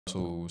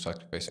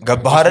ሳክሪፋይስ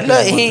ገባህ አይደለ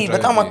ይሄ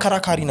በጣም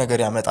አከራካሪ ነገር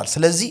ያመጣል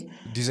ስለዚህ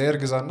ዲዛይር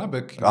ግዛና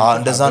በቂ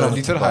እንደዛ ነው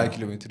ሊትር 20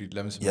 ኪሎ ሜትር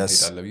ለምን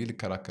ይሄዳል ብዬ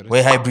ልከራከር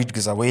ወይ ሃይብሪድ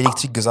ግዛ ወይ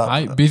ኤሌክትሪክ ግዛ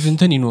አይ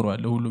ቤዝንተን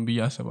ይኖራል ሁሉም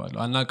በያሰባሉ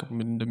አናቅም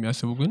ምን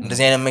እንደሚያስቡ ግን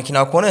እንደዚህ አይነት መኪና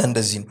ከሆነ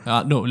እንደዚህ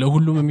ነው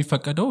ለሁሉም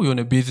የሚፈቀደው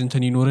የሆነ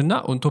ቤዝንተን ይኖርና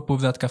on top of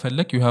that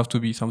ከፈለክ you have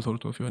to be some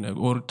sort of የሆነ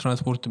or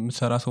transport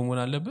ምሰራ ሰው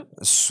መሆን አለበት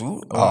እሱ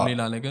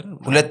ሌላ ነገር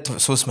ሁለት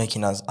ሶስት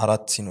መኪና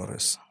አራት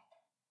ሲኖርስ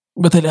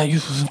በተለያዩ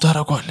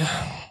ታረቋለ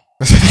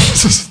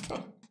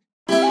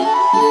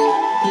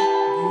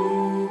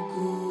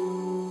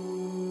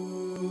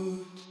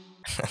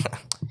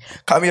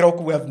ካሜራው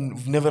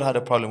we've never had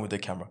a problem with the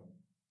camera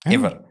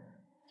ever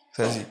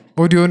ስለዚህ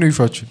ኦዲዮ ነው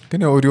ይፋችሁ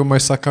ግን ኦዲዮ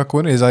ማይሳካ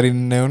ከሆነ የዛሬን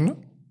እናየውና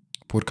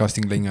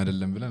ፖድካስቲንግ ለኛ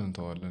አይደለም ብለን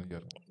እንተዋለን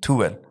ይላል too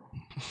well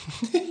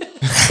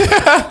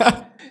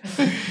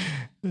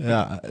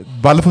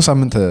ባለፈው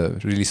ሳምንት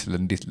ሪሊስ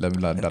እንዴት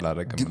ለምን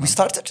እንዳላረገም we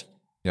started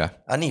ያ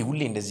እኔ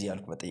ሁሌ እንደዚህ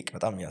ያልኩ መጠይቅ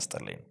በጣም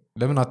ያስጠላኝ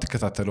ለምን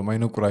አትከታተለው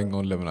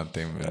ማይነቁራኛውን ለምን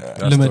አታይም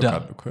ለመዳ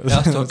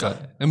ያስተውቃል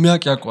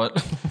የሚያቅ ያቋል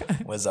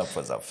ወዛፍ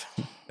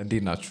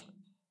እንዴት ናችሁ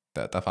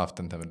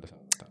ተጠፋፍተን ተመለሰ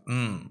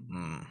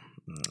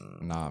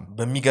እና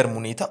በሚገርም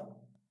ሁኔታ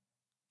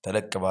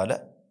ተለቅ ባለ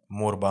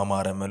ሞር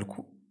ባማረ መልኩ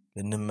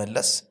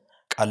እንመለስ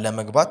ቃል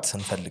ለመግባት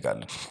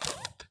እንፈልጋለን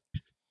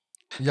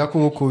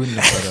ያኮኮ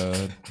ነበር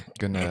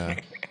ግን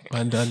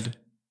አንድ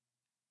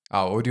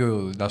ኦዲዮ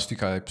ላስት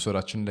ዊክ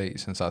ኤፒሶዳችን ላይ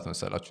ስንት ሰዓት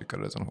መሰላችሁ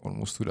ይቀርጸን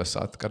ኦልሞስት 2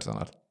 ሰዓት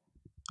ቀርጸናል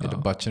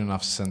የልባችንን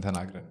አፍሰን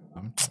ተናግረን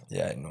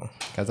ያ ነው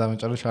ከዛ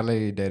መጨረሻ ላይ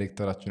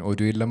ዳይሬክተራችን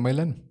ኦዲዮ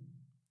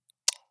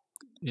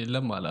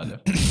የለም አላለ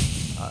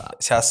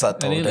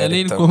ሲያሳጣው እኔ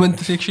ኮሜንት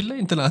ሴክሽን ላይ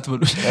እንትን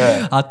አትበሉ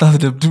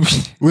አታስደብዱኝ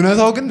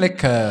እውነታው ግን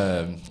ላይክ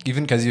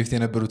ኢቭን ከዚህ በፊት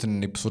የነበሩትን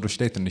ኤፒሶዶች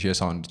ላይ ትንሽ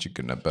የሳውንድ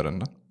ችግር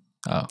ነበርና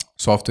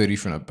ሶፍትዌር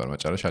ኢሹ ነበር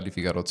መጨረሻ ላይ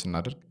ፊገር አውት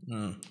ስናደርግ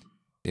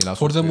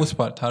for the most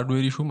part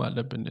hardware issue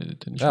አለብን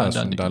ትንሽ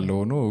አንዳንድ እንዳለው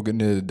ነው ግን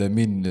the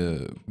main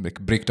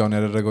breakdown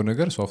ያደረገው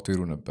ነገር ሶፍትዌሩ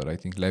ነበር I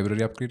think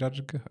library upgrade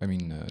አድርገ I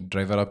mean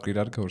driver upgrade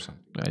አድርገ or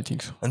something I think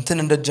so እንትን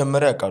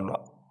እንደጀመረ ያውቃሉ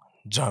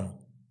ጃሚ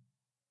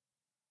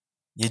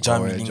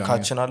የጃሚ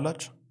ሊንካችን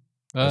አላችሁ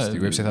እስቲ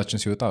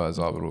ዌብሳይታችን ሲወጣ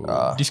በዛው አብሮ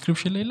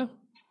ዲስክሪፕሽን ላይ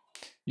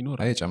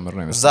ይኖራል አይ ጨምር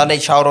ነው እዛ ላይ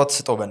ሻውሮት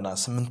ስጠውበና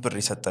 8 ብር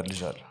ይሰጣል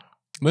ልጅ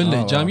ምን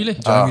ላይ ጃሚ ላይ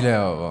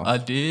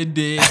አዴ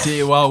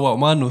ዋው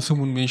ማን ነው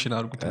ስሙን ሜንሽን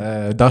አድርጉት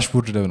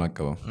ዳሽቦርድ ለምን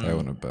አቀባው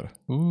ታየው ነበር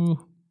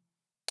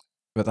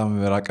በጣም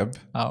ራቀብ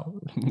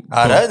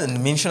አረ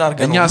ሜንሽን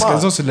አድርገን እኛ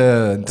እስከዛው ስለ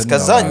እንትን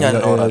እስከዛኛ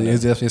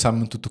እናወራለን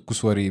የሳምንቱ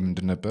ትኩስ ወሬ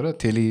ምንድን ነበር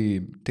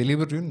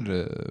ቴሌብር ይሁን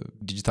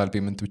ዲጂታል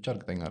ፔመንት ብቻ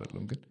አርግጠኛ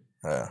አይደለም ግን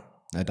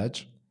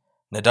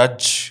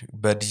ነዳጅ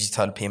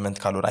በዲጂታል ፔመንት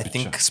ካልሆነ I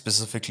think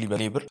specifically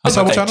በሌብር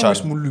አሳውቻለሁ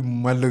ሙሉ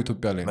ማለው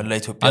ኢትዮጵያ ላይ መላ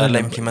ኢትዮጵያ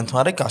ላይ ኢምፕሊመንት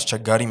ማድረግ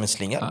አስቸጋሪ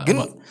ይመስለኛል ግን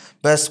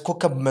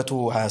በስኮከብ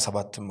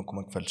 127 እኮ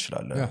መክፈል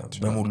ይችላል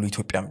በሙሉ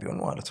ኢትዮጵያም ቢሆን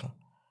ማለት ነው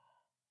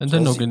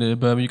እንትን ነው ግን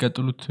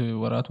በሚቀጥሉት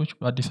ወራቶች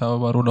አዲስ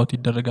አበባ ሮል አውት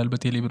ይደረጋል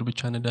በቴሌብር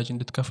ብቻ ነዳጅ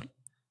እንድትከፍል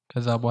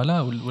ከዛ በኋላ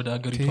ወደ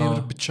ሀገሪቷ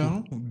ብቻ ነው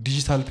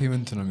ዲጂታል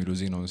ፔመንት ነው የሚለው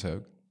ዜናውን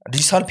ሳይው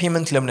ዲጂታል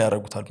ፔመንት ለምን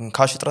ያደርጉታል ግን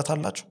ካሽ እጥረት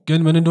አላችሁ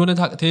ግን ምን እንደሆነ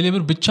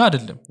ቴሌብር ብቻ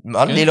አይደለም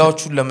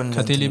ሌላዎቹ ለምን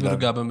ከቴሌብር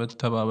ጋር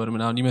በመተባበር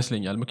ምናምን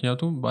ይመስለኛል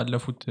ምክንያቱም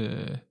ባለፉት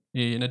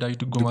የነዳጅ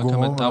ድጎማ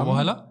ከመጣ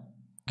በኋላ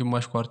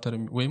ግማሽ ኳርተር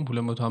ወይም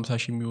 250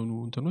 ሺህ የሚሆኑ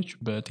እንትኖች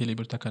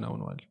በቴሌብር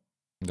ተከናውነዋል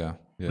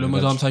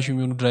 250 ሺህ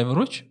የሚሆኑ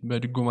ድራይቨሮች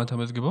በድጎማ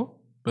ተመዝግበው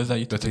በዛ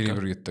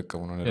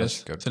እየተጠቀሙ ነው ነዳጅ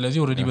ስለዚህ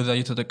ኦሬዲ በዛ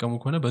እየተጠቀሙ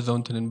ከሆነ በዛው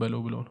እንትንን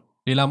በለው ብለው ነው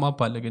ሌላ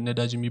ማፕ አለ ግን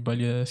ነዳጅ የሚባል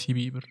የሲቢ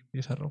ብር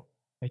የሰራው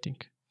I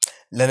think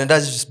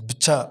ለነዳጅ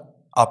ብቻ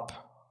አፕ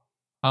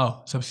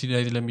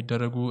ሰብሲዳይዝ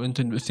ለሚደረጉ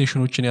እንትን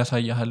ስቴሽኖችን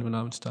ያሳያል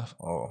ምናምን ስታፍ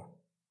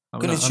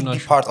ግን እሱ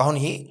ፓርት አሁን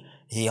ይሄ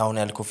አሁን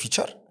ያልከው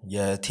ፊቸር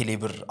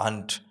የቴሌብር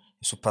አንድ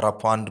ሱፐር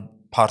አፕ አንድ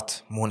ፓርት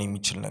መሆን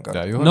የሚችል ነገር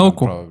ነው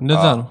እኮ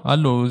እንደዛ ነው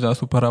አለው እዛ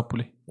ሱፐር አፕ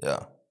ላይ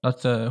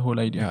that's the whole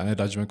idea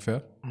ነዳጅ መክፈያ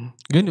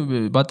ግን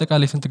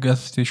በአጠቃላይ ስንት ጋስ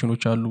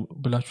ስቴሽኖች አሉ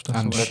ብላችሁ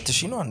ታስቡ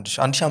 2000 ነው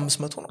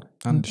 1500 ነው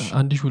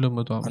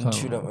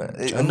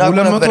 1250 እና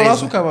 200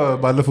 ራሱ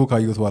ባለፈው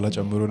ካዩት በኋላ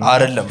ጨምሮ ነው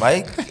አይደለም አይ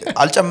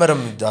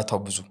አልጨመረም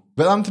ዳታው ብዙ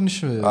በጣም ትንሽ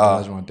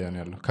ነዳጅ ማደያ ነው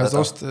ያለው ከዛ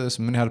ውስጥ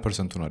ምን ያህል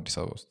ፐርሰንቱ ነው አዲስ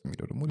አበባ ውስጥ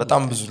የሚለው ደግሞ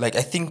በጣም ብዙ like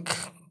I think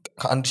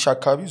ከ1000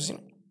 አካባቢ እዚህ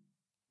ነው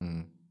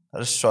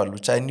እርሷል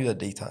ብቻ I need the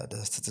data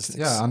the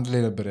statistics ያ አንድ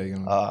ላይ ነበር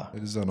ያየነው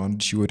እዛ ነው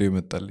 1000 ወደ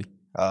ይመጣልኝ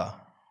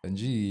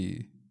እንጂ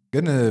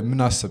ግን ምን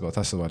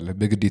ታስባለህ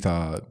በግዴታ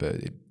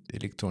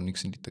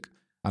በኤሌክትሮኒክስ እንዲጠቀም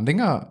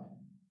አንደኛ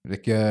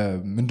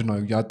ምንድነው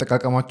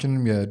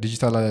ያጠቃቀማችንን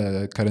የዲጂታል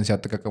ከረንሲ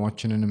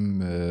ያጠቃቀማችንንም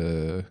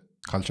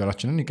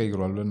ካልቸራችንን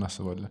ይቀይራሉ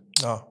እናስባለን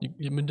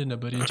ምንድን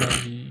ነበር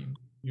የጃሚ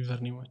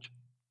ዩዘር ኔማችን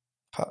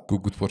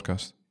ጉጉት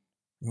ፖድካስት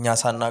እኛ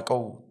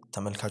ሳናቀው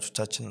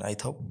ተመልካቾቻችን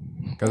አይተው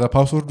ከዛ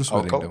ፓስወርዱ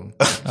ስለሌለው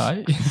አይ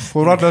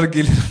ፎርዋርድ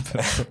አድርጌልህ ነበር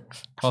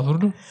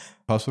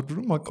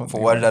ፓስወርዱን አካውንት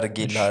ፎርዋርድ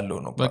አድርጌልሃለሁ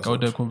ነው በቃ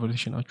ወደ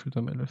ኮንቨርሴሽናችሁ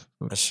ተመለስ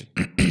እሺ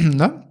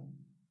እና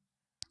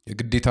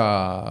የግዴታ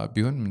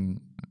ቢሆን ምን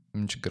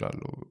ችግር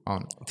አለው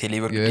አሁን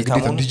ቴሌብር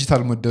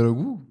ዲጂታል መደረጉ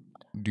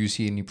do you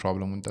see any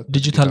problem with that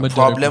ዲጂታል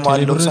መደረጉ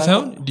ቴሌብር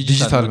ሳይሆን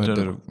ዲጂታል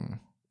መደረጉ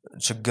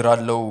ችግር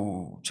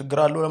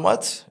አለው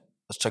ለማለት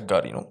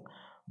አስቸጋሪ ነው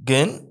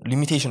ግን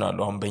ሊሚቴሽን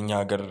አለው አሁን በእኛ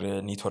ሀገር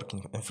ኔትወርክ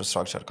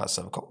ኢንፍራስትራክቸር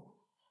ካሰብከው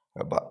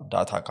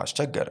ዳታ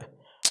ካስቸገረ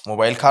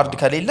ሞባይል ካርድ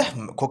ከሌለ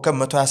ኮከብ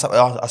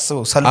 127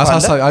 አስበው ሰልፍ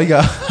አለ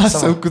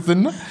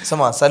አሰብኩትና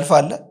ስማ ሰልፍ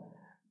አለ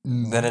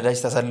በነዳጅ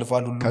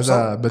ተሰልፏል ሁሉ ከዛ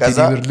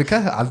በቴሌብር ልከ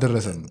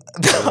አልደረሰም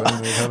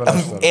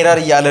ኤረር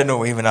እያለ ነው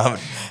ወይ ምናምን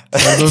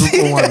ሰርቨሩ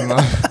ቆሟልና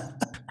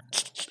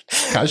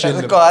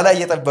ከኋላ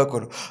እየጠበቁ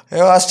ነው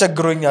ያው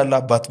አስቸግሮኛል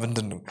አባት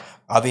ምንድነው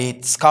አቤት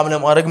ስካም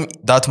ለማድረግ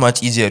ዳት ማች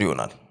ኢዚየር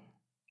ይሆናል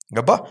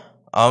ገባ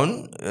አሁን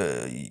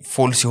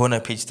ፎልስ የሆነ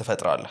ፔጅ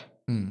ተፈጥራለህ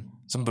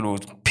ዝም ብሎ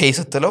ፔይ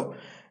ስትለው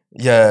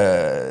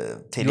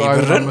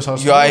የቴሌብርን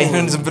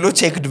ዩአይን ዝም ብሎ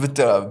ቼክድ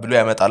ብሎ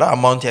ያመጣል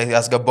አማውንት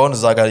ያስገባውን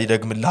እዛ ጋር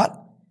ይደግምልሃል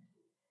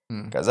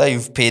ከዛ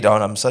you've paid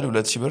አሁን ለምሳሌ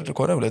 2000 ብር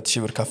ከሆነ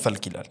 2000 ብር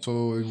ከፈልክ ይላል ሶ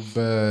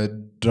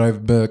በድራይቭ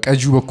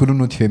በቀጁ በኩል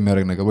ኖቲፋይ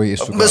የሚያደርግ ነገር ወይ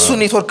እሱ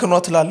ኔትወርክ ነው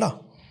ትላላ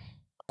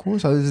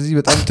ኮስ እዚህ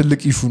በጣም ትልቅ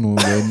ኢሹ ነው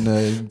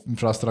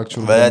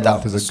ኢንፍራስትራክቸሩ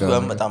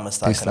በጣም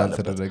መስተካከል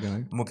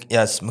አለበት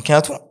ያስ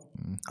ምክንያቱም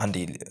አንዴ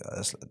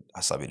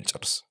ሐሳቤ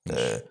ልጨርስ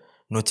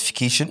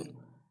ኖቲፊኬሽን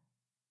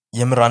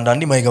የምር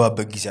አንዳንዴ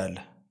ማይገባበት ጊዜ አለ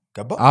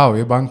ገባ አዎ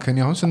የባንክን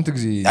ያሁን ስንት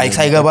ጊዜ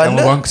ሳይገባለ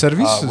ባንክ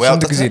ሰርቪስ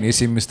ስንት ጊዜ ነው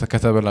ኤስኤምኤስ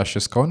ተከተበላሽ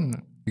እስካሁን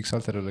ፊክስ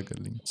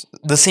አልተደረገልኝ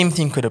the same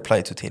thing could apply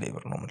to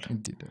ቴሌብር ነው ማለት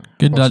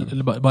ግን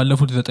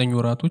ባለፉት 9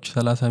 ወራቶች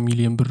 30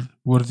 ሚሊዮን ብር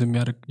ወርዝ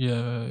የሚያርግ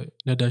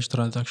የነዳጅ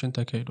ትራንዛክሽን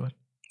ተካሂዷል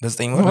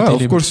በ9 ወራት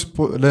of course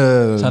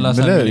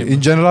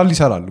in general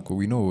ይሰራል እኮ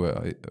we know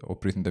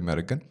ኦፕሬት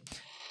እንደሚያደርገን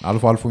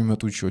አልፎ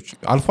የሚመጡ ኢሹዎች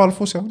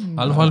አልፎ ሳይሆን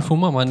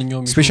አልፎማ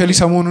ማንኛውም ስፔሻሊ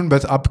ሰሞኑን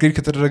በአፕግሬድ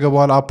ከተደረገ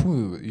በኋላ አፑ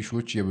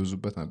ኢሹዎች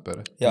የበዙበት ነበር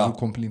ብዙ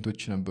ኮምፕሌንቶች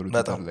ነበሩ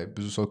ላይ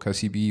ብዙ ሰው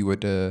ከሲቢ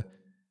ወደ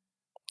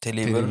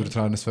ቴሌብር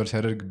ትራንስፈር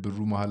ሲያደርግ ብሩ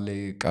መሃል ላይ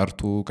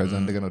ቀርቶ ከዛ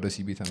እንደገና ወደ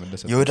ሲቢ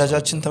ተመለሰ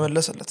የወዳጃችን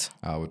ተመለሰለት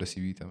ወደ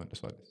ሲቢ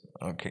ተመለሰዋል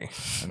ኦኬ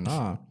እና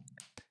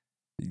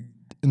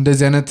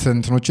እንደዚህ አይነት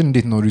እንትኖችን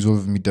እንዴት ነው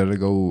ሪዞልቭ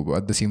የሚደረገው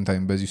at the same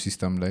time በዚህ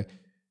ሲስተም ላይ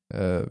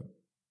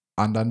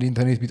አንዳንድ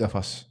ኢንተርኔት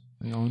ቢጠፋስ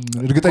አሁን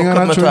እርግጠኛ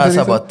ናቸው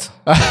 127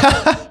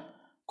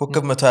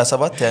 ኮከብ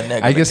 127 ያኔ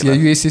I guess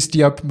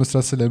የዩኤስኤስዲ አፕ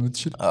መስራት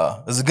ስለምትችል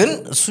ግን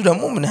እሱ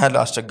ደግሞ ምን ያህል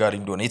አስቸጋሪ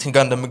እንደሆነ የትን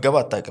ጋር እንደምገባ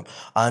አጣቀም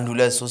 1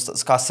 2 3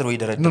 እስከ 10 ወይ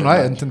ደረጃ ነው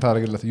እንትን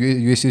ታረጋግላት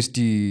ዩኤስኤስዲ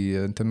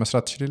እንትን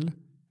መስራት ትችላል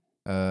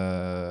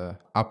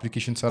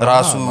አፕሊኬሽን ሰራ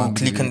ራሱ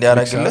ክሊክ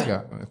እንዲያደርግልህ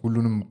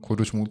ሁሉንም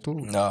ኮዶች ሞልቶ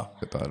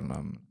ይጣልና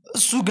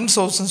እሱ ግን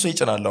ሰው ስንሶ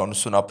ይጭናል አሁን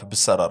እሱን አፕ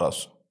ብሰራ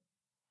ራሱ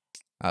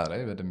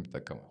አይ በደንብ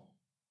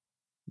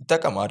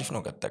ይጠቀም አሪፍ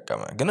ነው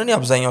ከተጠቀመ ግን እኔ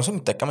አብዛኛው ሰው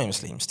የሚጠቀም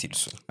አይመስለኝም ስቲል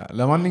እሱ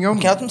ለማንኛውም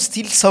ምክንያቱም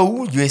ስቲል ሰው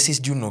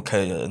ዩኤስኤስዲ ነው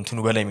ከእንትኑ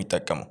በላይ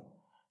የሚጠቀመው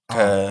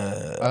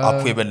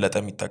ከአፑ የበለጠ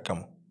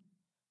የሚጠቀመው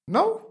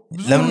ነው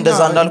ለምን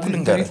እንደዛ እንዳልኩ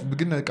ልንገር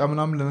ግን እቃ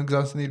ምናምን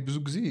ለመግዛት ስንሄድ ብዙ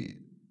ጊዜ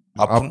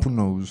አፑን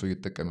ነው ብዙ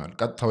እየተጠቀማል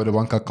ቀጥታ ወደ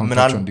ባንክ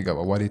አካውንታቸው እንዲገባ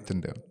ዋሌት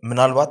እንዳይሆን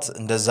ምናልባት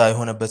እንደዛ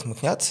የሆነበት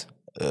ምክንያት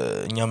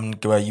እኛ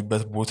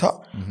የምንገባይበት ቦታ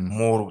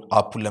ሞር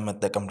አፑን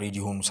ለመጠቀም ሬዲ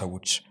የሆኑ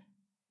ሰዎች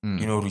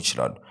ሊኖሩ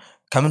ይችላሉ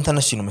ከምን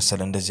ተነስቶ ነው መሰለ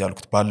እንደዚህ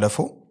ያልኩት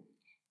ባለፈው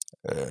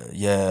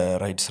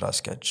የራይድ ስራ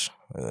አስኪያጅ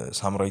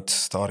ሳምራይት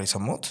ስታወር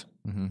የሰማሁት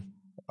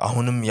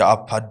አሁንም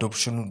የአፕ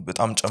አዶፕሽኑ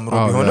በጣም ጨምሮ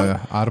ቢሆንም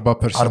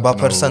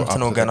 40%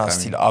 ነው ገና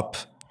ስቲል አፕ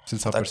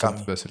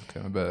 60% በስልክ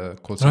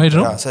በኮል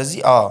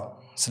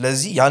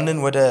ስለዚህ ያንን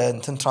ወደ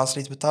እንትን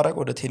ትራንስሌት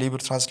ብታረጋው ወደ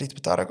ቴሌብር ትራንስሌት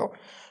ብታረጋው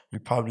you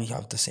probably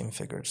have the same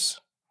figures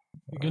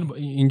ግን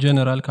in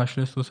general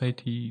cashless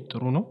society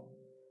ጥሩ ነው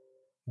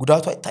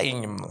ጉዳቱ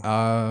አይታየኝም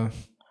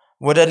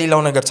ወደ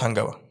ሌላው ነገር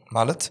ታንገባ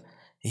ማለት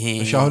ይሄ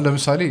አሁን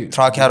ለምሳሌ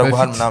ትራክ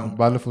ያረጋል ምናምን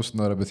ባለፈው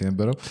ስናረበት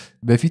የነበረው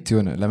በፊት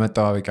የሆነ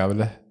ለመጣባበቂያ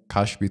ብለ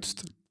ካሽ ቤት ውስጥ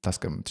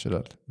ታስቀምጥ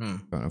ይችላል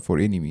for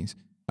any means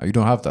you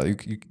don't have that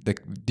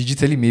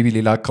digitally maybe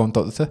ሌላ አካውንት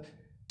አውጥተህ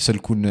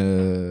ስልኩን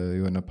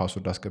የሆነ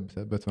ፓስወርድ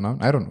አስገብተበት ምናምን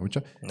I don't know ብቻ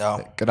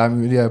ቀዳሚ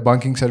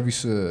የባንኪንግ ሰርቪስ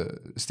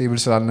ስቴብል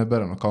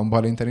ስላልነበረ ነው ካሁን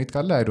በኋላ ኢንተርኔት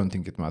ካለ I don't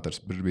think it matters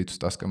ብር ቤት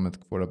ውስጥ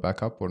አስቀምጥክ for a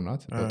backup or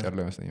not ተጠር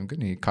ላይ መስለኝም ግን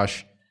ይሄ ካሽ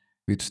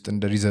ቤት ውስጥ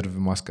እንደ ሪዘርቭ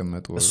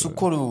ማስቀመጥ እሱ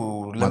እኮ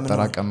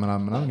ለማጠራቀም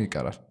ምናምን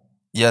ይቀራል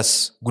yes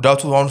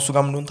ጉዳቱ አሁን እሱ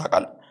ጋር ምን እንደሆነ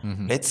ታውቃለህ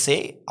let's say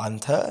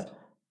አንተ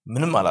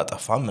ምንም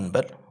አላጠፋም ምን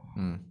በል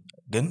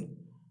ግን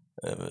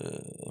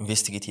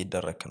ኢንቨስቲጌት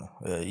እየተደረክ ነው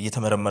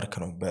እየተመረመርክ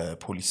ነው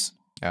በፖሊስ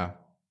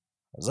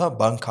እዛ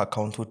ባንክ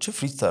አካውንቶች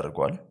ፍሪዝ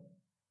ተደርጓል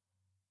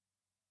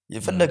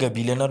የፈለገ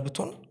ቢሊዮነር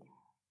ብትሆን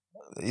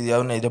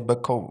ያውና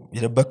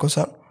የደበከው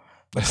ሳን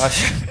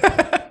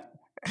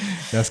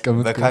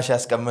በካሽ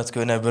ያስቀመጥክ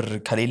የሆነ ብር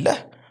ከሌለ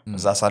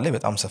እዛ ሳለ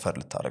በጣም ሰፈር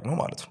ልታረግ ነው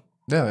ማለት ነው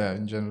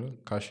in general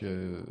ካሽ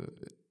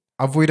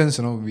avoidance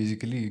ነው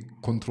basically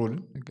control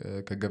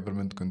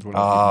ከገቨርንመንት ኮንትሮል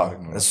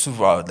ነው እሱ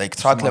like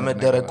ትራክ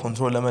ለመደረግ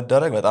ኮንትሮል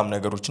ለመደረግ በጣም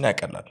ነገሮችን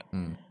ያቀላል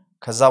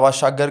ከዛ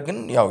ባሻገር ግን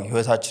ያው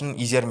ህይወታችንን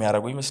ኢዚየር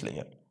የሚያደርገው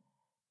ይመስለኛል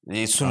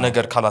እሱን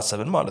ነገር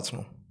ካላሰብን ማለት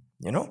ነው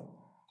you know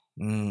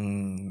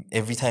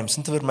every time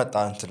ስንት ብር መጣ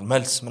እንትን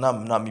መልስ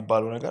ምናምን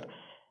የሚባለው ነገር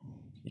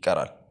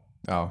ይቀራል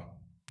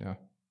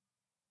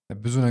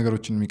ብዙ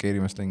ነገሮችን የሚቀይር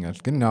ይመስለኛል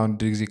ግን አሁን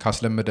ጊዜ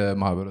ካስለመደ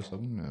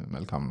ማህበረሰቡን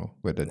መልካም ነው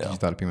ወደ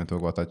ዲጂታል ፔመንት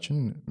መግባታችን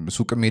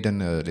ሱቅም ሄደን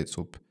ሌትስ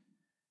ሆፕ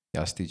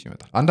ያ ስቴጅ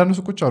ይመጣል አንዳንድ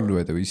ሱቆች አሉ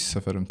ወይስ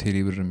ሰፈርም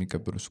ቴሌብር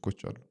የሚቀበሉ ሱቆች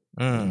አሉ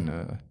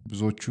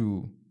ብዙዎቹ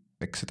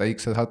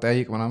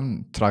ስጠይቅ ምናምን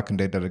ትራክ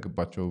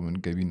እንዳይደረግባቸው ምን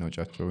ገቢ ነው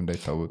ወጫቸው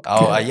እንዳይታወቅ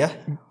አያ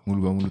ሙሉ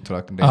በሙሉ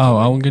ትራክ እንዳይታወቅ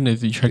አሁን ግን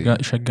እዚህ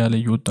ሸጋ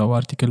ላይ የወጣው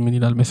አርቲክል ምን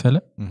ይላል መሰለ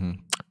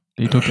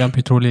The Ethiopian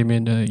Petroleum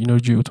and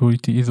Energy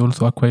Authority is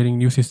also acquiring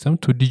new system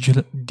to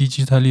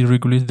digitally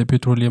regulate the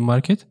petroleum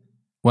market.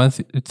 Once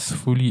it's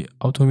fully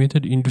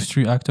automated,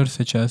 industry actors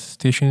such as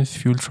stations,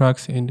 fuel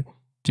trucks, and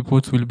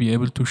depots will be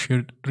able to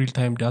share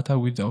real-time data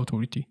with the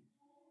authority.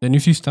 The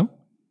new system,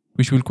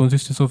 which will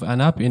consist of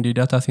an app and a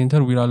data center,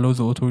 will allow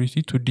the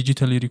authority to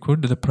digitally record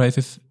the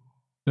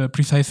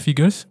precise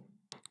figures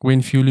when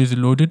fuel is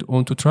loaded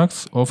onto trucks,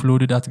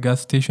 offloaded at gas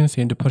stations,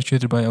 and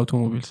purchased by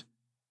automobiles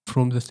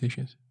from the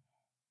stations.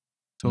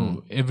 So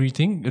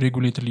everything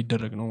regulated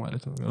ሊደረግ ነው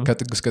ማለት ነው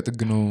ከጥግ እስከ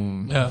ጥግ ነው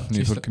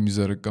ኔትወርክ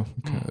የሚዘረጋው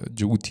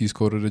ጅቡቲ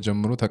እስከወረደ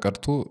ጀምሮ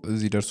ተቀርቶ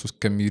እዚህ ደርሶ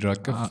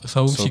እስከሚራገፍ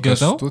ሰው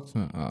ሲገዛው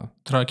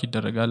ትራክ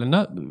ይደረጋልና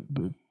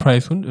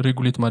ፕራይሱን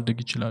ሬጉሌት ማድረግ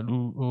ይችላሉ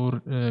ኦር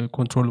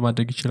ኮንትሮል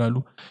ማድረግ ይችላሉ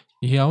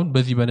ይሄ አሁን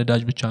በዚህ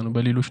በነዳጅ ብቻ ነው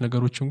በሌሎች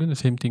ነገሮችም ግን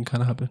ሴም ቲንግ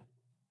ካን ሃፕን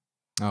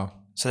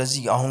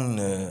ስለዚህ አሁን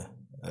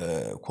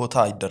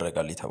ኮታ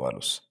ይደረጋል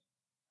የተባሉስ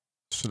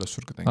ስለሱ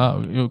እርግጠኛ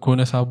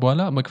ኮነ ሰዓት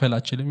በኋላ መክፈል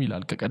አችልም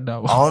ይላል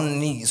ከቀዳው አሁን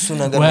እሱ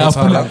ነገር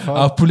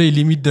አፑ ላይ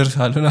ሊሚት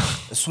ደርሳልና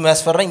እሱ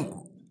የሚያስፈራኝ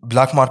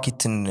ብላክ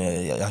ማርኬትን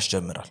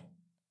ያስጀምራል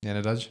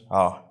የነዳጅ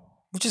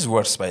which is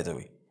worse by the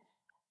way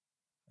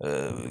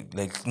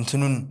like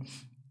እንትኑን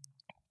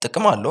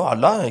ጥቅም አለው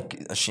አላ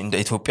እሺ እንደ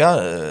ኢትዮጵያ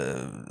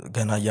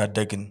ገና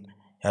ያደግን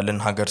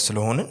ያለን ሀገር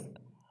ስለሆነ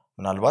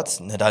ምናልባት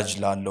ነዳጅ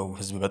ላለው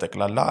ህዝብ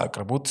በጠቅላላ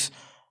አቅርቦት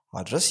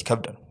ማድረስ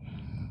ይከብዳል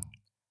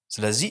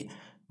ስለዚህ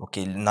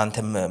ኦኬ እናንተ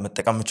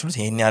መጠቀም የምትችሉት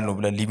ይሄን ያህል ነው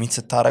ብለ ሊሚት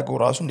ስታረገው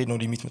ራሱ እንዴት ነው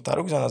ሊሚት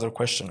የምታረገው is another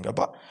question ገባ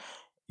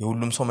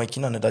የሁሉም ሰው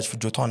መኪና ነዳጅ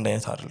ፍጆታው አንድ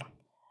አይነት አይደለም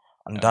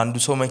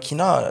አንዳንዱ ሰው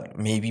መኪና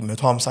ሜቢ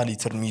 150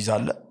 ሊትር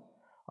ሚይዛለ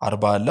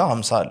 40 አለ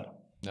 50 አለ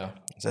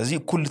ስለዚህ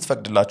እኩል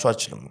ልትፈቅድላችሁ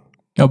አትችልም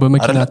ያው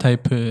በመኪና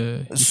ታይፕ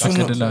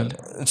ይፈቅድላል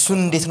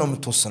እሱን እንዴት ነው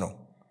የምትወስነው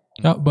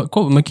ያው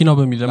መኪናው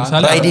በሚል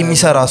ለምሳሌ ራይድ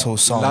የሚሰራ ሰው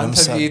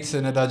ለምሳሌ ቤት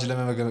ነዳጅ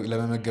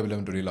ለመመገብ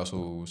ለምንድነው ሌላ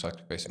ሰው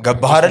ሳክሪፋይስ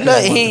ገባህ አይደለ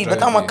ይሄ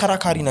በጣም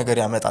አከራካሪ ነገር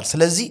ያመጣል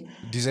ስለዚህ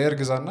ዲዛይር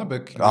ግዛና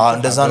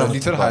እንደዛ ነው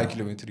ሊትር 20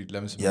 ኪሎ ሜትር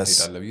ለምሳሌ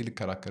ይሄዳል ወይ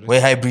ልከራከረ ወይ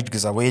ሃይብሪድ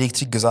ግዛ ወይ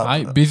ኤሌክትሪክ ግዛ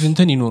አይ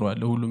ቤዝንተን ይኖራል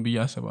ሁሉም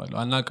በያሰባሉ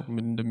አናቅም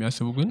ምን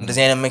እንደሚያስቡ ግን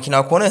እንደዚህ አይነት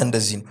መኪና ከሆነ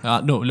እንደዚህ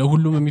ነው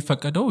ለሁሉም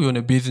የሚፈቀደው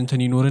የሆነ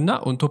ቤዝንተን ይኖርና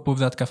ኦን ቶፕ ኦፍ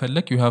ዛት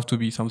ከፈለክ you have to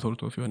be some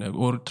sort of የሆነ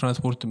ኦር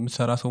ትራንስፖርት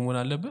የምትሰራ ሰው መሆን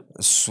አለበት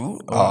እሱ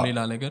ሌላ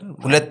ነገር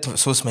ሁለት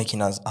ሶስት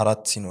መኪና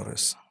አራት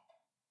ሲኖርስ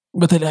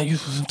በተለያዩ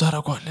ሱስም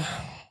ታረቋለ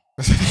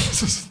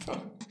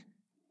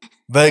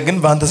በግን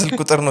ባንተ ስልክ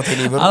ቁጥር ነው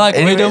ቴሌብር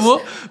ወይ ደግሞ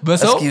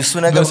በሰው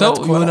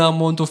የሆነ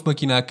አማውንት ኦፍ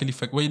መኪና ያክል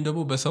ይፈቅ ወይ ደግሞ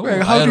በሰው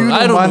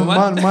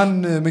ማን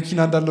መኪና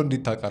እንዳለው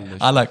እንዴት ታውቃለህ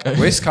አላቀ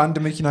ወይስ ከአንድ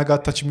መኪና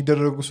ጋር ታች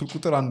የሚደረጉ ስልክ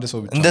ቁጥር አንድ ሰው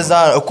ብቻ እንደዛ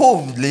እኮ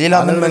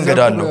ሌላ ምን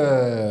መንገድ አለው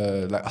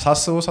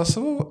ሳስበው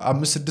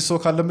 5-6 ሰው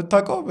ካለ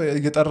የምታውቀው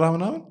እየጠራ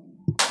ምናምን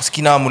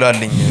እስኪና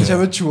ሙላልኝ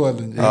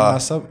ተበችዋለኝ ይሄን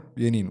ሐሳብ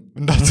የኔ ነው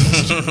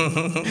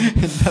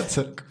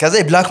እንዳትሰርቅ ከዛ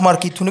የብላክ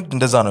ማርኬቱ ንግድ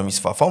እንደዛ ነው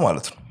የሚስፋፋው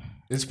ማለት ነው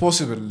it's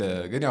possible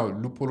ግን ያው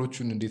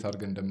ሉፖሎቹን እንዴት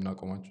አድርገን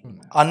እንደምናቆማቸው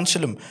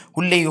አንችልም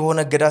ሁሌ የሆነ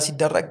ገዳ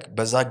ሲደረግ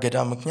በዛ ገዳ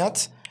ምክንያት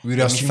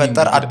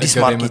የሚፈጠር አዲስ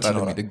ማርኬት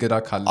ነው ገዳ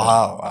ካለ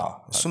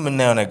እሱ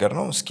ምናየው ነገር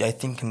ነው እስኪ አይ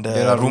ቲንክ እንደ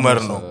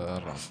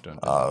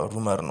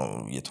ሩመር ነው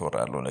እየተወራ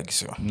ያለው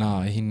ለጊዜው እና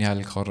ይሄን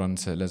ያህል ካወራን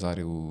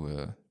ለዛሬው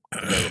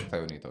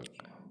ወቅታዊ ሁኔታዎች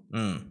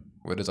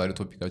ወደ ዛሬው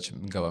ቶፒካችን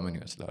እንገባ ምን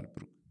ይመስላል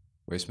ብሩ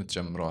ወይስ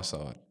ምትጨምረው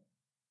ሐሳብ አለ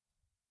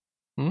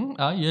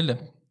አይ የለም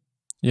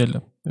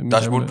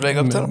ዳሽቦርድ ላይ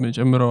ገብተህ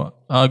መጨምረው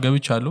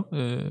ገብቻለሁ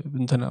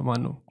እንትና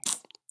ማን ነው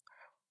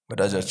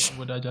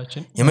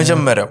ወዳጃችን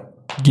የመጀመሪያው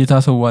ጌታ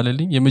ሰው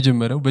ዋለልኝ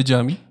የመጀመሪያው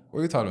በጃሚ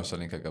ቆይታው ነው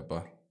ሰለኝ ከገባ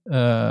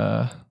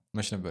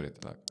መች ነበር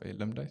የተላከ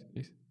የለም ዳይ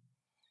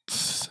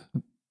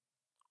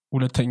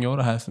ሁለተኛው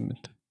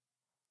 28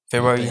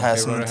 ፌብሩዋሪ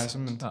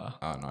 28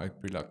 ነው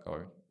ኤፕሪል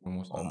አካባቢ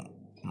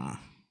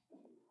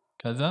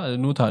ከዛ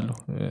ኖት አለው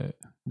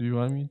do you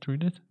want me to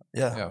read it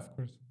yeah of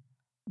course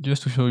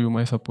just to show you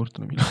my support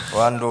ነው የሚለው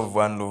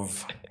one love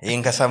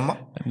ይሄን ከሰማ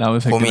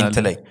ኮሜንት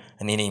ላይ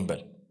እኔ ነኝ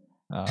በል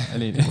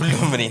እኔ ነኝ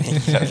ሁሉም እኔ ነኝ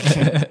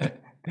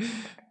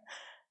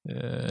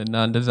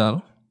እና እንደዛ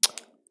ነው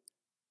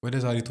ወደ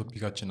ዛሬ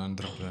ቶፒካችን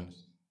አንድርብረን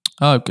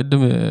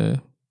ቅድም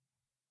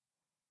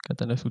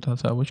ከተነሱት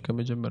ሐሳቦች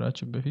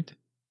ከመጀመራችን በፊት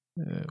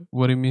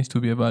what it means to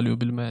be a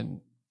valuable man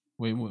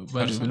ወይ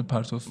valuable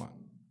part of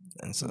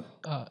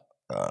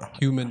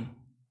human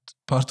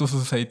part of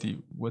society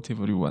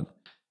whatever you want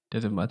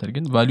doesn't matter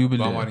ግን valuable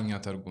በአማርኛ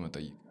ተርጉመ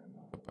ጠይቅ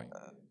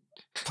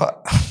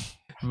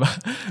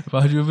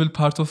valuable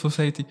part of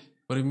society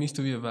what it means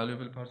to be a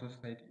valuable part of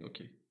society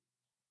okay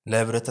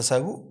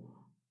ለህብረተሰቡ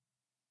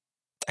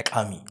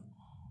ጠቃሚ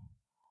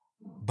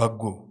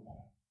በጎ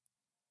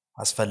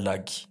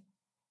አስፈላጊ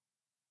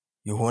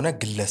የሆነ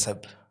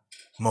ግለሰብ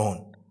መሆን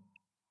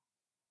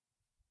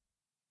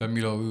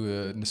በሚለው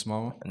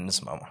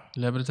እንስማማ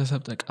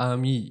ለህብረተሰብ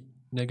ጠቃሚ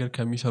ነገር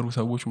ከሚሰሩ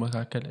ሰዎች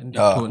መካከል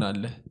እንዴት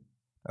ትሆናለህ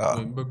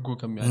ወይም በጎ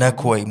ከሚያደርጉ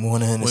ነኮይ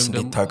መሆንህንስ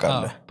እንዴት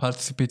ታውቃለህ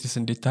ፓርቲሲፔትስ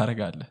እንዴት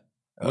ታደርጋለህ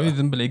ወይ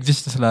ዝም ብለህ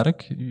ኤግዚስት ስላደረግ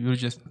you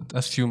just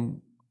assume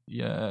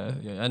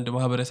የአንድ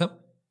ማህበረሰብ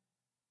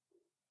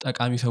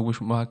ጠቃሚ ሰዎች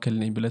መካከል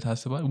ነኝ ብለህ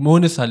ታስባለህ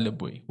መሆንስ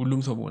አለበት ወይ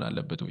ሁሉም ሰው መሆን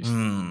አለበት ወይ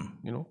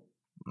you know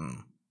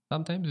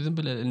sometimes ዝም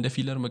ብለህ እንደ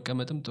ፊለር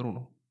መቀመጥም ጥሩ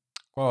ነው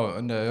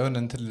እንደ የሆነ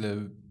እንትን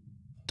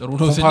ጥሩ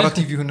ነው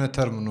ኮምፓራቲቭ የሆነ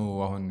ተርም ነው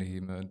አሁን ይሄ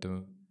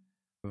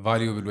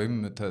ቫልዩብል ወይም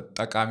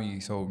ጠቃሚ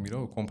ሰው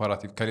የሚለው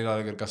ኮምፓራቲቭ ከሌላ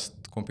ነገር ጋር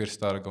ኮምፔር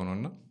ስታደርገው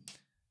ነውና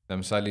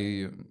ለምሳሌ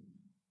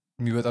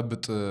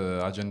የሚበጣብጥ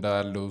አጀንዳ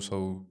ያለው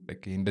ሰው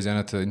እንደዚህ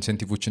አይነት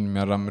ኢንሴንቲቮችን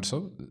የሚያራምድ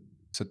ሰው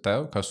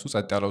ስታየው ከሱ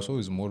ጸጥ ያለው ሰው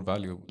is more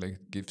valuable like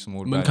gives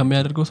more value ምን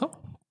ከሚያደርገው ሰው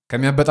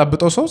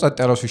ከሚያበጣብጠው ሰው ጸጥ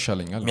ያለው ሰው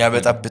ይሻለኛል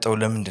የሚያበጣብጠው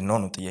ለምንድን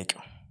ነው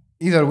ጥያቄው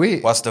either way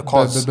what's the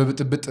cause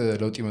በብጥብጥ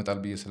ለውጥ ይመጣል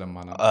ብዬ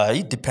ስለማና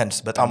it depends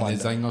በጣም አለ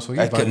ለዛኛው ሰው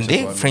እንዴ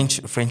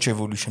ፍሬንች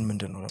ሬቮሉሽን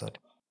ምንድን ነው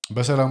ታዲያ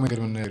በሰላም ነገር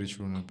ምን ነገር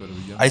ይችላል ነበር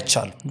ብዬ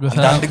አይቻልም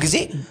አንድ ጊዜ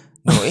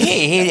ነው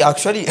ይሄ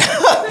actually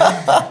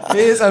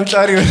ይሄ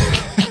ጸብጫሪው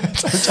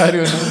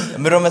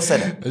ምሮ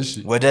መሰለ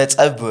ወደ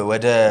ጸብ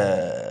ወደ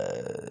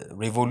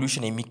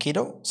ሬቮሉሽን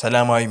የሚኬደው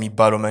ሰላማዊ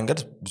የሚባለው መንገድ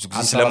ብዙ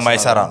ጊዜ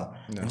ስለማይሰራ ነው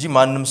እንጂ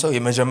ማንንም ሰው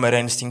የመጀመሪያ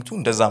ኢንስቲንክቱ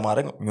እንደዛ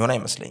ማድረግ የሚሆን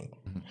አይመስለኝም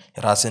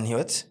የራስን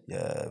ህይወት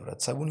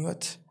የህብረተሰቡን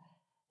ህይወት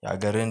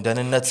የሀገርን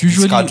ደህንነት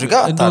እስካድርጋ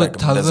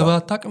አታረግም ታዘባ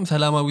አታውቅም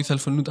ሰላማዊ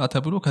ሰልፍ እንውጣ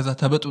ተብሎ ከዛ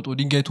ተበጥጦ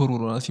ድንጋይ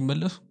ተወርውሮና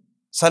ሲመለሱ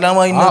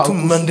ሰላማዊነቱ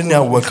ምንድነው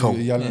ያወቀው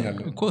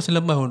እኮ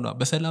ስለማይሆን ነው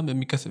በሰላም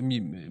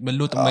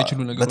መለወጥ የማይችሉ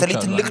ነገሮች በተለይ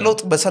ትልቅ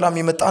ለውጥ በሰላም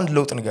የመጣ አንድ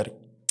ለውጥ ነገር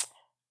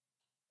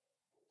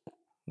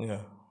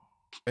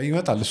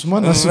ይመጣል እሱማ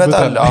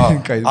እናስበታል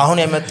አሁን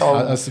የመጣው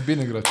አስቤ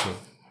ነግራቸው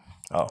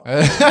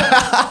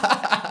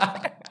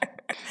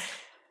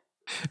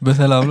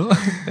በሰላም ነው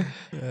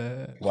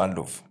ዋን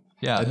ሎቭ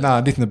እና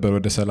እንዴት ነበር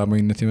ወደ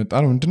ሰላማዊነት የመጣ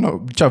ነው ምንድነው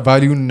ብቻ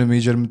ቫልዩን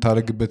ሜጀር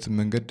የምታደርግበት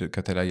መንገድ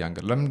ከተለያየ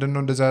አንገል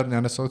ለምንድነው እንደዛ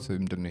ያነሳውት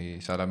ምንድነው ይሄ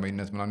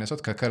ሰላማዊነት ምናምን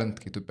ያነሳውት ከከረንት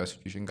ከኢትዮጵያ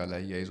ሲቹዌሽን ጋር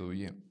ላይ ያይዘው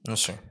ይሄ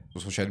እሺ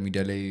ሶሻል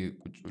ሚዲያ ላይ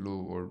ቁጭ ብሎ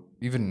or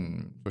even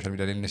ሶሻል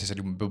ሚዲያ ላይ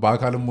necessarily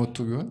በአካልም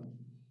ወጥቶ ቢሆን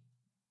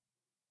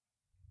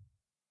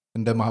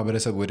እንደ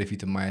ማህበረሰብ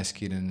ወደፊት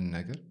የማያስኬድን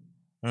ነገር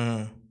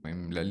ወይም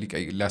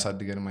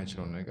ሊያሳድገን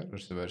የማይችለው ነገር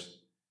እርስ በርስ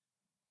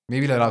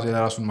ሜቢ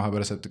ለራሱን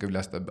ማህበረሰብ ጥቅም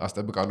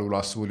ሊያስጠብቃለሁ ብሎ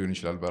አስቦ ሊሆን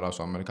ይችላል በራሱ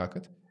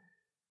አመለካከት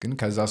ግን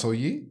ከዛ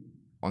ሰውዬ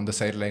on the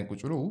side line ቁጭ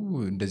ብሎ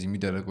እንደዚህ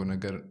የሚደረገው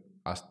ነገር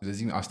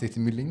ስለዚህ አስቴት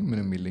የሚልኝ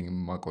ምንም የለኝም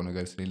ማቀው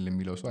ነገር ስለሌለ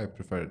የሚለው ሰው I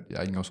prefer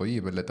ያኛው ሰውዬ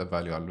የበለጠ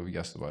ቫልዩ አለው ብዬ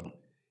አስባለሁ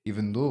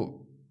even though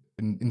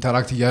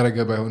ኢንተራክት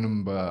እያደረገ ባይሆንም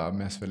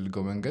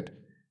በሚያስፈልገው መንገድ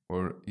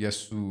or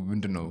የሱ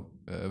ምንድነው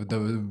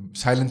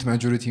ሳይለንት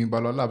ማጆሪቲ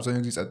የሚባለው አለ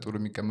አብዛኛው ጊዜ ጸጥ ብሎ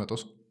የሚቀመጠው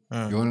ሰው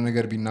የሆነ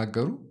ነገር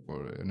ቢናገሩ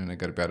or የሆነ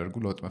ነገር ቢያደርጉ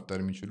ለውጥ መፍጠር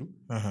የሚችሉ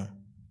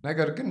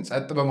ነገር ግን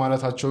ጸጥ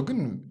በማለታቸው ግን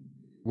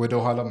ወደ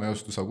ኋላ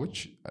የማይወስዱ ሰዎች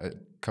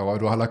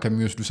ከወደ ኋላ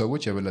ከሚወስዱ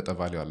ሰዎች የበለጠ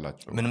ቫልዩ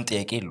አላቸው ምንም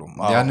ጥያቄ የለውም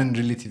ያንን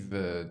ሪሌቲቭ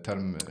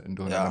ተርም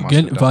እንደሆነ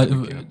ግን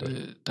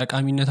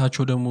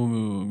ጠቃሚነታቸው ደግሞ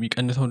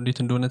የሚቀንሰው እንዴት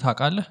እንደሆነ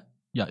ታውቃለህ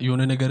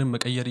የሆነ ነገርን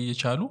መቀየር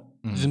እየቻሉ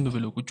ዝም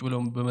ብለው ቁጭ ብለው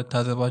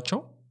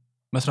በመታዘባቸው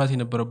መስራት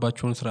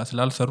የነበረባቸውን ስራ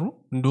ስላልሰሩ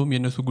እንደውም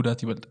የነሱ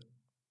ጉዳት ይበልጣል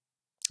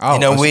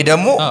ነው ወይ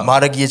ደግሞ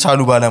ማድረግ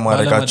እየቻሉ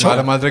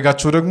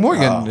ባለማድረጋቸው ደግሞ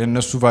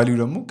የነሱ ቫልዩ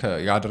ደግሞ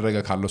ያደረገ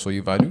ካለው ሰው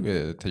ቫልዩ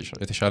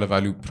የተሻለ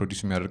ቫልዩ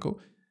ፕሮዲዩስ የሚያደርገው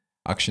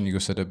አክሽን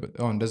እየወሰደበት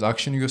እንደዛ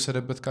አክሽን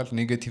እየወሰደበት ካል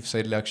ኔጌቲቭ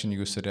ሳይድ ላይ አክሽን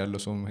እየወሰደ ያለው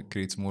ሰው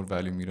creates more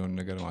value የሚለውን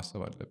ነገር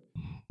ማሰብ አለበት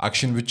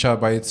አክሽን ብቻ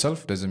by itself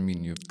doesn't mean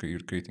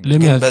you're creating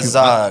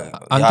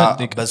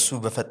በሱ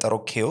በፈጠረው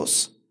ኬኦስ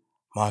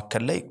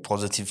ማከለ ላይ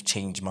ፖዚቲቭ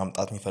ቼንጅ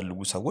ማምጣት የሚፈልጉ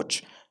ሰዎች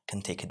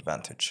can take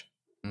advantage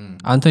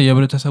አንተ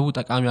የህብረተሰቡ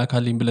ጠቃሚ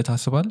አካል ነኝ ብለህ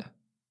ታስባለህ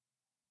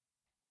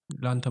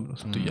ላንተም ነው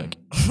ጥያቄ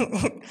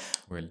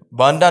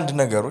በአንዳንድ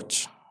ነገሮች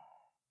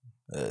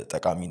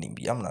ጠቃሚ ነኝ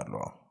ብዬ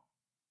አምናለሁ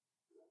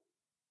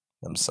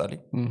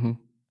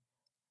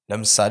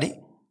ለምሳሌ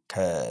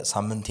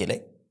ከሳምንቴ ላይ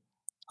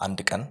አንድ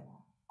ቀን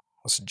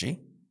ወስጄ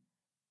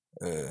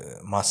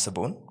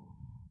ማስበውን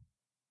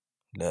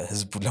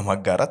ለህዝቡ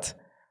ለማጋራት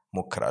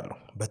ሞክራለሁ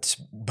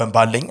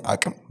ባለኝ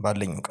አቅም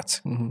ባለኝ ዕውቀት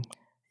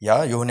ያ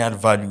የሆነ ያህል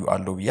ቫልዩ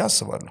አለው ብዬ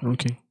አስባለሁ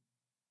ኦኬ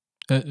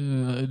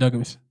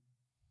ዳግምስ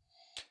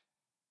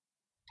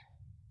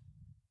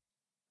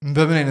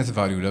በምን አይነት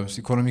ቫልዩ ለምሳሌ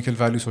ኢኮኖሚካል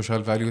ቫልዩ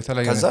ሶሻል ቫልዩ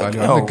የተለያየ አይነት ቫልዩ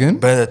አለ ግን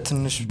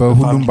በትንሽ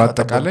በሁሉም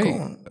በአጠቃላይ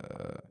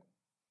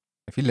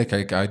I feel like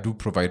I do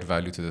provide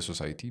value to the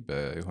society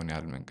በሆነ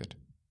ያህል መንገድ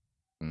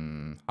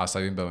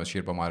ሐሳቤን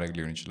በመሼር በማድረግ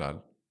ሊሆን ይችላል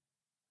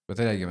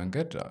በተለያየ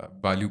መንገድ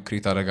ቫልዩ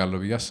ክሬት አደርጋለሁ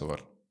ብዬ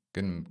አስባለሁ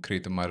ግን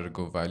ክሬት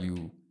የማደርገው ቫልዩ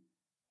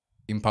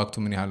ኢምፓክቱ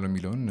ምን ያህል ነው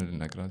የሚለውን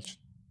ልነግራችሁ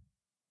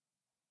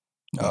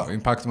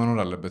ኢምፓክት መኖር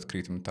አለበት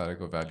ክሬት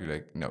የምታደርገው ቫልዩ ላይ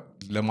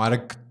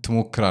ለማድረግ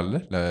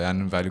ትሞክራለህ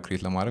ያንን ቫልዩ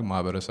ክሬት ለማድረግ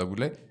ማህበረሰቡ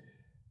ላይ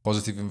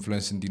ፖዚቲቭ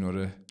ኢንፍሉዌንስ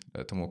እንዲኖርህ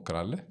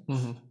ትሞክራለህ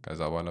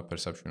ከዛ በኋላ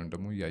ፐርሰፕሽኑን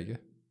ደግሞ እያየህ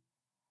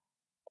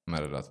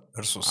መረዳት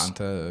እርሱስ አንተ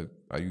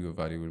are you a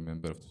valuable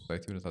member of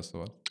society ብለህ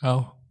ታስባለህ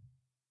አዎ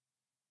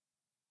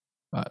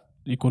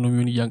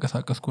ኢኮኖሚውን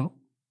እያንቀሳቀስኩ ነው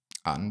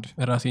አንድ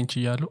ራሴን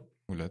ችያለሁ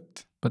ሁለት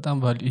በጣም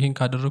ቫልዩ ይሄን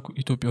ካደረኩ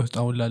ኢትዮጵያ ውስጥ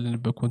አሁን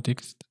ላለንበት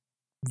ኮንቴክስት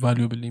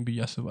ቫልዩብል ነኝ ብዬ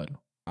አስባለሁ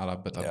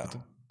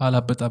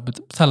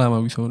አላበጣበጥም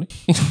ሰላማዊ ሰው ነኝ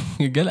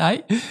ግን አይ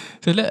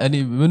ስለ እኔ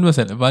ምን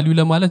መሰለህ ቫልዩ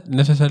ለማለት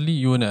ነሰሰርሊ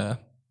የሆነ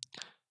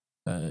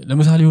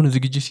ለምሳሌ የሆነ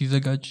ዝግጅት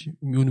ሲዘጋጅ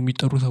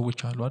የሚጠሩ ሰዎች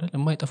አሉ አይደል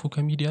የማይጠፉ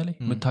ከሚዲያ ላይ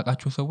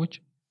መታቃቸው ሰዎች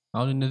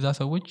አሁን እነዛ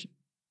ሰዎች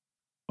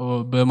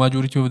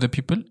በማጆሪቲ ኦፍ ዘ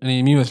ፒፕል እኔ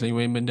የሚመስለኝ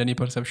ወይም እንደኔ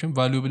ፐርሰፕሽን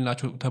ቫልዩብል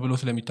ናቸው ተብሎ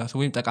ስለሚታሰቡ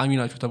ወይም ጠቃሚ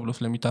ናቸው ተብሎ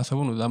ስለሚታሰቡ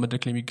ነው ዛ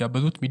መድረክ ላይ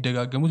የሚጋበዙት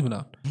የሚደጋገሙት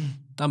ምናምን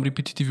በጣም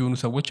ሪፒቲቲቭ የሆኑ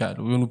ሰዎች አሉ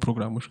የሆኑ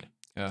ፕሮግራሞች ላይ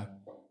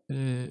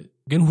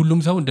ግን ሁሉም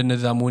ሰው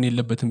እንደነዛ መሆን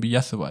የለበትም ብዬ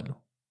አስባለሁ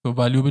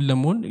ቫልዩብል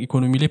ለመሆን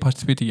ኢኮኖሚ ላይ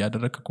ፓርቲሲፔት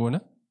እያደረክ ከሆነ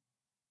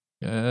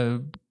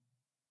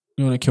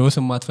የሆነ ኬዎስ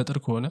ማትፈጥር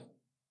ከሆነ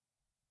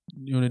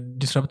የሆነ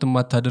ዲስራፕት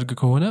ማታደርግ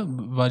ከሆነ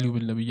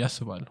ቫልዩብል ነው ብዬ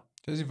አስባለሁ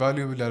ስለዚህ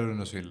ቫልዩብል ያለው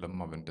ነው የለም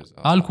እንደዛ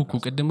አልኩኩ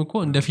ቅድም እኮ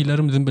እንደ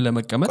ፊለርም ዝም ብለ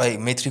መቀመጥ አይ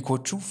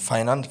ሜትሪኮቹ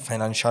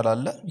ፋይናንሻል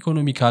አለ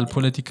ኢኮኖሚካል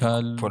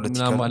ፖለቲካል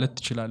እና ማለት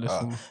ይችላል እሱ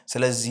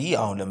ስለዚህ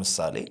አሁን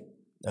ለምሳሌ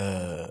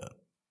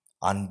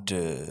አንድ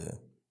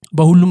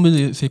በሁሉም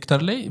ሴክተር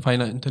ላይ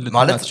ፋይናንስ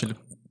ልትሆን አትችልም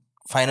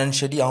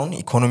ፋይናንሻሊ አሁን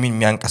ኢኮኖሚን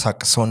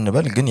የሚያንቀሳቅሰው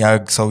እንበል ግን ያ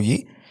ሰውዬ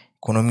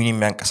ኢኮኖሚን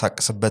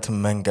የሚያንቀሳቅስበትን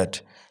መንገድ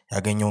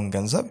ያገኘውን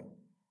ገንዘብ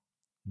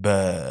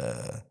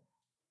በጥያቄ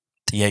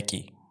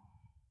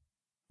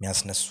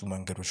የሚያስነሱ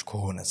መንገዶች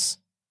ከሆነስ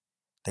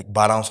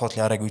ባላንስ አውት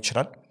ሊያደርገው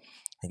ይችላል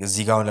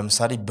እዚህ ጋር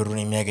ለምሳሌ ብሩን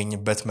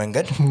የሚያገኝበት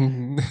መንገድ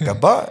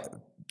ገባ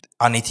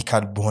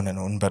አንኤቲካል በሆነ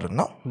ነው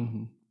እንበልና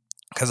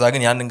ከዛ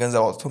ግን ያንን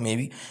ገንዘብ አውጥቶ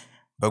ሜቢ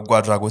በጎ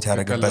አድራጎት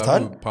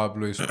ያደርግበታል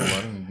ፓብሎ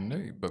ኤስኮባር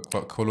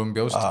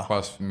ኮሎምቢያ ውስጥ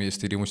ኳስ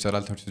ስቴዲየሞች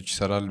ይሰራል ትምህርቶች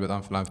ይሰራል በጣም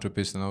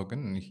ፊላንትሮፒስት ነው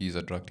ግን he is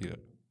a drug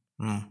dealer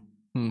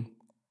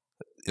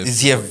is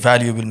he a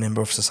valuable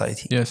member of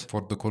society yes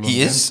for the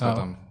Colombians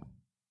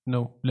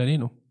no ለኔ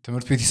ነው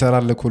ትምህርት ቤት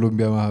ይሰራል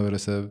ለኮሎምቢያ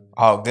ማህበረሰብ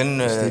አዎ ግን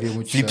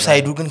ፍሊፕ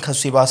ሳይዱ ግን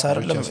ከሱ ይባስ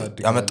አይደለም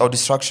ያመጣው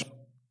ዲስትራክሽን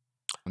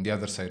on the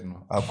other side ነው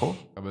አኮ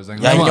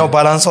ያኛው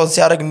ባላንስ አውት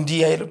ሲያደርግ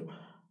እንዲህ አይልም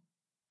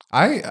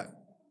አይ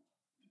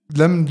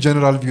ለምን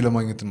ጀነራል ቪው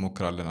ለማግኘት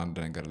እንሞክራለን አንድ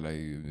ነገር ላይ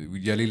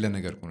የሌለ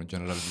ነገር ነው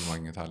ጀነራል ቪው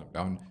ማግኘት አለ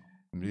አሁን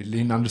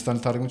ሌን አንደርስታንድ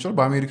ታደርጉ ይችላል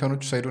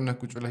በአሜሪካኖቹ ሳይዶና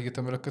ቁጭ ላይ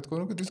እየተመለከትከው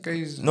ነው this guy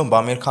is ነው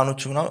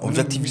በአሜሪካኖቹ እና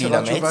ኦብጀክቲቭሊ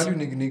ለማየት ቫልዩ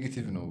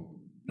ኔጌቲቭ ነው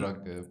ድራግ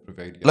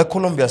ፕሮቫይድ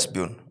ለኮሎምቢያስ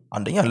ቢሆን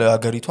አንደኛ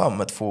ለሀገሪቷ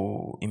መጥፎ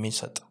ኢሜጅ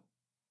ሰጠ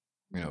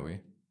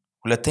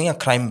ሁለተኛ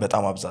ክራይም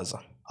በጣም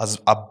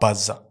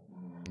አባዛ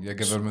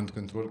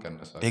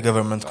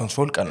የገቨርንመንት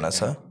ኮንትሮል ቀነሰ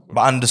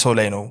በአንድ ሰው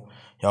ላይ ነው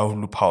ያው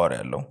ሁሉ ፓወር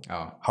ያለው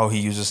how he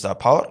uses that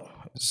power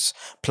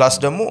plus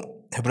ደግሞ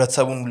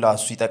ህብረተሰቡን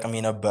ላሱ ይጠቅም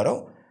የነበረው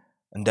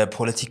እንደ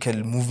ፖለቲካል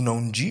ሙቭ ነው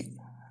እንጂ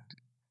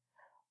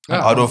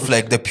out of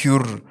like the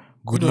pure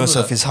goodness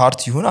of his heart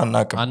ይሁን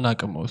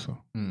አናቅም also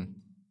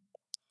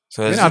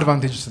ግን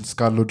አድቫንቴጅስ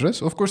ስካለው ድረስ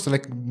of course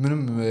like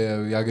ምንም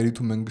ያገሪቱ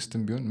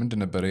መንግስትም ቢሆን ምንድን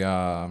ነበር ያ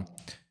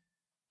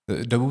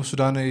ደቡብ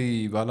ሱዳናዊ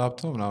ባለሀብት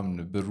ነው ምናምን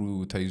ብሩ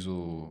ተይዞ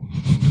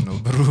ምንድነው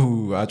ብሩ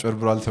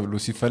አጭበርብሯል ተብሎ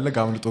ሲፈለግ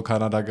አምልጦ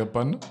ካናዳ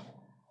ገባና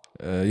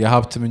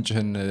የሀብት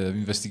ምንጭህን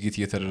ኢንቨስቲጌት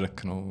እየተደረክ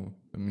ነው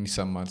ምን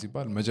ይሰማል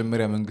ሲባል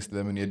መጀመሪያ መንግስት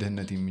ለምን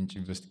የደህንነት ምንጭ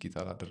ኢንቨስቲጌት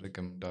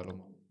አላደረገም እንዳለው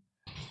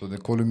so the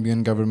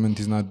Colombian government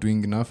is not doing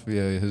enough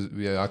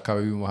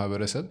የአካባቢው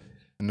ማህበረሰብ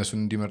እነሱን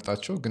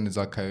እንዲመርጣቸው ግን እዛ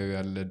አካባቢ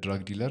ያለ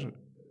ድራግ ዲለር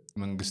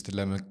መንግስት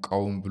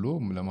ለመቃወም ብሎ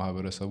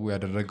ለማህበረሰቡ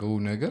ያደረገው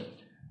ነገር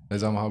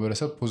ለዛ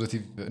ማህበረሰብ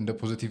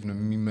ፖዚቲቭ ነው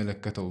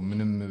የሚመለከተው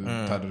ምንም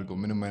ታደርገው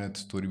ምንም አይነት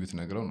ስቶሪ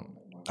ብትነግረው ነው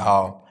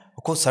አዎ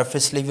እኮ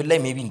ሰርፌስ ሌቭል ላይ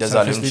ሜቢ እንደዛ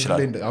ሊሆን ይችላል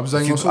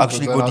አብዛኛው ሰው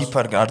actually go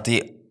deeper are they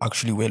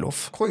actually well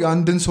off እኮ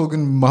አንድን ሰው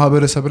ግን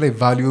ማህበረሰብ ላይ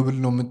valuable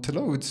ነው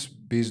የምትለው it's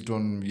based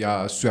on ያ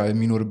እሱ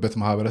የሚኖርበት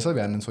ማህበረሰብ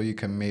ያንን ሰው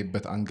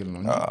ከመይበት አንግል ነው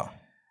እንጂ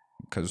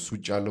ከሱ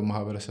ውጭ ያለው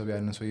ማህበረሰብ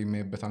ያንን ሰው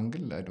የሚያይበት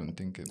አንግል I don't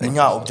think እኛ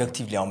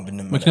ኦብጀክቲቭሊ አሁን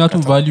ብንመለከት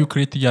ምክንያቱም ቫልዩ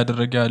ክሬት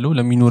እያደረገ ያለው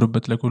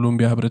ለሚኖርበት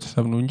ለኮሎምቢያ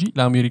ህብረተሰብ ነው እንጂ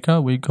ለአሜሪካ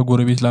ወይ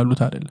ከጎረቤት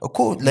ላሉት አይደለም እኮ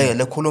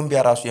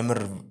ለኮሎምቢያ ራሱ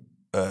የምር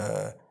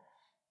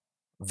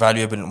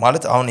valuable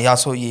ማለት አሁን ያ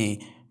ሰውዬ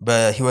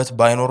በህይወት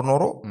ባይኖር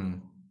ኖሮ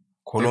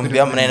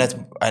ኮሎምቢያ ምን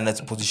አይነት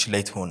ፖዚሽን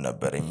ላይ ትሆን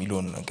ነበር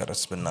የሚሉን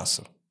ነገርስ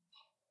ብናስብ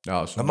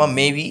ለማ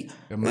ሜቢ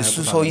እሱ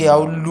ሰውዬ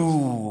ያውሉ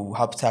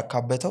ሀብት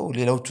ያካበተው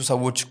ሌሎቹ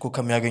ሰዎች እኮ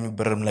ከሚያገኙ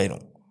ብርም ላይ ነው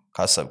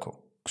ካሰብከው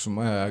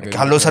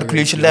ካለው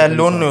ሰርኩሌሽን ላይ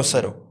ያለውን ነው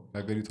የወሰደው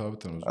ያገሪቱ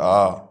ሀብት ነው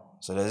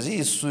ስለዚህ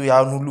እሱ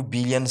ያን ሁሉ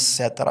ቢሊየንስ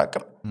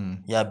ሲያጠራቅም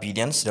ያ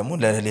ቢሊየንስ ደግሞ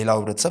ለሌላው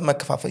ህብረተሰብ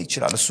መከፋፈል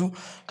ይችላል እሱ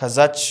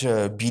ከዛች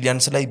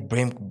ቢሊየንስ ላይ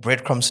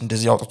ብሬድ ክራምስ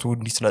እንደዚህ አውጥቶ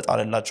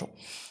እንዲስለጣለላቸው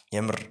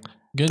የምር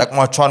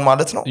ጠቅሟቸዋል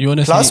ማለት ነው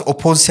ፕላስ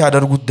ኦፖዝ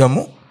ሲያደርጉት ደግሞ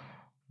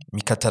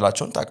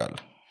የሚከተላቸውን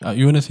ታውቃለህ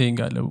የሆነ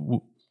ሴይንግ አለ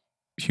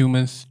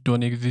humans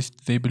don't exist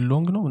they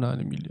belong ነው እና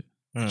የሚል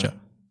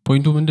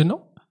ፖይንቱ ምንድነው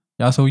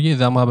ያ ሰውዬ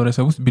እዛ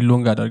ማህበረሰብ ውስጥ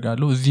ቢሎንግ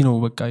አደርጋለሁ እዚህ ነው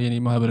በቃ የኔ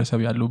ማህበረሰብ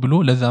ያለው ብሎ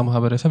ለዛ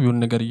ማህበረሰብ የሆነ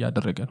ነገር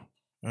እያደረገ ነው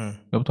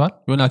ገብቷል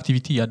የሆነ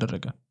አክቲቪቲ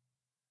እያደረገ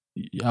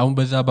አሁን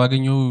በዛ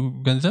ባገኘው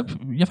ገንዘብ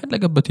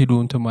የፈለገበት ሄዶ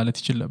እንትን ማለት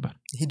ይችላል ነበር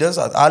ሂደዛ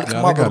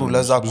አልክማ ብሩ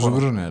ለዛ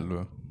ብር ነው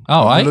ያለው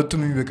አዎ አይ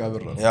ሁለቱም ይበቃ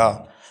ብር ያ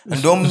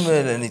እንደውም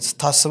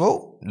ታስበው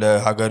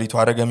ለሀገሪቱ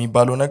አረገ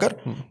የሚባለው ነገር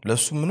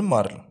ለሱ ምንም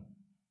አይደለም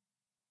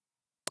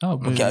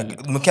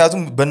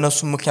ምክንያቱም በእነሱ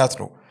ምክንያት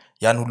ነው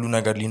ያን ሁሉ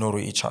ነገር ሊኖሩ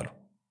ይቻሉ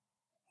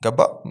ገባ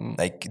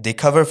like they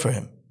cover for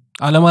him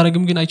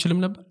አለማረግም ግን አይችልም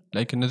ነበር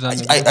like እነዛ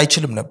ነገር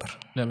አይችልም ነበር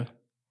ለምን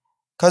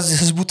ከዚህ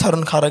ህዝቡ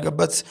ተርን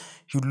ካረገበት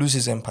he would lose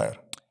his empire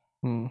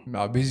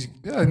basic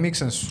yeah it makes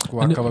sense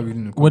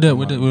አካባቢውን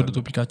ወደ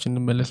ቶፒካችን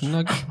እንመለስና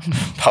ግን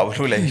ፓውሎ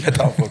ላይ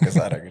በጣም ፎከስ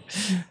አደረግን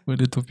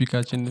ወደ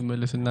ቶፒካችን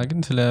እንመለስና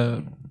ግን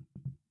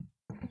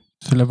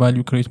ስለ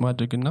ቫልዩ ክሬት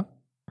ማድረግና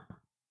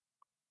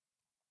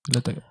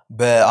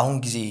በአሁን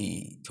ጊዜ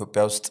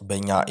ኢትዮጵያ ውስጥ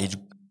በእኛ ኤጅ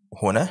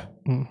ሆነ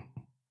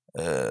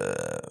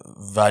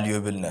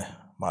ቫልዩብል ነህ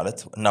ማለት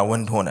እና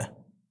ወንድ ሆነ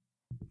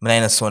ምን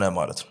አይነት ሰው ነህ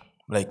ማለት ነው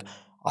like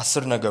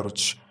 10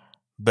 ነገሮች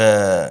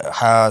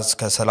በ20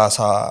 እስከ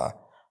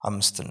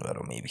 35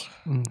 እንበለው ሜቢ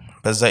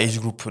በዛ ኤጅ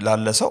ግሩፕ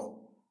ላለ ሰው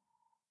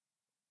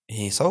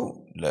ይሄ ሰው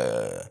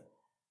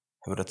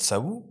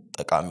ለህብረተሰቡ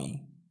ጠቃሚ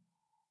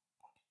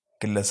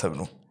ግለሰብ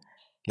ነው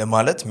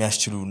ለማለት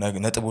የሚያስችሉ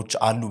ነጥቦች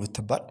አሉ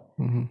ብትባል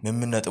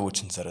ምን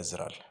ነጥቦችን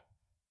እንዘረዝራለን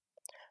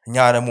እኛ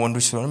ደግሞ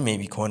ወንዶች ስለሆነ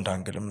ሜቢ ከወንድ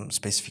አንግልም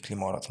ስፔሲፊክሊ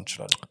ማውራት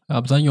እንችላለን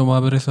አብዛኛው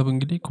ማህበረሰብ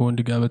እንግዲህ ከወንድ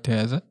ጋር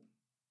በተያያዘ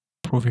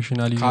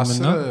ፕሮፌሽናሊዝም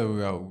እና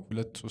ያው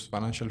ሁለት ሶስት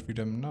ፋይናንሻል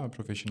ፍሪደም እና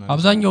ፕሮፌሽናሊዝም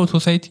አብዛኛው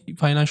ሶሳይቲ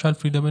ፋይናንሻል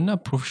ፍሪደም እና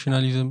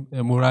ፕሮፌሽናሊዝም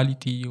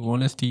ሞራሊቲ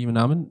ሆነስቲ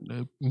ምናምን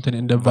እንትን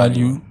እንደ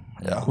ቫልዩ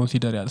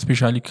ኮንሲደር ያለ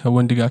ስፔሻሊ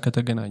ከወንድ ጋር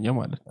ከተገናኘ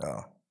ማለት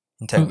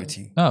ኢንቴግሪቲ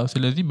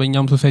ስለዚህ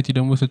በእኛም ሶሳይቲ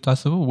ደግሞ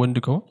ስታስበው ወንድ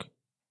ከሆንክ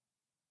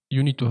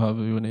you need to have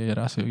የሆነ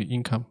የራስ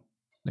ኢንካም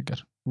ነገር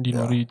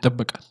እንዲኖር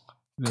ይጠበቃል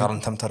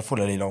ካረንተም ተርፎ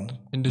ለሌላው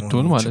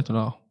እንድትሆን ማለት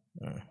ነው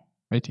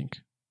I think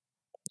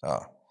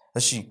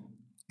እሺ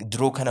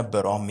ድሮ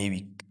ከነበረው ሜቢ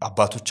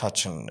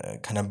አባቶቻችን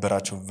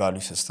ከነበራቸው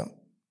ቫልዩ ሲስተም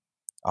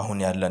አሁን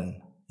ያለን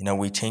in a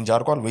way change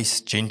አድርጓል ወይስ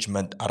change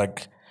ማድረግ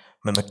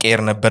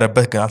መቀየር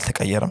ነበረበት ግን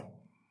አልተቀየረም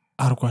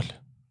አድርጓል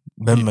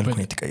በምን መልኩ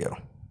ነው የተቀየረው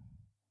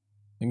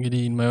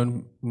እንግዲህ in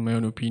my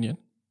own opinion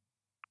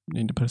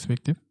in the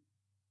perspective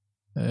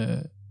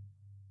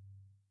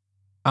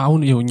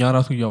አሁን የኛ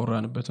ራሱ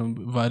ያወራንበት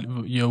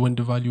የወንድ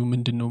ቫልዩ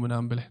ምንድነው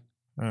ምናምን ብለ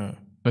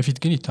በፊት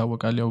ግን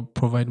ይታወቃል ያው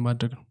ፕሮቫይድ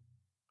ማድረግ ነው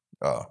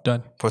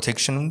ዳን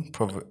ፕሮቴክሽን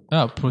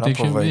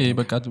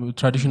በቃ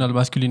ትራዲሽናል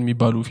ማስኩሊን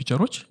የሚባሉ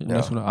ፊቸሮች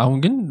እነሱ ነው አሁን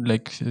ግን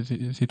ላይክ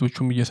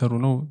ሴቶቹም እየሰሩ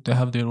ነው they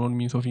have their own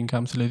means of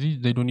income ስለዚህ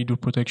they don't need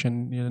protection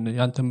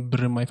ያንተም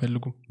ብርም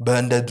አይፈልጉም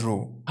በእንደ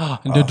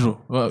ድሮ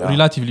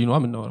ሪላቲቭሊ ነው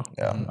የምናወራው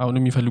አሁን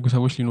የሚፈልጉ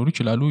ሰዎች ሊኖሩ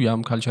ይችላሉ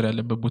ያም ካልቸር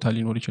ያለበት ቦታ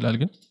ሊኖር ይችላል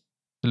ግን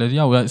ስለዚህ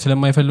ያው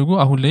ስለማይፈልጉ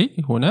አሁን ላይ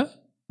ሆነ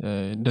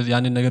እንደዚህ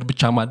ያንን ነገር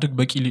ብቻ ማድረግ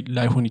በቂ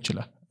ላይሆን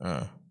ይችላል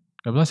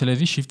ከዛ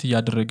ስለዚህ shift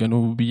እያደረገ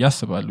ነው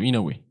በያስባሉ in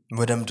a way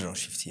ወደ ምንድን ነው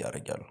shift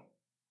ያደርጋሉ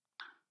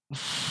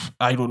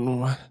I don't know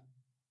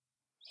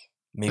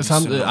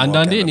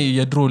አንዳንዴ እኔ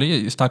የድሮ ላይ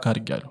ስታክ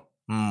አድርጋለሁ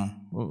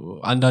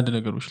አንዳንድ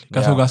ነገሮች ላይ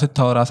ከሰው ጋር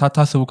ስታወራ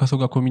ሳታስቡ ከሰው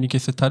ጋር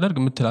ኮሚኒኬት ስታደርግ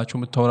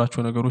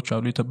የምታወራቸው ነገሮች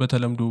አሉ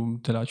በተለምዶ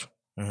የምትላቸው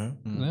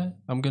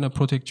I'm going to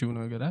protect you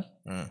ነገር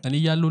እኔ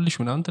ያለውልሽ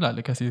ምናምን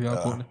ትላለህ ከሴት ጋር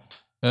ከሆነ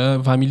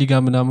ፋሚሊ ጋር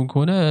ምናምን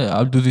ከሆነ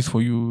I'll do this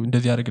for you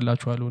እንደዚህ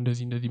ያደርግላችኋለሁ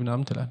እንደዚህ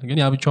ምናምን ትላለህ ግን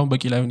ያ ብቻውን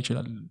በቂ ላይሆን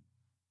ይችላል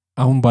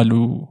አሁን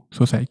ባለው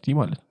ሶሳይቲ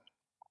ማለት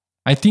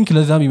I think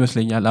ለዛም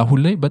ይመስለኛል አሁን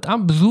ላይ በጣም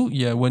ብዙ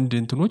የወንድ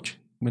እንትኖች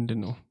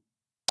ምንድነው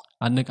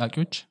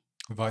አነቃቂዎች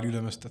ቫልዩ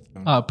ለመስጠት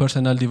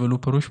ፐርሰናል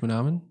ዲቨሎፐሮች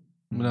ምናምን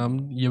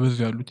እየበዙ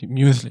ያሉት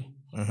የሚመስለኝ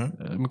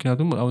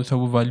ምክንያቱም አሁን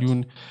ሰው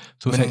ቫልዩን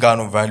ምን ጋር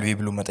ነው ቫልዩ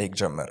ብሎ መጠየቅ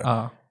ጀመረ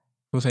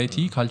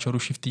ሶሳይቲ ካልቸሩ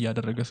shift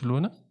እያደረገ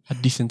ስለሆነ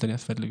አዲስ እንትን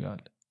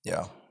ያስፈልጋል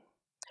ያ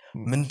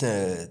ምን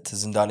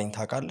ትዝ እንዳለኝ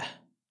ታውቃለህ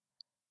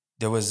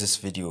there was this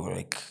video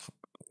like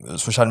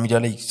ሶሻል ሚዲያ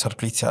ላይ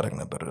ሰርኩሌት ሲያደርግ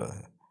ነበር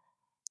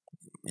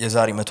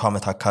የዛሬ 100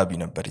 ዓመት አካባቢ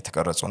ነበር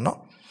የተቀረጸውና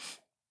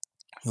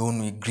የሆኑ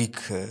ግሪክ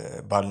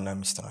ባልና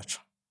ሚስት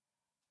ናቸው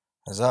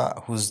እዛ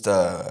who's the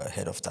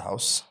head of the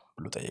house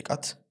ብሎ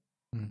ጠየቃት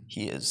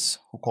he is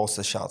who calls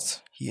the shots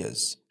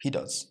he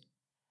does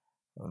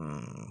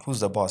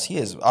who's the boss he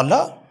is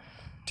Allah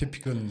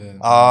typical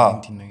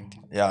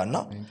 1990 ያ እና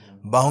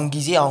በአሁን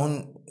ጊዜ አሁን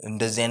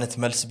እንደዚህ አይነት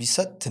መልስ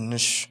ቢሰጥ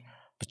ትንሽ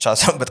ብቻ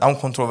በጣም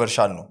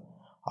ኮንትሮቨርሻል ነው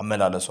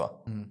አመላለሷ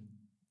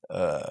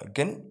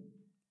ግን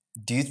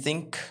do you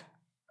think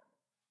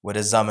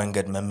ወደዛ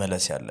መንገድ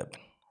መመለስ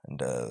ያለብን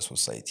እንደ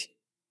ሶሳይቲ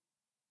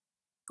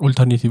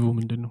ኦልተርኔቲቭ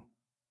ምንድነው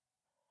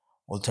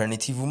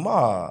ኦልተርኔቲቭማ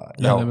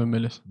ያው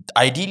ለመመለስ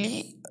አይዲሊ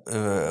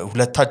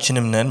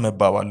ሁለታችንም ነን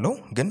መባባለው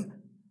ግን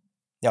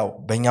ያው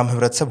በእኛም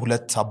ህብረተሰብ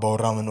ሁለት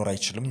አባወራ መኖር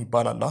አይችልም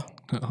ይባላል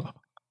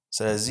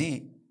ስለዚህ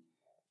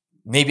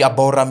ሜቢ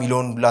አባወራ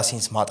ሚሊዮን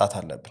ብላሲንስ ማጣት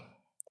አለብን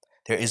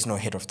there is no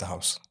head of the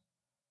house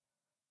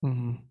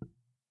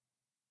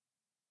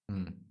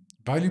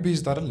value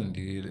based አይደል እንዴ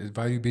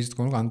value based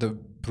ከሆነ አንተ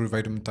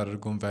ፕሮቫይድ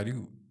የምታደርገው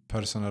value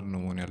ፐርሰናል ነው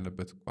መሆን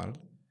ያለበት ማለት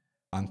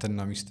አንተና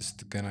ሚስት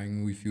ስትገናኙ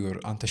if you are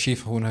አንተ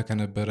ሼፍ ሆነ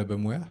ከነበረ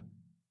በሙያ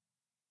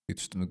ቤት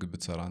ውስጥ ምግብ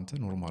ብትሰራ አንተ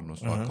ኖርማል ነው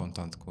ሶ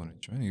አካውንታንት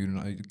ከሆነች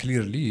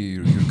clearly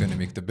you're going to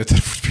make the better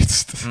food ቤት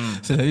ውስጥ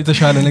ስለዚህ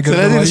ተሻለ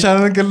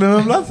ነገር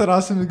ለመብላት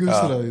ራስ ምግብ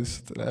ስለዚህ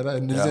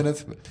እንደዚህ አይነት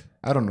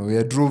I don't know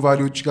የድሮ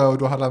ቫልዩዎች ጋር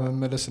ወደ ኋላ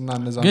መመለስና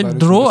እነዛ ግን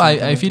ድሮ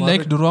I feel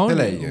like ድሮ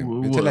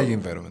የተለያየ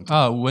environment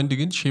ወንድ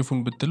ግን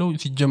ሼፉን ብትለው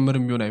ሲጀመር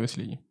የሚሆን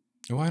አይመስልኝም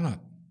why not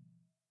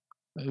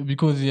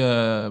because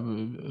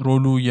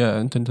ሮሉ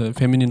የእንትን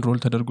ፌሚኒን ሮል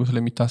ተደርጎ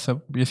ስለሚታሰብ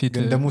የሴት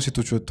ግን ደግሞ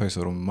ሴቶች ወጥተው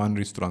አይሰሩም ማን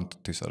ሬስቶራንት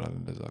ውስጥ ይሰራል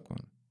እንደዛ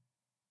ከሆነ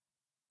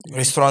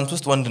ሬስቶራንት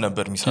ውስጥ ወንድ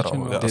ነበር የሚሰራው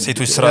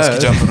ሴቶች ስራ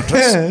እስኪጀምሩ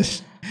ድረስ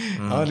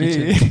አሪ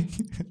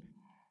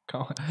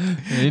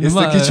it's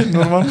the kitchen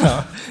normal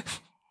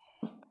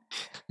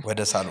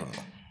ወደ ሳሎን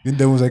ነው ግን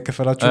ደሞዝ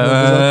አይከፈላቸው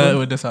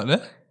ወደ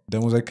ሳሎን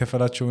ደሞዝ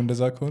አይከፈላቸው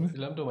እንደዛ ከሆነ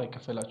ለምዶ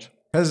አይከፈላቸው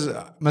ከዛ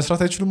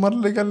መስራት አይችሉም ማለት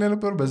ለጋል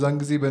ነበር በዛን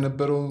ጊዜ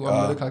በነበረው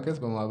አመለካከት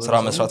በማህበረሰብ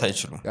ስራ መስራት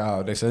አይችሉም አዎ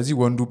ስለዚህ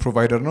ወንዱ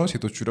ፕሮቫይደር ነው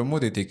ሴቶቹ ደግሞ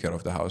they take care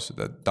of the house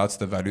that's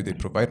the value they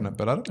provide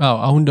ነበር አይደል አዎ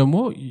አሁን ደግሞ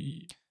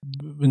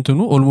እንትኑ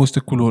ኦልሞስት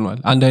እኩል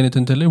ሆኗል አንድ አይነት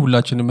እንትን ላይ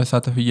ሁላችንም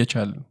መሳተፍ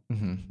እየቻልን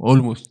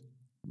ኦልሞስት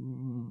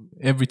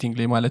ኤቭሪቲንግ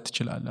ላይ ማለት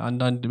ይችላል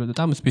አንድ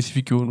በጣም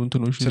ስፔሲፊክ የሆኑ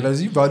እንትኖች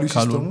ስለዚህ ቫልዩ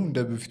ሲስተሙ እንደ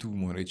በፊቱ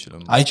መሆን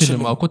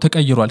አይችልም አውቆ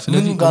ተቀይሯል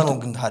ስለዚህ ጋር ነው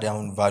ግን ታዲያ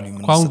አሁን ቫልዩ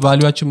ምን አሁን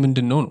ቫልዩአችን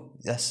ምንድነው ነው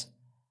yes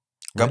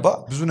ገባ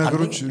ብዙ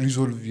ነገሮች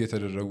ሪዞልቭ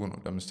እየተደረጉ ነው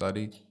ለምሳሌ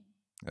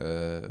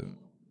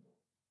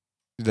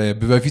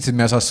በፊት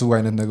የሚያሳስቡ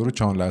አይነት ነገሮች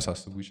አሁን ላይ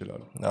ያሳስቡ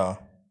ይችላሉ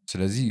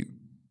ስለዚህ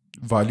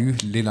ቫልዩ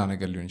ሌላ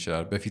ነገር ሊሆን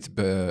ይችላል በፊት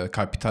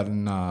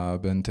በካፒታልና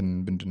በእንትን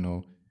ምንድነው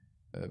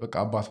በቃ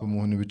አባት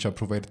በመሆን ብቻ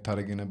ፕሮቫይድ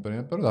ታደርግ ነበር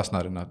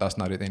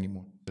ዳስናር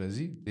ኤኒሞር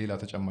ስለዚህ ሌላ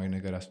ተጨማሪ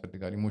ነገር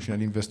ያስፈልጋል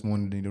ኢሞሽናል ኢንቨስት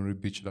መሆን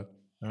ሊኖርብህ ይችላል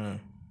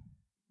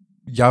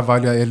ያ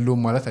ቫልዩ ያለው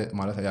ማለት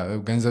ያ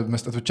ገንዘብ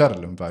መስጠት ብቻ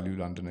አይደለም ቫልዩ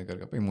ለአንድ ነገር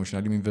ገባ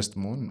ኢሞሽናሊ ኢንቨስት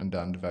መሆን እንደ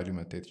አንድ ቫልዩ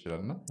መታየት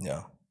ይችላልና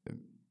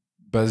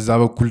በዛ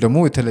በኩል ደግሞ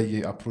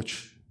የተለየ አፕሮች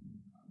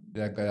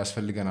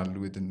ያስፈልገናል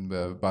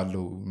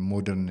ባለው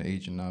ሞደርን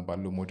ኤጅ እና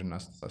ባለው ሞደርን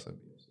አስተሳሰብ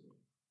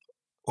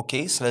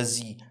ኦኬ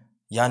ስለዚህ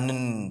ያንን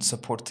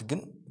ሰፖርት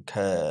ግን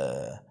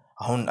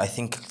አሁን I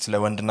think ስለ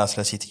ወንድና ስለ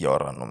ሴት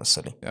እያወራን ነው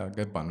መሰለኝ ያ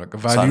ገባን በቃ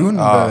ቫልዩን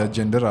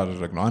በጀንደር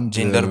አደረግነው አንድ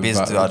ጀንደር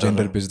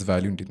ቤዝድ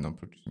ቫልዩ እንዴት ነው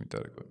ፕሮዲዩስ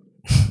የሚደረገው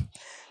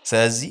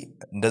ስለዚህ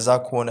እንደዛ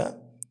ከሆነ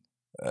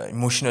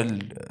ኢሞሽናል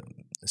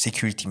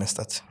ሴኩሪቲ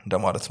መስጠት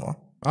እንደማለት ነው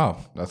አዎ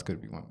that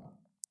could be one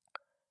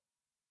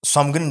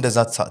እሷም ግን እንደዛ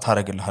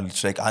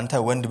ታረጋግልሃለች like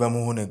አንተ ወንድ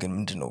በመሆነ ግን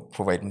ምንድነው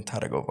ፕሮቫይድ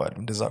የምታረጋው ቫልዩ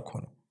እንደዛ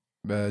ከሆነ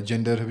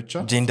በጀንደር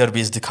ብቻ ጀንደር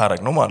ቤዝድ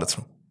ካረግ ነው ማለት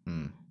ነው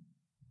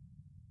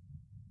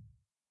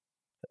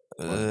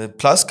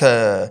ፕላስ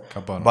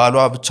ከባሏ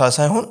ብቻ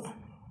ሳይሆን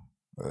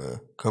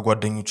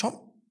ከጓደኞቿም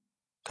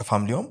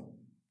ከፋሚሊውም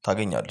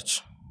ታገኛለች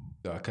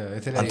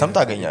አንተም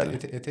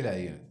ታገኛለህ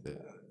የተለያየ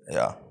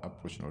ያ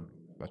አፕሮች ነው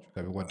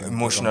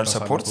ኢሞሽናል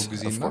ሰፖርት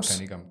ኦፍ ኮርስ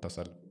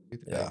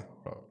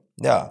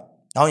ያ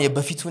አሁን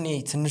የበፊቱኔ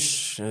ትንሽ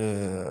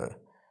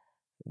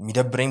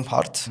የሚደብረኝ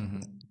ፓርት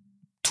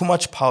ቱ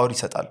ማች ፓወር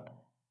ይሰጣል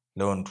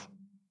ለወንዱ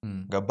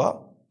ገባ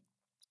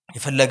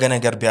የፈለገ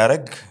ነገር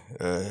ቢያረግ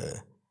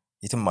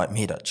የትም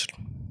መሄድ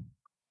አይችልም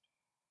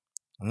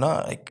እና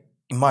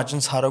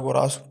ኢማጂን ሳረጎ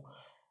ራሱ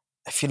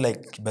I feel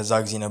like በዛ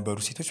ጊዜ ነበሩ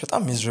ሴቶች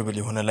በጣም miserable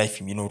የሆነ ላይፍ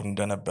የሚኖሩ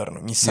እንደነበር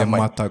ነው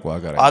የሚሰማኝ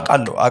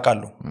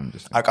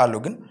አቃለው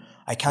ግን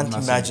I can't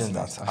imagine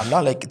that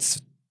Allah like it's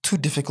too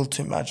difficult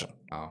to imagine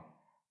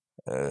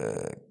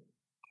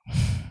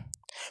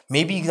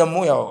maybe ደግሞ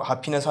ያው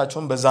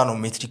ሃፒነሳቸውን በዛ ነው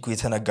ሜትሪኩ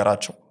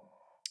የተነገራቸው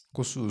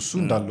እሱ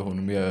እንዳለ ሆኖ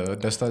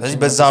ስለዚህ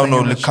በዛው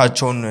ነው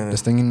ልካቸውን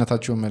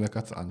ደስተኝነታቸውን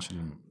መለካት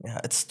አንችልም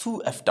it's too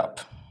effed up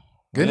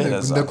ግን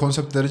እንደ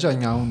ኮንሰፕት ደረጃ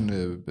እኛ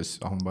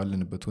አሁን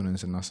ባለንበት ሆነን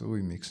ስናስበው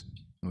makes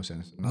no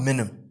sense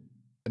ምንም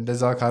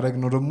እንደዛ ካረግ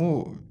ነው ደግሞ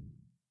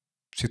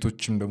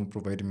ሴቶችም ደግሞ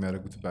ፕሮቫይድ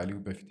የሚያደርጉት ቫልዩ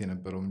በፊት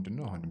የነበረው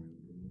ምንድነው አሁን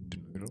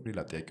ምንድነው ሌላ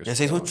ጥያቄዎች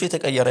የሴቶቹ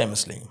የተቀየረ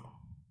አይመስለኝም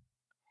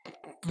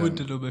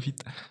ምንድነው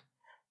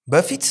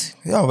በፊት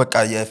ያው በቃ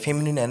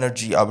የፌሚኒን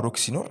ኤነርጂ አብሮክ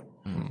ሲኖር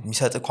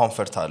የሚሰጥ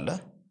ኮምፎርት አለ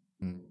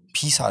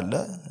ፒስ አለ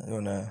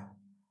የሆነ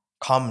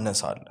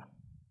ካምነስ አለ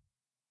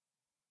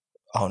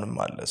አሁንም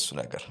አለ እሱ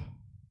ነገር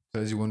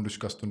ስለዚህ ወንዶች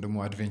ካስቶን ደግሞ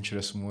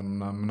አድቬንቸረስ መሆን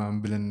ምናምን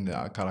ብለን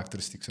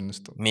ካራክተሪስቲክስ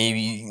እንስጠው ሜቢ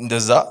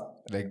እንደዛ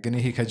ግን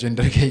ይሄ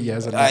ከጀንደር ጋር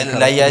ያያዛል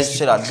ላይ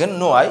ይችላል ግን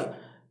no I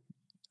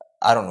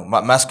don't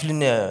know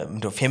masculine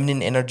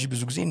feminine energy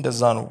ብዙ ጊዜ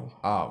እንደዛ ነው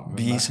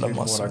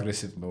more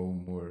aggressive ነው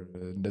more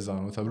እንደዛ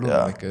ነው ተብሎ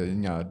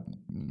እኛ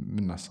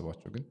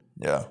ምናስባቸው ግን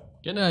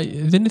ግን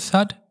then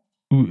sad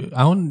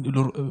አሁን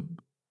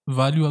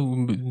ቫልዩ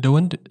እንደ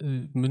ወንድ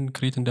ምን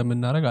ክሬት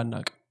እንደምናረግ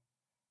አናውቅ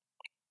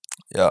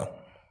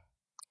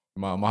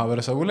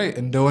ማህበረሰቡ ላይ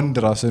እንደ ወንድ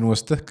ራስን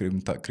ወስተህ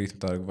ክሬት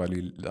ታረግ ቫልዩ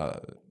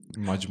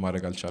ማጅ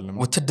ማድረግ አልቻለም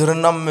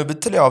ወትድርናም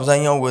ብትል ያው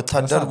አብዛኛው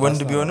ወታደር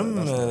ወንድ ቢሆንም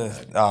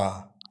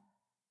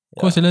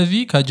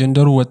ስለዚህ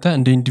ከጀንደሩ ወጣ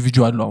እንደ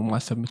ኢንዲቪጁዋል ነው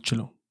ማሰብ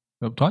የምትችለው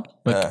ገብቷል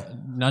በቃ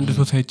አንድ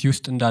ሶሳይቲ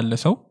ውስጥ እንዳለ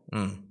ሰው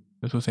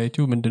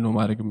በሶሳይቲው ምንድነው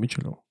ማድረግ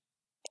የምችለው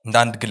እንደ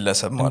አንድ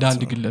ግለሰብ ማለት ነው እንደ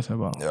አንድ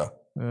ግለሰብ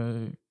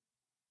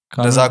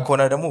ለዛ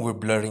ከሆነ ደግሞ we're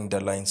blurring the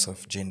lines of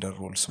gender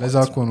roles ለዛ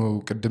ከሆነ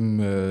ቅድም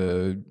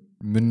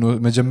ምን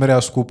መጀመሪያ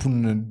ስኮፑን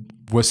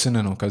ወስነ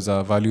ነው ከዛ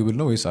ቫልዩብል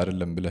ነው ወይስ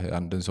አይደለም ብለህ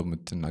አንድን ሰው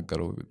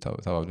የምትናገረው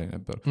ተባብላይ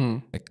ነበር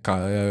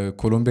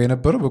ኮሎምቢያ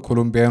የነበረው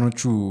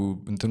በኮሎምቢያኖቹ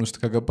እንትን ውስጥ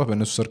ከገባ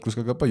በእነሱ ሰርክል ውስጥ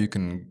ከገባ you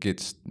can get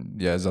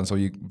የዛን ሰው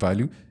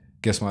ቫልዩ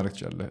ጌስ ማድረግ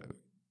ይችላል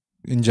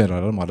in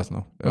general ማለት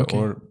ነው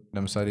or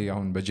ለምሳሌ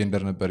አሁን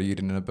በጀንደር ነበር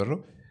ይሄድን ነበረው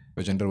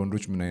በጀንደር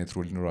ወንዶች ምን አይነት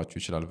ሮል ሊኖራቸው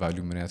ይችላል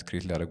ቫልዩ ምን አይነት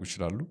ክሬት ሊያደርጉ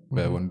ይችላሉ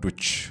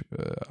በወንዶች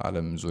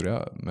ዓለም ዙሪያ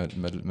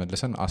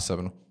መልሰን አሰብ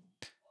ነው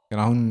ግን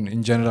አሁን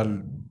in general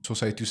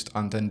ሶሳይቲ ውስጥ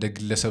አንተ እንደ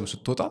ግለሰብ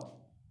ስትወጣ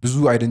ብዙ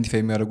አይደንቲፋይ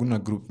የሚያደርጉና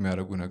ግሩፕ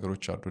የሚያደርጉ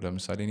ነገሮች አሉ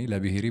ለምሳሌ እኔ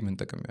ለብሔሬ ምን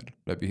ጠቀም ያለው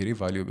ለብሔሬ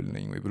ቫልዩብል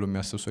ነኝ ወይ ብሎ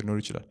የሚያስብ ሰው ሊኖር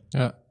ይችላል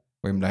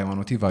ወይም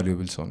ለሃይማኖቴ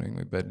ቫልዩብል ሰው ነኝ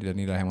ወይ ለኔ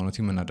ለሃይማኖቴ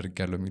ምን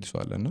አደርጋለሁ የሚል ሰው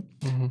አለና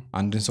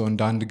አንድን ሰው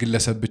እንደ አንድ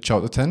ግለሰብ ብቻ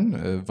አውጥተን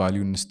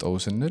ቫልዩ እንስጠው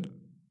ስንል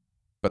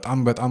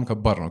በጣም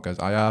ከባድ ነው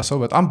ከዛ ያ ሰው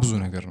በጣም ብዙ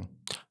ነገር ነው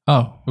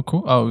እኮ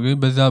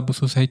በዛ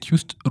በሶሳይቲ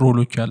ውስጥ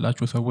ሮሎች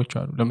ያላቸው ሰዎች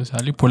አሉ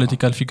ለምሳሌ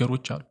ፖለቲካል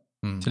ፊገሮች አሉ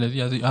ስለዚህ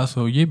ያ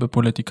ሰውዬ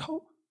በፖለቲካው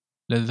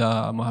ለዛ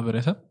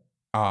ማህበረሰብ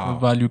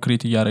ቫልዩ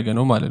ክሬት ያደረገ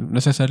ነው ማለት ነው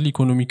necessarily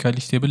ኢኮኖሚካሊ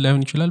ስቴብል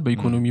ላይሆን ይችላል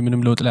በኢኮኖሚ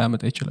ምንም ለውጥ ላይ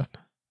ያመጣ ይችላል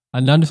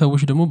አንዳንድ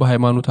ሰዎች ደግሞ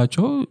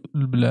በሃይማኖታቸው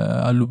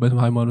አሉበት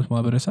ሃይማኖት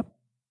ማህበረሰብ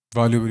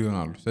ቫልዩብል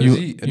ይሆናሉ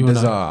ስለዚህ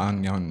እንደዛ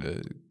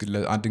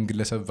አንድን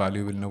ግለሰብ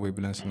ቫልዩብል ነው ወይ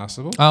ብለን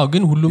ስናስበው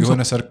ግን ሁሉም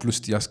የሆነ ሰርክል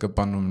ውስጥ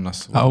ያስገባን ነው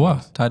የምናስበው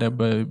ታዲያ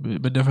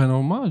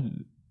በደፈናውማ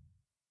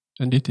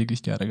እንዴት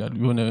ኤግዚስት ያደርጋሉ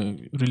የሆነ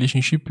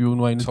ሪሌሽንሺፕ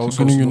የሆኑ አይነት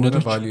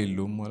ግንኙነቶች ቫልዩ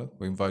የለውም ማለት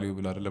ወይም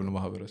ቫልዩብል አይደለም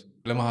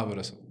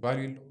ለማህበረሰብ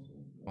ቫልዩ የለውም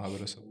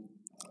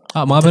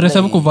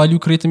ማህበረሰብ እኮ ቫልዩ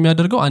ክሬት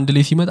የሚያደርገው አንድ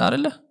ላይ ሲመጣ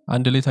አይደለ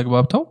አንድ ላይ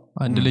ተግባብተው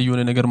አንድ ላይ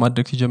የሆነ ነገር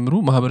ማድረግ ሲጀምሩ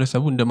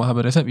ማህበረሰቡ እንደ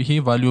ማህበረሰብ ይሄ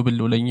ቫልዩብል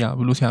ነው ለኛ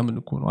ብሎ ሲያምን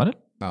እኮ ነው አይደል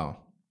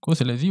እኮ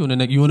ስለዚህ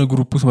የሆነ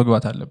ግሩፕ ውስጥ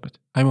መግባት አለበት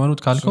ሃይማኖት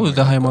ካልከው እዛ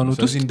ሃይማኖት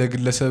ውስጥ እንደ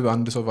ግለሰብ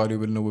አንድ ሰው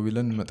ቫልዩብል ነው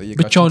ብለን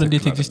መጠየቃችን ብቻውን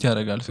እንዴት ኤግዚስት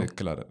ያደርጋል ሰው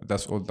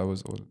that's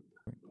all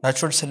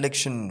ናቹራል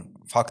ሴሌክሽን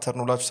ፋክተር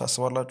ነው ብላችሁ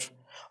ታስባላችሁ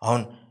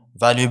አሁን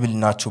ቫልዩብል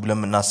ናቸው ብለን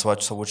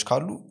የምናስባቸው ሰዎች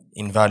ካሉ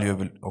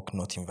invaluable or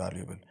not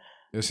invaluable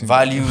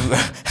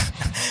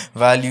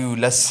value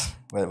less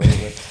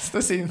it's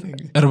the same thing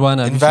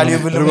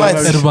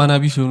እርባና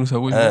ቢስ የሆኑ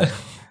ሰዎች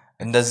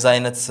እንደዛ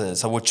አይነት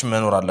ሰዎች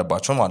መኖር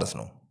አለባቸው ማለት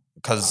ነው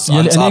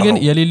ግን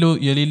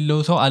የሌለው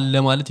ሰው አለ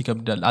ማለት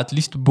ይከብዳል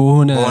አትሊስት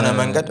በሆነ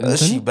መንገድ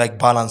እሺ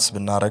ባላንስ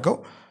ብናረገው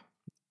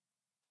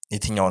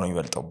የትኛው ነው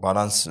ይበልጣው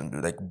ባላንስ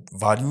ላይክ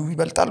ቫልዩ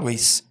ይበልጣል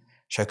ወይስ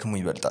ሸክሙ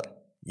ይበልጣል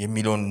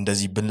የሚለውን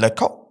እንደዚህ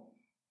ብንለካው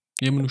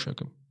የምኑ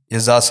ሸክም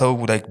የዛ ሰው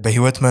ላይክ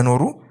በህይወት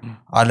መኖሩ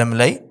ዓለም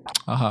ላይ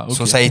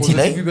ሶሳይቲ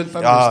ላይ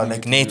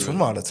ላይክ ኔቱ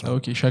ማለት ነው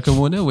ኦኬ ሸክም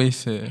ሆነ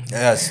ወይስ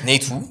yes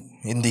ኔቱ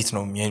እንዴት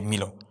ነው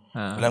የሚለው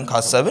ለም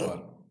ካሰብን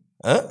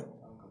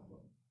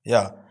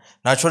ያ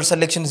ናቹራል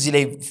ሴሌክሽን እዚህ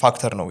ላይ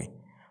ፋክተር ነው ወይ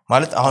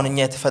ማለት አሁን እኛ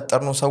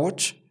የተፈጠርነው ሰዎች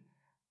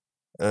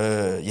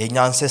የኛ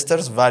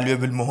አንሴስተርስ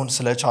ቫልዩብል መሆን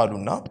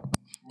ስለቻሉና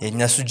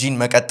የኛሱ ጂን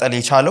መቀጠል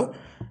የቻለው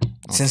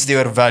since they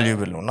were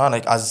valuable ነውና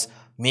like as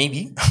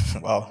maybe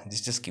wow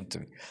this just came to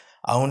me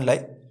አሁን ላይ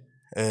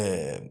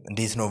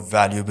እንዴት ነው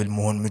valuable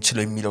መሆን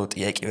የምችለው የሚለው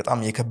ጥያቄ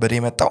በጣም የከበደ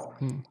የመጣው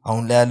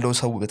አሁን ላይ ያለው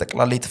ሰው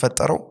በጠቅላላ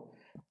የተፈጠረው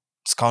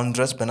እስካሁን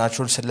ድረስ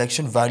በናቹራል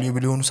ሴሌክሽን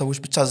valuable የሆኑ ሰዎች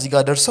ብቻ እዚህ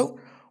ጋር ደርሰው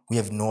we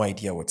have no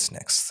idea what's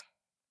next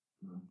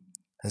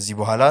እዚህ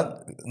በኋላ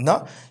እና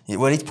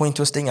ወዴት ፖይንት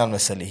ወስደኛል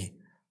መሰለህ ይሄ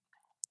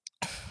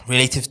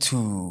relative to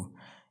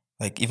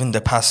like even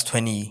the past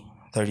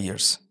 20-30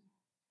 years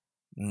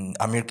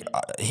አሜሪካ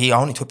ይሄ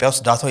አሁን ኢትዮጵያ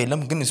ውስጥ ዳታው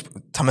የለም ግን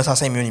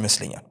ተመሳሳይ የሚሆን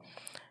ይመስለኛል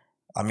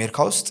አሜሪካ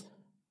ውስጥ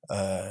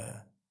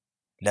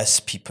less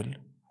people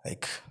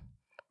like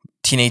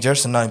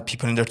teenagers and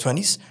people in their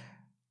 20s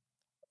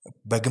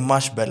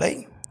በግማሽ በላይ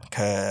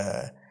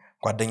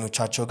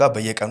ከጓደኞቻቸው ጋር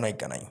በየቀኑ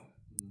አይገናኙ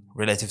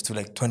relative to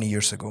like 20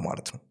 years ago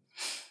ማለት ነው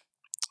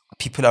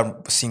people are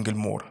single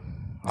more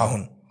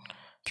አሁን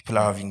people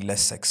are having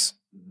less sex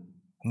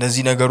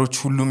እነዚህ ነገሮች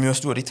ሁሉ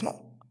የሚወስዱ ወዴት ነው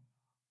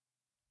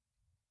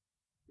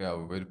ያው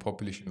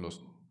ፖፑሌሽን ሎስ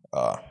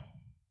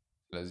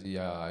ስለዚህ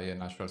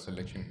የናቹራል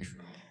ሴሌክሽን ኢሹ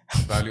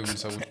ቫልዩብል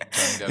ሰዎች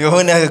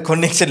የሆነ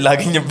ኮኔክሽን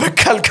ላገኝበት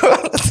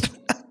ካልከዋለት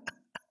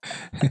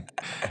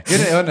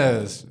ግን የሆነ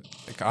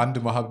አንድ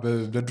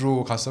በድሮ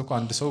ካሰብኩ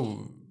አንድ ሰው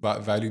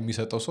ቫልዩ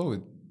የሚሰጠው ሰው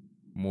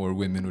more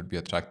women would be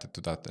attracted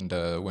to that እንደ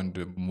ወንድ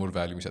more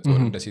value የሚሰጠው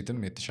እንደ ሴትም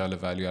የተሻለ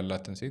value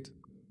ያላትን ሴት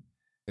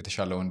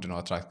የተሻለ ወንድ ነው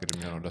አትራክትድ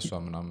የሚሆነው ለሷ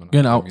ምናምን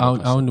ግን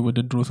አሁን ወደ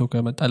ድሮ ሰው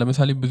ከመጣ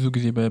ለምሳሌ ብዙ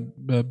ጊዜ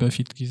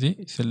በፊት ጊዜ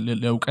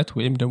ለእውቀት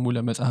ወይም ደግሞ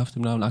ለመጽሐፍት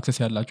ምናምን አክሰስ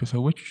ያላቸው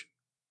ሰዎች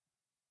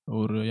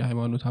or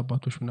የሃይማኖት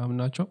አባቶች ምናምን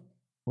ናቸው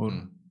or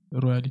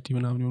ሮያሊቲ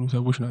ምናምን የሆኑ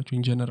ሰዎች ናቸው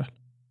in general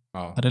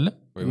አይደለ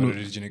ወይ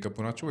ሪሊጅን የገቡ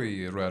ናቸው ወይ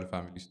ሮያል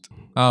ፋሚሊ ውስጥ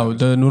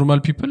the normal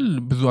people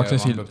ብዙ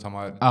አክሰስ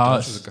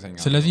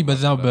ስለዚህ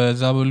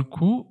በዛ መልኩ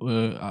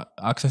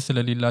አክሰስ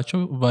ስለሌላቸው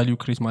ቫልዩ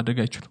ክሬት ማድረግ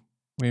አይችሉም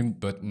ወይም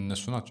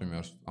በእነሱ ናቸው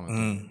የሚያርሱት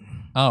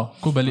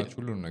እኮ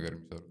ሁሉም ነገር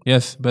የሚሰሩ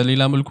yes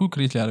በሌላ መልኩ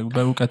ክሬት ሊያደርጉ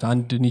በእውቀት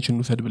አንድ ኒችን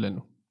ውሰድ ብለን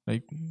ነው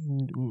like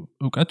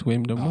እውቀት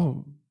ወይም ደግሞ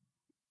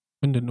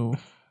ምንድነው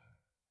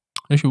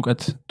እሺ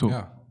እውቀት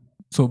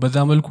so በዛ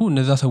መልኩ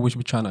እነዛ ሰዎች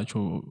ብቻ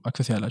ናቸው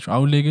አክሰስ ያላቸው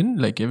አሁን ላይ ግን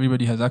like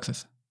everybody has access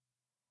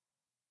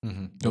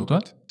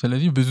ገብቷል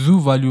ስለዚህ ብዙ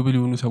ቫልዩብል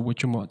የሆኑ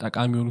ሰዎችን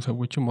ጠቃሚ የሆኑ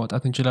ሰዎችን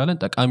ማውጣት እንችላለን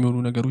ጠቃሚ የሆኑ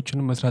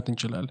ነገሮችንም መስራት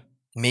እንችላለን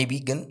ሜቢ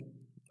ግን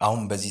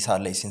አሁን በዚህ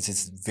ሰዓት ላይ since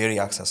it's very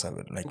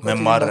accessible like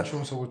መማር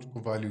ሰዎች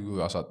ቫልዩ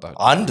አሳጣል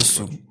አንድ እሱ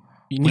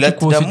ሁለት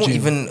ደግሞ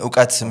even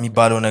ዕውቀት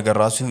የሚባለው ነገር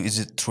ራሱ is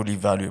it truly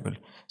valuable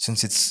since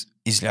it's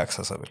easily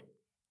accessible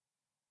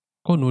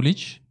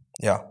knowledge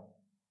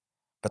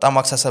በጣም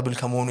accessible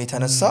ከመሆኑ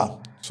የተነሳ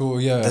so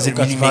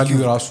የዕውቀት ቫልዩ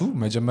ራሱ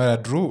መጀመሪያ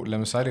ድሮ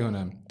ለምሳሌ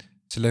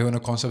ስለሆነ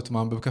ኮንሰፕት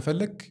ማንበብ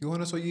ከፈለክ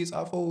የሆነ ሰው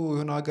እየጻፈው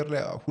የሆነ ሀገር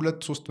ላይ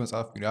 2-3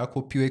 መጽሐፍ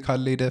ኮፒ ወይ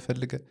ካለ ሄደ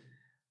ፈልገ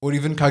or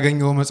even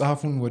ካገኘው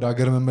መጽሐፉን ወደ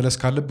ሀገር መመለስ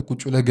ካለብህ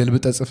ቁጭ ብለህ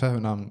ገልብጠህ ጽፈህ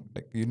ምናምን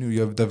like you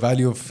have the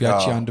value of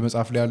ያቺ አንድ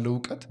መጽሐፍ ላይ ያለው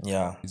ዕውቀት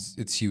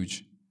it's huge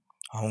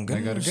አሁን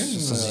ግን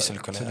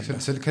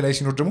ስልክ ላይ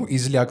ሲኖር ደግሞ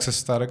easily access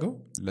ታደርገው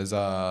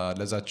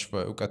ለዛች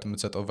ዕውቀት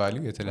የምትሰጠው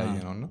value የተለያየ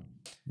ነውና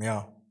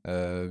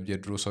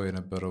የድሮ ሰው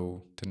የነበረው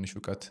ትንሽ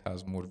ዕውቀት has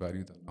more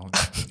value than አሁን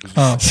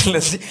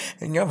ስለዚህ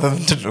እኛ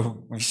በምንድነው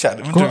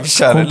ይሻላል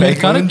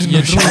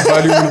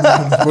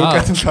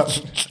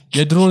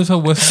የድሮን ሰው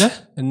ወስደህ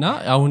እና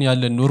አሁን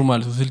ያለ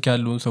ኖርማል ሰው ስልክ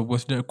ያለውን ሰው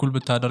ወስደህ እኩል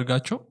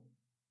ብታደርጋቸው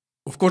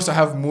of course I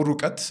have more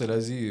ዕውቀት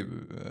ስለዚህ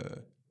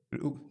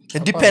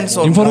it depends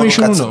on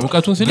ኢንፎርሜሽኑ ነው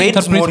ዕውቀቱን ስለ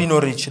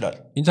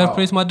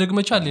ኢንተርፕሬት ማድረግ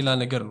መቻል ሌላ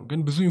ነገር ነው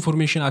ግን ብዙ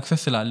ኢንፎርሜሽን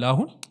አክሰስ ስላለ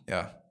አሁን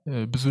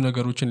ብዙ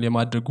ነገሮችን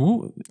ለማድረጉ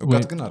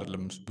ዕውቀት ግን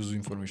አይደለም ብዙ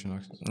ኢንፎርሜሽን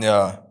አክሰስ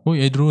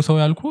የድሮ ሰው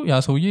ያልኩ ያ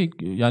ሰውዬ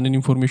ያንን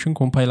ኢንፎርሜሽን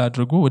ኮምፓይል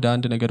አድርጎ ወደ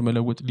አንድ ነገር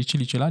መለወጥ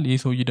ሊችል ይችላል ይሄ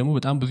ሰውዬ ደግሞ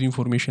በጣም ብዙ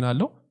ኢንፎርሜሽን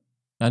አለው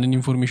ያንን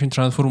ኢንፎርሜሽን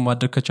ትራንስፎርም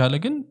ማድረግ ከቻለ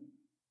ግን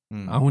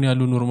አሁን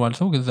ያለው ኖርማል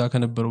ሰው ገዛ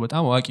ከነበረው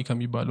በጣም አዋቂ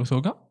ከሚባለው ሰው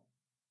ጋር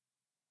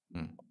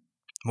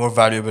more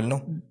valuable ነው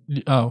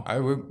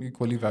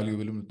equally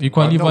valuable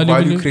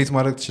value create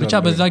ማድረግ ትችላለህ ብቻ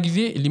በዛ ጊዜ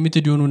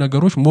ሊሚትድ የሆኑ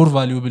ነገሮች more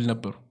valuable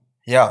ነበሩ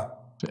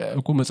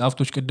እኮ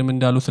መጽሐፍቶች ቅድም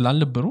እንዳሉ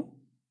ስላልነበሩ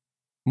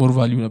more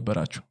value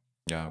ነበራቸው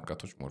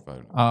ዕውቀቶች more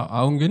value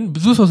አሁን ግን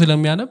ብዙ ሰው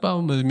ስለሚያነብ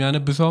አሁን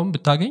የሚያነብ ሰውም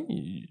ብታገኝ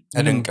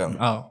አደንቀም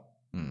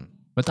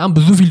በጣም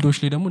ብዙ ፊልዶች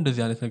ላይ ደግሞ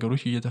እንደዚህ አይነት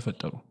ነገሮች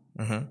እየተፈጠሩ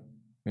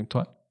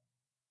እንቷል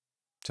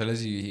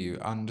ስለዚህ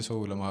አንድ ሰው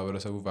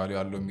ለማህበረሰቡ ቫልዩ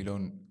አለው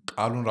የሚለውን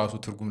ቃሉን ራሱ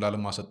ትርጉም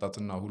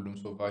ላለማሰጣትና ሁሉም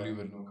ሰው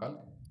ቫልዩብል ነው ካል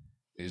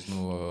there is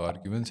no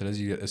argument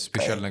ስለዚህ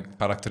ስፔሻል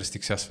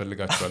ካራክተሪስቲክስ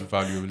ያስፈልጋቸዋል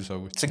ቫልዩብል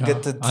ሰዎች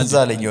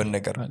ትዛለኝ የሆነ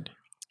ነገር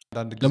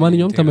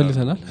ለማንኛውም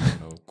ተመልሰናል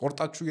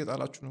ቆርጣችሁ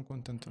እየጣላችሁ ነው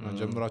ኮንተንት ነው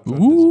ጀምራችሁ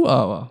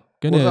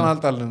ግን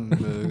አልጣልንም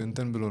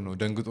እንትን ብሎ ነው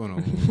ደንግጦ ነው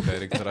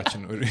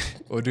ዳይሬክተራችን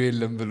ኦዲዮ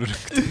የለም ብሎ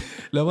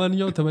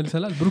ለማንኛውም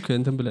ተመልሰናል ብሩክ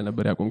እንትን ብለ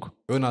ነበር ያቆምኩ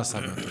የሆነ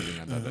ሐሳብ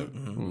መጥቶልኛል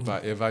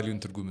የቫልዩን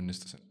ትርጉም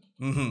እንስተሰን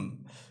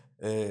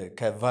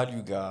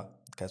ከቫልዩ ጋር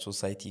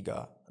ከሶሳይቲ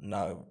ጋር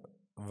እና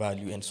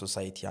ቫልዩ ኤንድ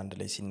ሶሳይቲ አንድ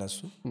ላይ ሲነሱ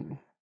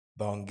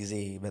በአሁን ጊዜ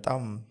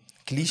በጣም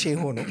ክሊሼ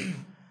ሆኖ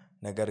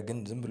ነገር ግን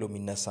ዝም ብሎ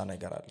የሚነሳ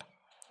ነገር አለ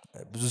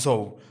ብዙ ሰው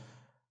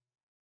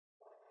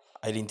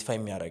አይደንቲፋይ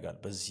የሚያደርጋል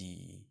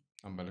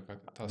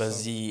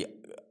በዚህ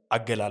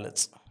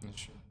አገላለጽ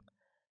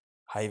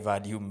high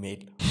value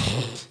male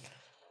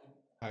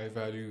high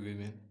value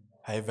women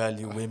high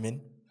value women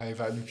high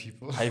value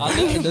people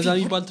እንደዛ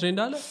የሚባል ትሬንድ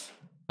አለ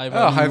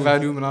high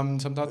value ምናምን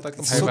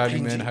ሰምታጣቀም high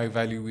value men high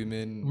value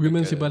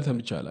women ሲባል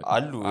ሰምቻለሁ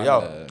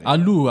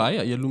አሉ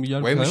የሉም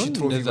ይያሉ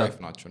እንደዛ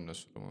ናቸው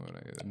እነሱ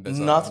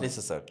not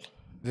necessarily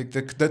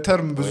the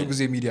term ብዙ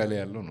ጊዜ ሚዲያ ላይ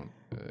ያለው ነው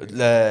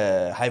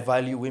ለhigh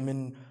value women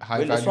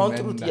ለሷን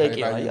ጥሩ ጥያቄ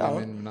ነው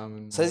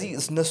ስለዚህ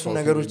እነሱ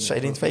ነገሮች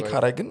አይደንቲፋይ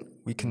ካረግን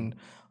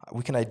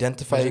we can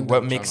identify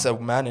what makes a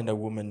man and a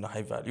woman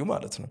high value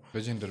ማለት ነው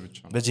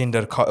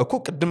በጀንደር እኮ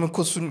ቅድም እኮ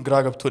እሱን ግራ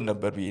ገብቶን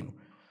ነበር ብዬ ነው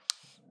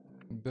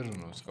ብር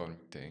ነው እስካሁን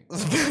የሚታይ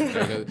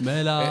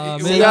መላ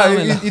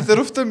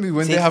ይጥሩፍተም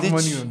when they have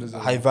money on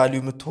the high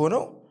value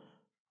የምትሆነው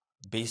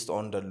based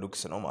on the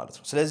looks ነው ማለት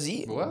ነው ስለዚህ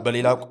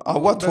በሌላ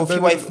አዋ ትሮፊ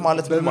ዋይፍ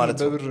ማለት ምን ማለት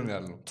ነው በብር ነው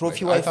ያለው ትሮፊ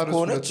ዋይፍ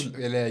ከሆነች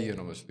የለያየ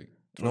ነው መስለኝ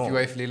ትሮፊ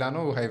ዋይፍ ሌላ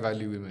ነው high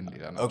value women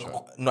ሌላ ነው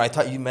no I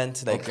thought you meant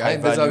like high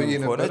value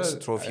ከሆነች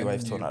ትሮፊ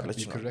ዋይፍ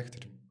ትሆናለች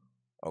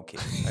okay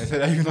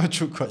አይተላዩ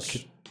ናቸው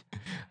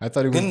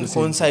ግን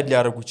ኮንሳይድ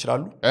ሊያደርጉ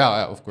ይችላሉ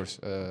of course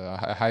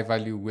high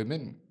value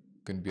women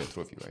can be a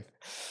trophy wife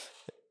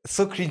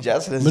so cringe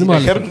ስለዚህ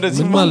ነገር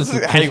እንደዚህ ማለት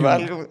high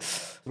value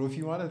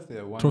trophy ማለት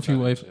trophy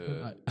wife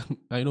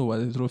I know what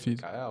is trophy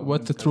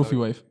what's the trophy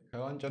wife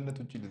ከዋንጫነት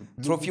ውጪ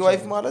trophy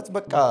wife ማለት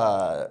በቃ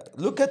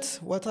look at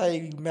what I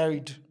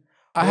married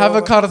I have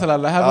a car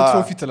ትላላ I have a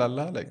trophy ትላላ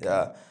like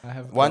I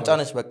have ዋንጫ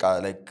ነች በቃ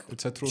like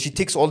she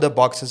ticks all the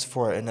boxes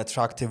for an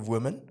attractive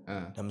woman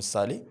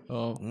ለምሳሌ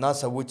እና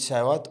ሰዎች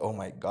ሳይዋት oh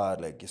my god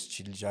like is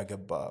she ልጅ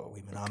አገባ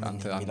ወይ ምናምን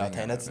ሚላት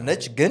አይነት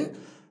ነች ግን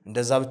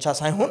እንደዛ ብቻ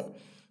ሳይሆን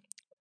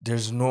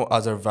there's no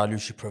other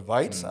value she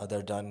provides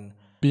other than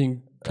being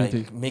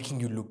like making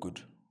you look good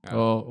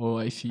oh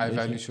I see high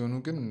value ሲሆኑ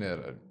ግን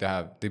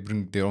they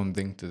bring their own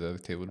thing to the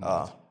table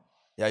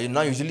yeah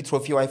እና usually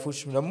trophy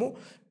wives ደግሞ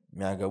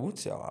የሚያገቡት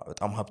ያው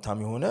በጣም ሀብታም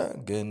የሆነ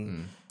ግን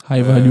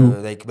high value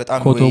like በጣም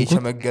ወይ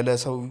ሸመገለ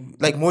ሰው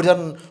like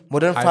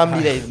modern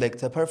family ላይ like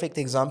the perfect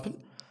example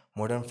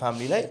modern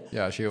family ላይ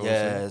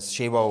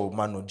ሼባው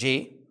ማን ነው ጄ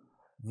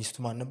ሚስቱ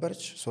ማን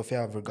ነበረች ሶፊያ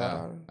ቨርጋራ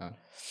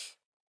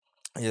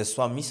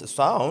የሷ ሚስት እሷ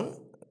አሁን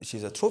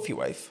she's a trophy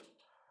wife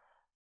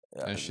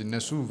እሺ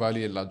እነሱ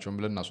ቫልዩ የላቸውም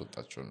ብለን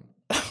እናስወጣቸው ነው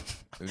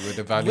ወደ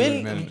ቫልዩ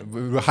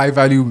ሃይ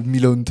ቫልዩ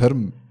የሚለውን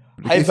ተርም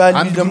ሃይ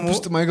ቫልዩ ደግሞ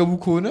ውስጥ ማይገቡ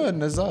ከሆነ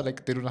እነዛ like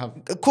they don't have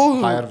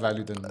higher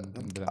value than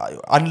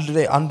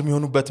አንድ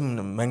የሚሆኑበትም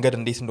መንገድ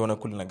እንዴት እንደሆነ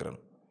እኩል ነገር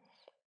ነው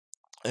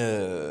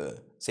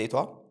ሴቷ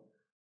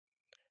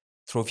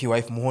ትሮፊ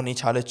ዋይፍ መሆን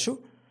የቻለችው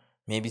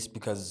maybe it's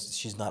because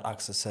she's not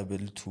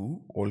accessible to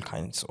all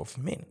kinds of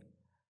men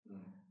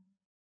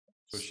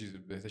so she's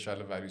የተሻለ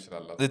ቫልዩ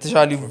ስላላት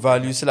የተሻለ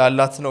ቫልዩ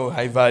ስላላት ነው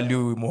ሃይ ቫልዩ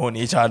መሆን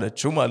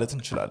የቻለችው ማለት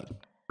እንችላለን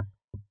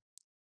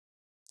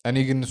እኔ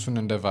ግን እሱን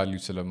እንደ ቫልዩ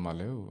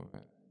ስለማለው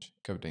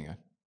ከብደኛል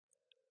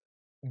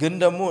ግን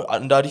ደግሞ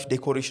እንደ አሪፍ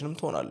ዴኮሬሽንም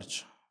ትሆናለች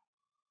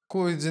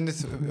እኮ ዝንት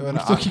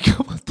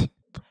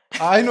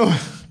አይ ኖ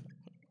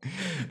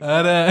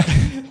አረ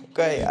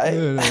ቆይ አይ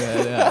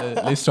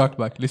let's talk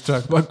back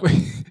ቆይ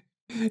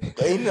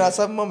ይሄን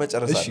አሰማ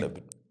መጨረስ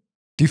አለብን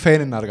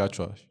ዲፋይን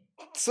እናርጋቸዋል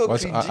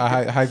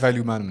high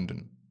value man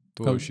ምንድነው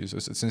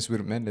since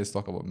we're men let's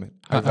talk about men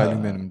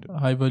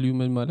high value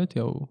men ማለት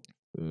ያው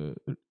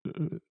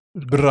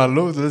ብር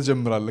አለው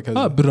ተጀምራለህ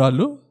ከዛ ብር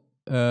አለው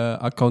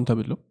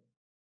accountable ነው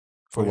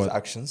for his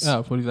actions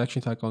for his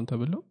actions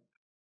accountable ነው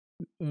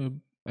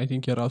I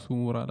think የራሱ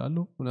ሞራል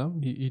አለው ምናምን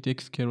he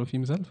takes care of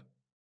himself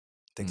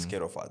takes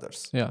care of others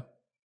yeah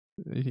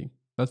I think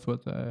that's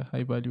what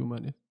high value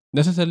man is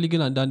necessarily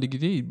ግን አንድ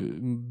ጊዜ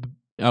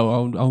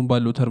አሁን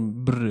ባለው ተርም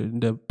ብር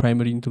እንደ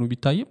ፕራይመሪ እንትኑ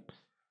ቢታየም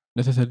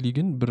necessarily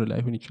ግን ብር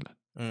ላይሆን ይችላል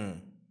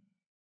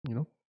you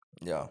know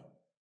yeah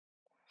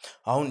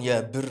አሁን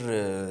የብር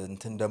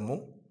እንትን ደግሞ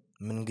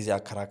ምን ጊዜ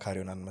አከራካሪ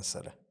ሆናል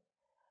መሰለ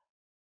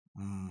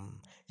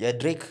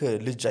የድሬክ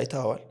ልጅ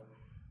አይታዋል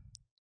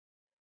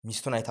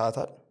ሚስቱን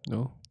አይታታል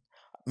ነው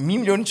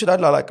ሚም ሊሆን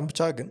ይችላል አላቅም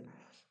ብቻ ግን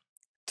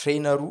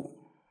ትሬነሩ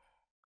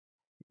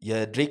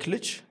የድሬክ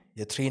ልጅ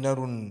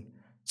የትሬነሩን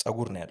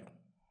ጸጉር ነው ያለው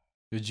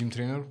የጂም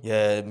ትሬነሩ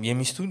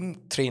የሚስቱን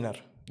ትሬነር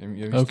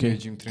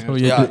የጂም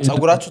ትሬነር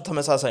ጸጉራቸው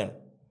ተመሳሳይ ነው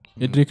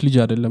የድሬክ ልጅ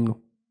አይደለም ነው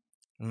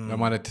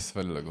ለማለት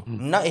ተስፈልገው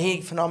እና ይሄ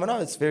ፊኖሜና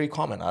it's very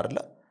common አይደለ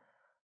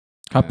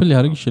ካፕል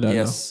ያርግ ይችላል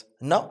yes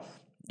እና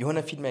የሆነ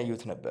ፊልም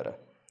ያየሁት ነበረ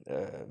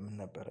ምን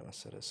ነበረ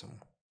መሰለ ስሙ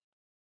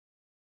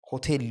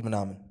ሆቴል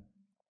ምናምን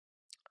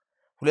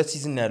 2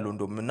 ሲዝን ያለው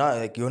እንደውም እና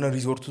የሆነ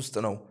ሪዞርት ውስጥ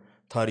ነው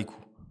ታሪኩ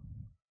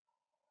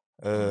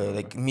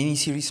like mini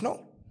series ነው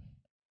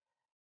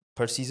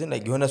per season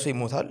like የሆነ ሰው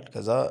ይሞታል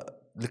ከዛ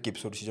ልክ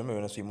ኤፒሶድ ሲጀምር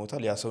የሆነ ሰው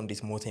ይሞታል ያ ሰው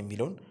እንዴት ሞተ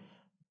የሚለውን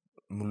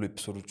ሙሉ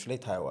ኤፒሶዶቹ ላይ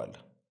ታየዋል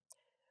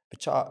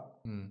ብቻ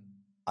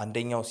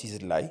አንደኛው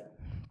ሲዝን ላይ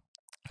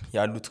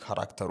ያሉት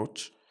ካራክተሮች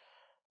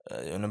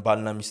የሆነ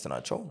ባልና ሚስት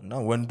ናቸው እና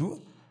ወንዱ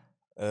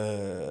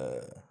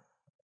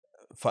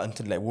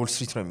እንትን ላይ ዎል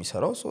ስትሪት ነው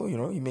የሚሰራው so you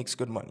know he makes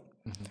good money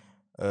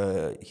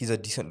he's a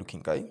decent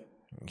looking guy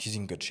he's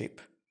in good shape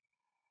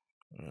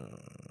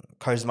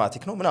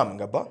charismatic ነው ምናምን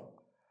ገባ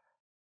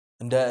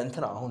እንደ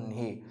እንትና አሁን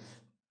ይሄ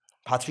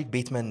ፓትሪክ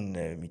ቤትመን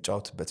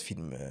የሚጫወትበት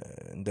ፊልም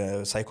እንደ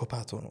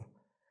ሳይኮፓት ሆኖ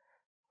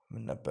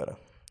ምን ነበር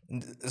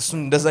እሱ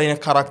እንደዛ አይነት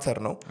ካራክተር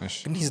ነው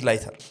ግን he's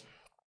lighter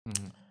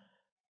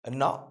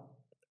እና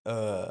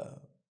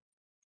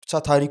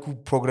ብቻ ታሪኩ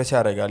ፕሮግሬስ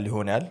ያደርጋል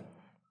ይሆናል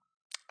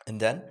and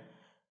then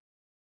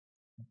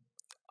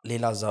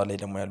ሌላ ዛ ላይ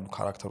ደግሞ ያሉ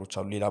ካራክተሮች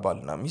አሉ ሌላ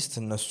ባልና ሚስት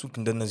እነሱ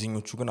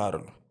እንደነዚህኞቹ ግን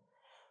አይደሉ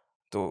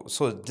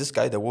so this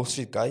guy the Wall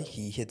Street guy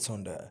he hits on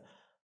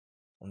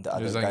the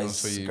other guy's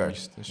skirt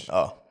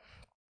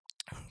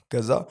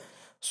ከዛ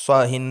እሷ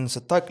ይሄንን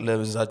ስታቅ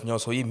ለዛኛው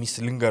ሰውዬ ሚስት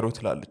ልንገረው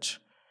ትላለች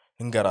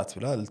ልንገራት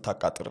ብላ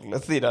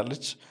ልታቃጥርለት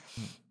ትሄዳለች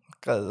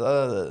ከዛ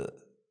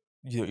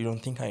you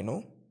don't think I know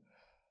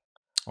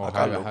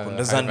አቃለው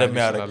እንደዛ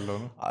እንደሚያደርግ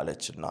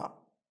አለችና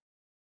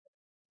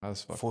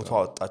ፎቶ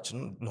አወጣችን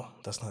no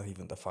that's not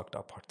even the fucked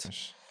up part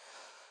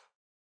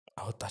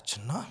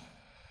አወጣችና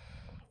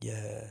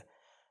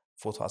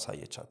የፎቶ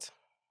አሳየቻት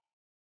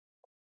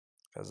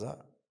ከዛ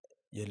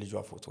የልጇ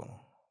ፎቶ ነው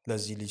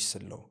ለዚህ ልጅ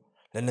ስለው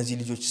ለነዚህ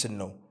ልጆች ስል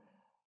ነው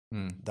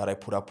that I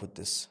put up with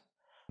this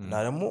እና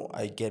ደግሞ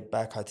I get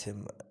back at him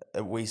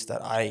ways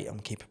that I am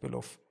capable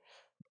of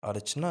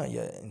አለችና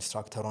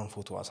የኢንስትራክተሯን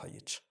ፎቶ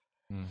አሳየች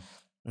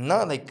እና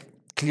like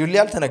clearly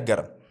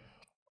አልተነገረም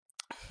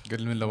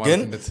ግን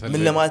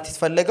ምን ለማለት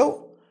የተፈለገው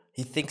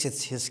he thinks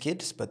it's his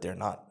kids but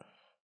they're not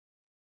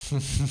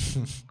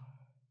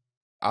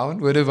አሁን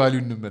ወደ ቫልዩ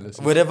እንመለስ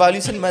ወደ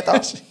ቫልዩ ስንመጣ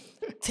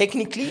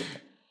technically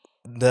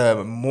the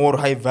more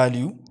high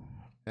value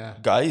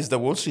guy is the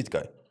Wall Street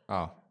guy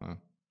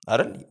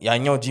አይደል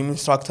ያኛው ጂም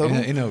ኢንስትራክተሩ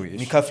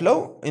የሚከፍለው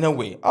in a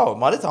way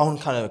ማለት አሁን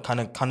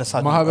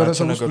ካነሳን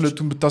ማህበረሰብ ውስጥ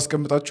ሁለቱም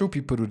ብታስቀምጣቸው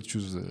people would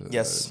choose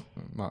yes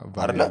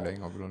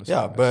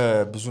ያ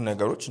በብዙ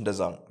ነገሮች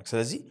እንደዛ ነው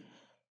ስለዚህ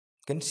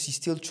ግን he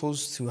still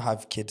chose to have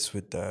kids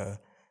with the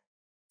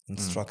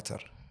instructor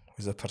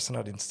with a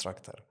personal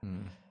instructor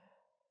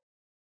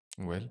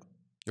well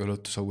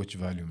የሁለቱ ሰዎች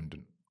ቫልዩ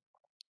ምንድነው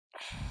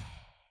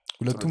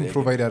ሁለቱም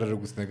ፕሮቫይድ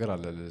ያደረጉት ነገር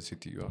አለ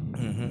ለሴትዮዋ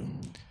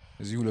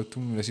እዚህ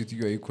ሁለቱም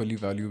ለሴትዮዋ ኢኳሊ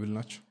ቫልዩብል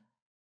ናቸው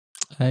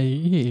አይ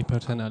ይሄ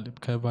ፐርሰናል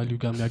ከቫልዩ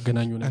ጋር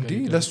የሚያገናኙ ነገር እንዴ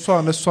ለሷ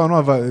ነው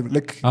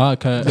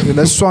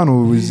ለሷ ነው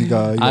እዚህ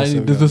ጋር አይ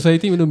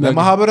ሶሳይቲ ምንም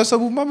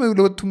ለማህበረሰቡማ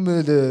ለወጡም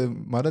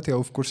ማለት ያው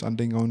ኦፍ ኮርስ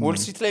አንደኛው ዎል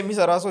ስትሪት ላይ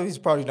የሚሰራ ሰው is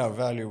probably not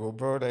valuable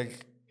bro like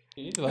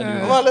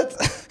ማለት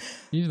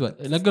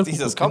ነገርኩ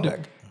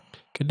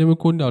ቅድም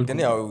እኮ እንዳልኩ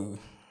ግን ያው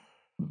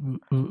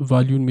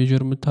ቫልዩን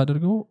ሜጀር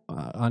የምታደርገው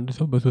አንድ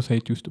ሰው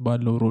በሶሳይቲ ውስጥ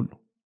ባለው ሮል ነው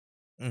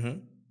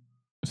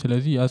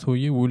ስለዚህ ያ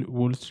ሰውዬ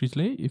ዎል ስትሪት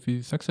ላይ if he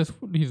is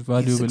successful he is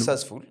valuable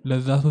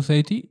ለዛ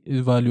ሶሳይቲ is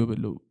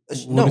valuable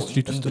ዎል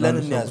ስትሪት ውስጥ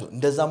ለነኛው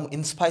እንደዛም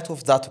in spite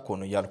of that እኮ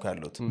ነው ያልኩ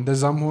ያለሁት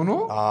እንደዛም ሆኖ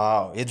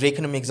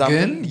የድሬክንም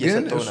ኤግዛምፕል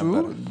እየሰጠው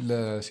ነበር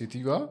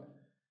ለሲቲዋ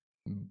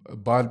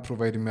ባል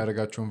ፕሮቫይድ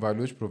የሚያደርጋቸውን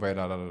ቫልዩዎች ፕሮቫይድ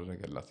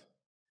አላደረገላት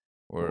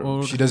or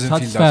she doesn't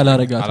feel that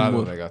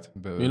አላደረጋት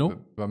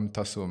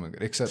በምታስበው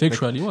መንገድ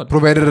sexually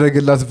provide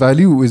ያደረገላት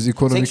value is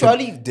economical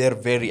sexually they're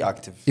very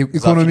active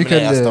economical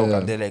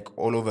they're like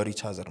all over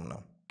each other now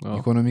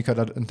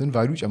economical እንትን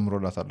value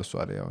ጨምሮላታል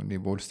እሷ ላይ ያው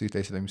እኔ በዎል ስትሪት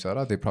ላይ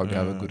ስለሚሰራ they probably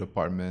have a good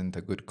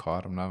apartment a good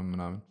car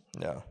ምናምን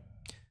yeah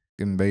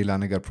ግን በሌላ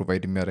ነገር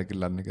ፕሮቫይድ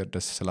የሚያደርግላት ነገር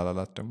ደስ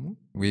ስላላላት ደግሞ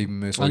ወይም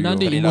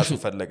አንዳንዴ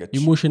ሌላሱ ፈለገች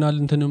ኢሞሽናል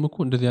እንትንም እኮ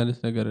እንደዚህ አይነት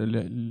ነገር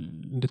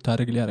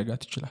እንድታደርግ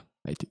ሊያረጋት ይችላል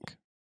I think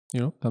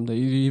you know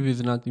sometimes if is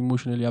not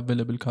emotionally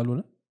available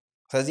ካልሆነ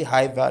ስለዚህ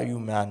high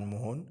value man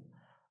መሆን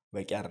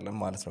በቂ አይደለም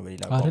ማለት ነው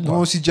በሌላ ቋንቋ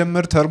ነው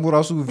ሲጀመር ተርሙ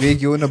ራሱ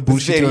vague የሆነ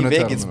bullshit የሆነ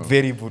ተርሙ it's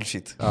very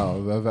bullshit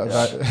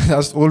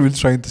that's all we're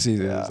trying to say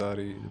ዛሬ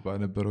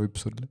ባነበረው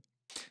ኤፒሶድ ላይ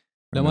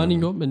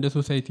ለማንኛውም እንደ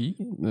ሶሳይቲ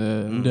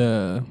እንደ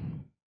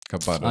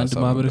አንድ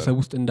ማህበረሰብ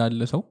ውስጥ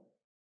እንዳለ ሰው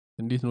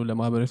እንዴት ነው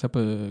ለማህበረሰብ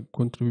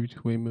ኮንትሪቢዩት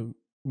ወይም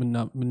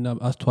ምና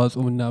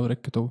አስተዋጽኦ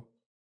ምናበረክተው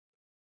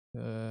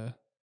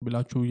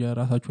ብላችሁ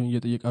የራሳችሁን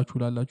እየጠየቃችሁ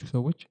ላላችሁ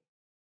ሰዎች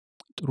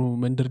ጥሩ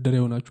መንደርደሪያ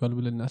ይሆናችኋል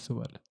ብለን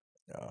እናስባለን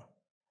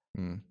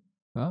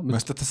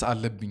መስጠትስ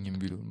አለብኝም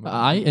ቢሉ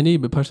አይ እኔ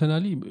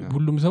ፐርሰናሊ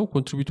ሁሉም ሰው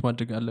ኮንትሪቢዩት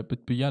ማድረግ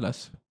አለበት ብዬ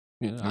አላስብ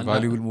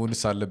ቫልዩብል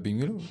መሆንስ አለብኝ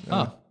ቢሉ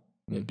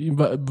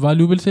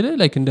ቫልዩብል ስለ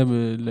ላይክ እንደ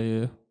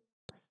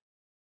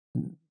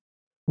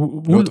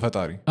ለውጥ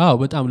ፈጣሪ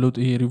በጣም ለውጥ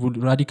ይሄ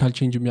ራዲካል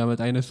ቼንጅ የሚያመጣ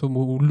አይነት ሰው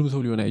ሁሉም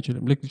ሰው ሊሆን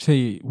አይችልም like say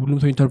ሁሉም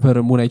ሰው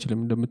ኢንተርፕረነር መሆን አይችልም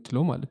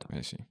እንደምትለው ማለት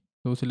ነው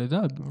ሰው ስለዛ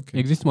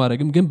ኤግዚስት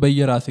ማድረግም ግን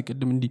በየራስ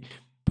ቅድም እንዲ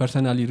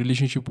ፐርሰናሊ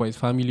ሪሌሽንሺፕ ዋይዝ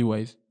ፋሚሊ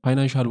ዋይዝ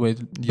ፋይናንሻል ዋይዝ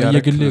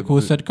በየግል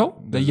ከወሰድከው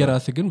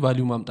በየራስ ግን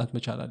ቫልዩ ማምጣት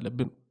መቻል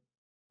አለብን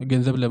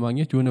ገንዘብ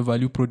ለማግኘት የሆነ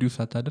ቫልዩ ፕሮዲዩስ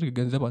አታደርግ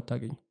ገንዘብ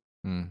አታገኝ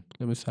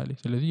ለምሳሌ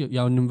ስለዚህ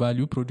ያውንም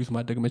ቫልዩ ፕሮዲዩስ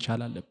ማድረግ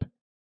መቻል አለብን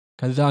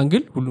ከዛ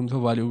አንግል ሁሉም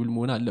ሰው ቫልዩብል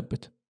መሆን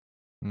አለበት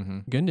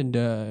ግን እንደ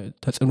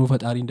ተጽዕኖ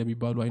ፈጣሪ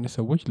እንደሚባሉ አይነት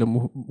ሰዎች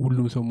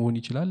ሁሉም ሰው መሆን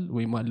ይችላል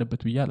ወይም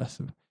አለበት ብዬ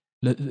አላስብም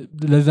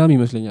ለዛም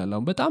ይመስለኛል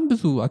አሁን በጣም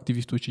ብዙ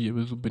አክቲቪስቶች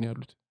እየበዙብን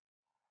ያሉት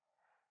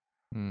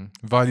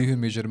ቫልዩህን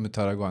ሜጀር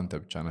የምታደርገው አንተ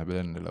ብቻ ነህ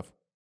ብለን እንለፍ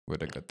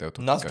ወደ ቀጣዩ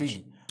ናስቢ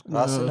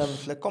ራስን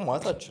ለምትለቀው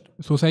ማለት አትችልም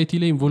ሶሳይቲ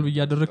ላይ ኢንቮልቭ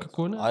እያደረግክ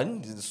ከሆነ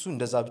እሱ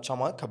እንደዛ ብቻ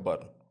ማለት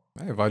ከባድ ነው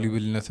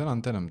ቫልዩብልነትን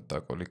አንተ ነው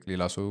የምታውቀው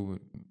ሌላ ሰው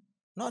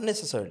not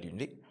necessarily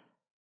እንዴ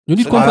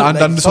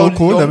አንዳንድ ሰው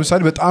እኮ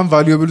ለምሳሌ በጣም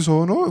ቫልዩብል ሰው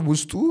ሆኖ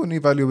ውስጡ እኔ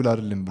ቫልዩብል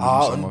አይደለም ብሎ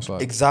ሰማው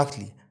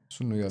ኤግዛክትሊ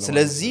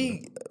ስለዚህ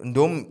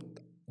እንደውም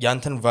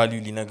ያንተን ቫልዩ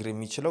ሊነግር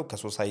የሚችለው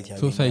ከሶሳይቲ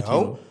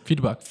ያገኘው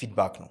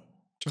ፊድባክ ነው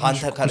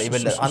ካንተ ካለ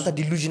ይበለ አንተ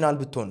ዲሉዥናል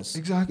ብትሆንስ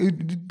exactly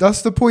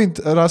that's the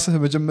point ራስህ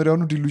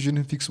መጀመሪያውኑ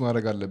ዲሉዥንን ፊክስ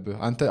ማድረግ አለብህ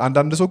አንተ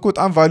አንዳንድ ሰው እኮ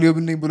በጣም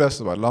ቫልዩብል ነኝ ብሎ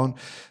ያስባል አሁን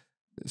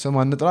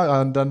ሰማንጥራ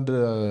አንዳንድ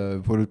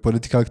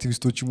ፖለቲካ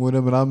አክቲቪስቶችም ሆነ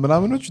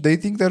ምናምኖች they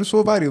think they're so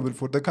valuable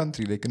for the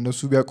country like እነሱ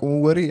ቢያቆሙ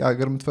ወሬ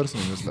ሀገር ምትፈርስ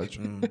ነው ይመስላችሁ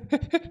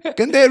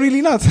ግን they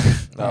really not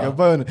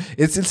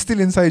it's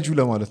still inside you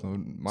ለማለት ነው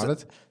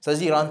ማለት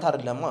ስለዚህ ራንታ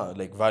አይደለማ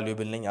like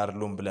valuable ነኝ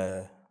አይደለም ብለ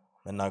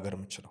መናገር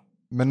የምትችለው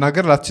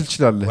መናገር ላትችል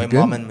ይችላል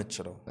ግን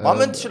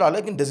ማመን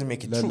ትችላለህ ግን doesn't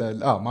make it true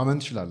ማመን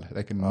ትችላለህ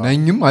like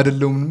ነኝም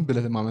አይደለምም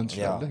ብለ ማመን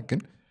ትችላለህ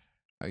ግን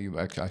you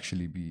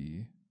actually be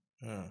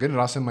ግን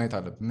ራስን ማየት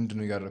አለብህ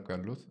ምንድነው ያደረኩ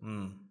ያለሁት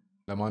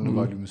ለማን ነው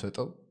ቫልዩ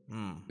የምሰጠው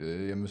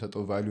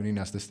የምሰጠው ቫልዩ እኔን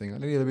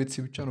ያስደስተኛል እኔ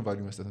ለቤተሰብ ብቻ ነው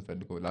ቫልዩ መስጠት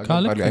ፈልገው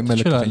ቫልዩ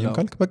አይመለከተኝም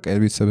ካልክ በቃ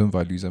የቤተሰብን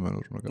ቫልዩ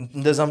ይዘመኖር ነው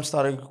እንደዛም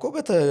ስታደርግ እኮ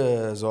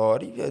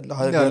በተዘዋዋሪ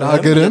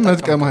ለሀገርህን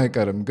መጥቀም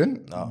አይቀርም ግን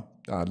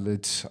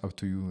it's up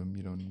to you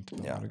የሚለው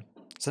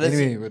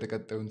ስለዚህ ወደ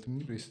ቀጣዩ እንትን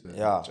ወይስ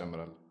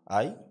ጨምራለሁ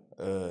አይ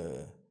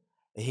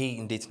ይሄ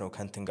እንዴት ነው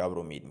ከንትን ጋር አብሮ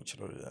መሄድ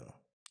የሚችለው ነው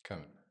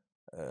ከምን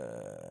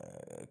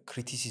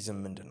ክሪቲሲዝም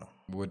ምንድነው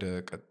ወደ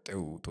ቀጣዩ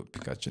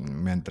ቶፒካችን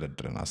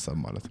የሚያንደረድረን ሐሳብ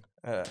ማለት ነው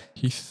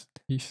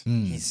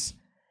ሂስ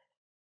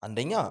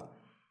አንደኛ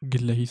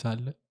ግለ ሂስ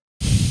አለ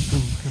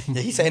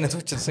የሂስ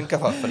አይነቶችን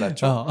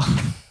ስንከፋፍላቸው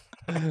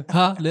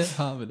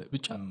ሀ ብለ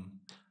ብቻ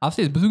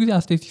አስተያየት ብዙ ጊዜ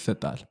አስተያየት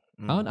ይሰጣል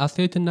አሁን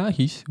አስተያየትና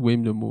ሂስ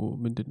ወይም ደግሞ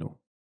ምንድነው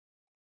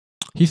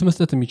ሂስ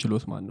መስጠት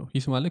የሚችለውስ ማን ነው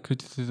ሂስ ማለት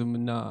ክሪቲሲዝም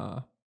እና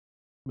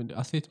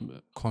አስተያየት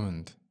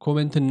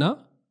ኮሜንት እና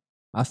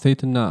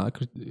አስተያየትና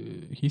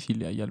ሂስ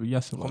ይለያያሉ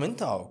ያስባሉ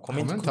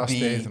ኮሜንት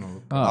አስተያየት ነው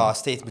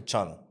አስተያየት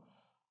ብቻ ነው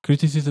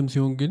ክሪቲሲዝም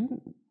ሲሆን ግን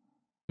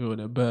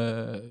የሆነ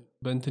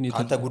በእንትን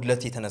አንተ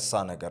ጉድለት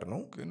የተነሳ ነገር ነው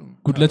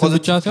ጉድለት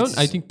ብቻ ሳይሆን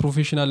አይ ቲንክ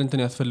ፕሮፌሽናል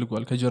እንትን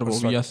ያስፈልጋል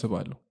ከጀርባው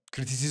ያስባሉ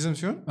ክሪቲሲዝም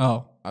ሲሆን አዎ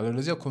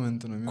አለበለዚያ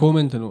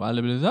ኮሜንት ነው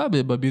አለበለዚያ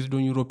በቤዝድ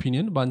ኦን ዩር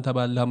ኦፒኒየን ባንተ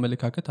ባለ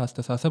አመለካከት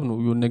አስተሳሰብ ነው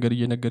የሆነ ነገር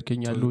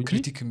እየነገርከኝ ያለው እንጂ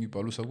ክሪቲክ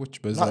የሚባሉ ሰዎች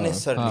በዛ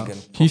necessarily ግን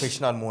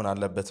ፕሮፌሽናል መሆን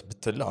አለበት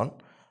ብትል አሁን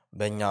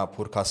በእኛ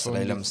ፖድካስት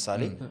ላይ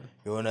ለምሳሌ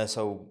የሆነ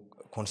ሰው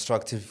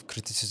ኮንስትራክቲቭ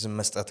ክሪቲሲዝም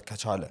መስጠት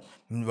ከቻለ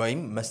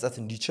ወይም መስጠት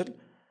እንዲችል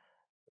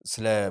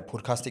ስለ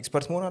ፖድካስት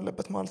ኤክስፐርት መሆን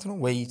አለበት ማለት ነው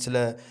ወይ ስለ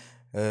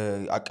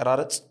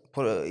አቀራረጽ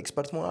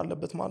ኤክስፐርት መሆን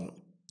አለበት ማለት ነው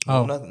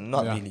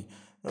not really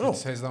no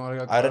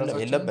አይደለም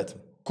የለበትም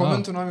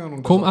ኮሜንት ነው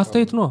የሚሆነው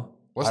አስተያየት ነው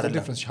what's the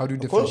difference how do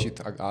you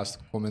differentiate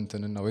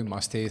ኮሜንትን እና ወይ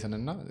አስተያየትን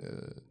እና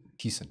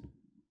ሂስን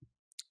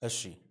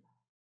እሺ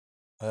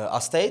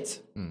አስተያየት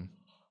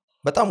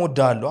በጣም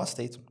ወዳለው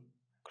አስተያየት ነው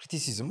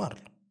ክሪቲሲዝም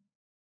አይደል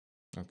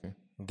ኦኬ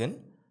ግን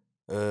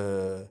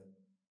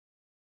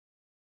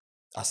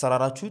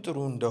አሰራራችሁ ጥሩ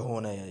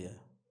እንደሆነ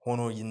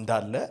ሆኖ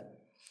እንዳለ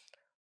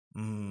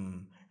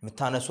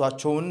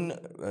መታነሷቸውን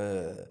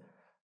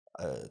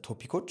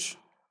ቶፒኮች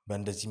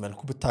በእንደዚህ መልኩ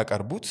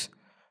ብታቀርቡት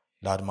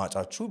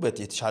ለአድማጫችሁ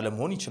የተሻለ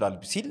መሆን ይችላል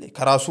ሲል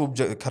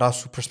ከራሱ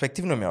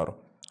ፐርስፔክቲቭ ነው የሚያወራው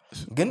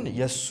ግን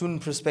የሱን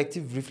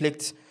ፐርስፔክቲቭ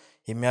ሪፍሌክት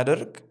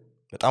የሚያደርግ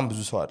በጣም ብዙ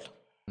ሰው አለ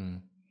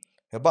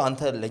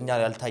አንተ ለኛ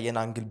ያልታየን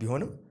አንግል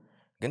ቢሆንም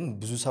ግን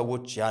ብዙ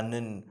ሰዎች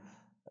ያንን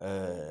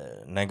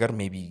ነገር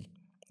ሜቢ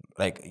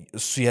ላይክ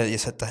እሱ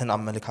የሰጠህን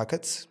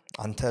አመለካከት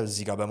አንተ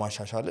እዚህ ጋር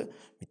በማሻሻል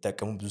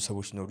የሚጠቀሙ ብዙ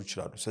ሰዎች ሊኖሩ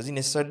ይችላሉ ስለዚህ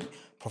necessarily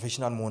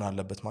ፕሮፌሽናል መሆን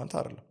አለበት ማለት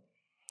አይደለም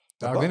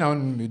ግን አሁን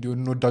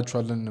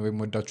እንወዳችኋለን ወይ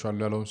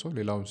ወዳችኋለሁ ያለውን ሰው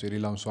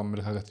ሌላውን ሰው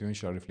አመለካከት ሊሆን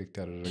ይችላል ሪፍሌክት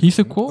ያደርጋል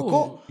ሂስኮ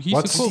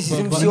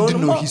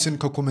ነው ሂስን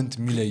ከኮሜንት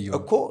የሚለየው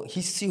እኮ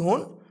ሂስ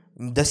ሲሆን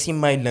ደስ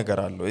የማይል ነገር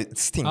አለው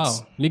ስቲንግስ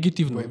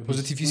ኔጌቲቭ ነው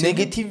ፖዚቲቭ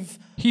ኔጌቲቭ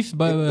ሂስ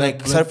ላይክ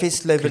ሰርፌስ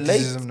ሌቭል ላይ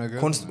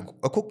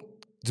እኮ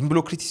ዝም ብሎ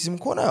ክሪቲሲዝም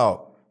ከሆነ ያው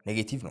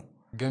ኔጌቲቭ ነው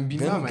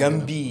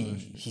ገንቢ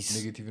ሂስ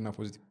ኔጌቲቭ እና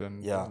ፖዚቲቭ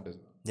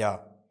ያ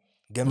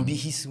ገንቢ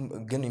ሂስ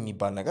ግን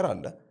የሚባል ነገር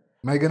አለ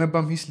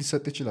ማይገነባም ሂስ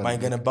ሊሰጥ ይችላል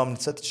ማይገነባም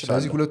ሊሰጥ ይችላል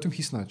ስለዚህ ሁለቱም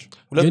ሂስ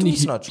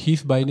ናቸው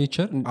ሂስ ባይ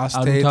ኔቸር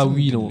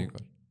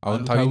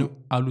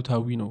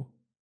አሉታዊ ነው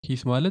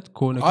ሂስ ማለት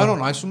ከሆነ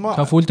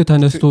ከፎልት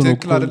ተነስቶ ነው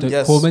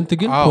ኮሜንት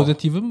ግን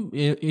ፖዚቲቭም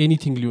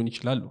ኤኒቲንግ ሊሆን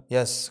ይችላል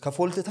yes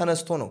ከፎልት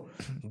ተነስቶ ነው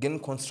ግን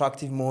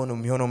ኮንስትራክቲቭ መሆኑ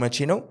የሚሆነው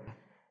መቼ ነው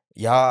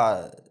ያ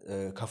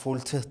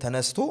ከፎልት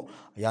ተነስቶ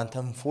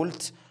ያንተን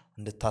ፎልት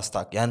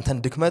እንድታስታክ ያንተን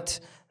ድክመት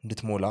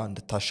እንድትሞላ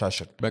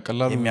እንድታሻሽል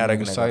በቀላሉ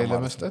ምሳሌ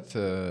ለመስጠት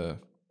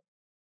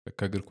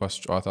ከእግር ኳስ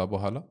ጨዋታ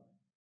በኋላ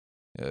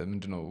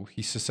ምንድነው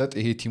ሂስሰጥ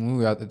ይሄ ቲሙ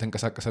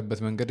የተንቀሳቀሰበት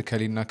መንገድ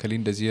ከሌና ከሌ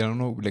እንደዚህ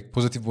ነው ላይክ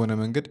ፖዚቲቭ ሆነ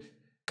መንገድ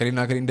ከሌና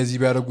ከሌ እንደዚህ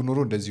ቢያደርጉ ኖሮ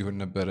እንደዚህ ይሆን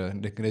ነበር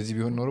እንደዚህ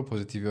ቢሆን ኖሮ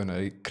ፖዚቲቭ ሆነ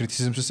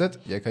ክሪቲሲዝም ሲሰጥ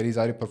የከሌ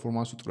ዛሬ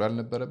ፐርፎርማንሱ ጥሩ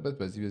ያልነበረበት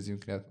በዚህ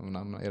ምክንያት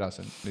ምናምን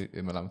የራስን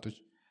መላምቶች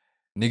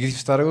ኔጌቲቭ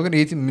ስታደርገው ግን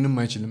ይሄ ቲም ምንም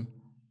አይችልም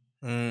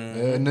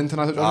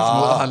እንንተና ተጫዋቾች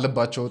መውጣት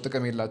አለባቸው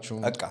ጥቅም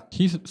የላቸውም በቃ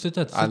ሂስ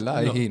ስህተት አላ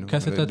ይሄ ነው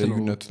ከስህተት ነው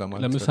ልዩነቱ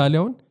ለማለት ለምሳሌ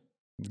አሁን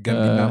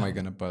ገንቢና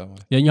ማይገነባ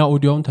ማለት የኛ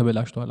ኦዲዮውን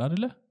ተበላሽቷል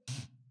አይደለ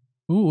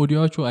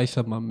ኦዲዮቹ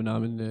አይሰማም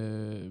ምናምን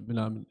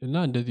እና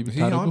እንደዚህ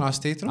ብታረጉ ይሄ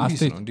አስተያየት ነው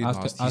ሂስ ነው እንዴ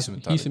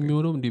ነው ሂስ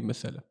የሚሆነው እንዴ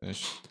መሰለ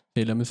እሺ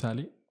ለምሳሌ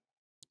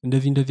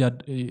እንደዚህ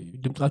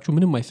ድምጻችሁ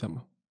ምንም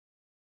አይሰማም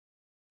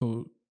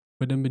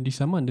በደንብ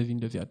እንዲሰማ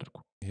እንደዚህ አድርጉ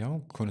ያው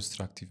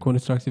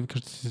ኮንስትራክቲቭ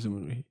ክሪቲሲዝም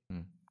ነው ይሄ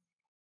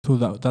so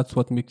that's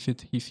what makes it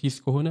his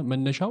ከሆነ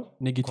መነሻው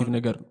ኔጌቲቭ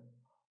ነገር ነው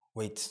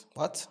wait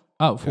what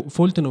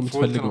ፎልት ነው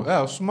የምትፈልገው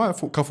እሱማ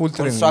ከፎልት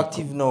ነው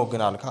ኮንስትራክቲቭ ነው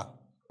ግን አልካ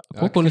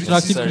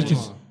ኮንስትራክቲቭ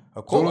ክሪቲሲዝም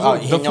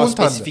ይሄኛው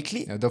ስፔሲፊክሊ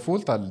the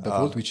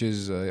fault which is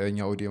የኛ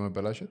ኦዲዮ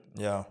መበላሸት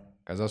ያ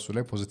ከዛ እሱ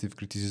ላይ ፖዚቲቭ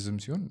ክሪቲሲዝም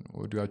ሲሆን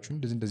ኦዲዮአችሁን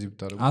እንደዚህ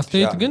ብታረጉ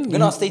አስተያየት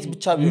ግን አስተያየት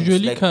ብቻ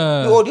usually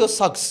ኦዲዮ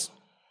sucks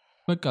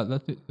በቃ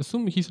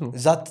እሱም ሂስ ነው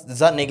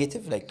that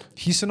negative like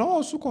ሂስ ነው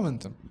እሱ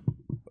ኮሜንት ነው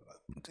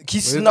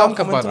ኪስና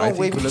ኮሜንት ነው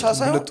ወይ ብቻ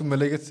ሳይሆን ሁለቱም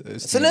መለየት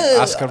ስለ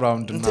አስክ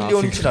አራውንድ እና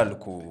ሊሆን ይችላል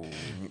እኮ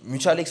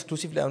ሚውቹዋል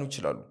ኤክስክሉሲቭ ላይሆኑ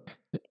ይችላሉ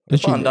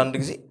አንዳንድ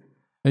ጊዜ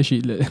እሺ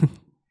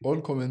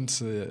all comments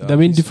the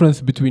main difference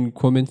between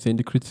comments and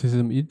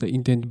criticism is the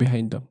intent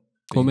behind them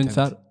comments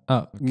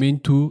are meant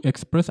to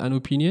express an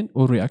opinion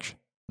or reaction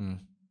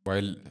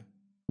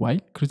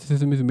while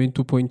criticism is meant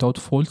to point out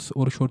faults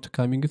or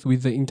shortcomings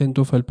with the intent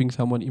of helping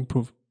someone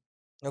improve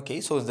okay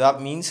so that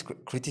means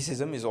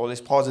criticism is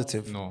always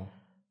positive no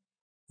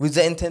with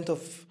the intent of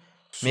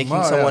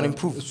making someone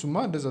improve እሱማ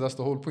እንደዛ that's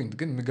the whole point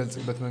ግን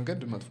የሚገልጽበት መንገድ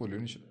መጥፎ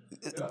ሊሆን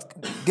ይችላል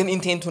ግን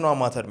ኢንቴንቱ ነው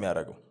ማተር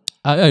የሚያደርገው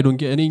I don't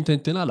get any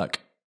intent አላቅ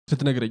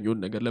ስትነግረኝ የሆነ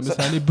ነገር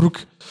ለምሳሌ ብሩክ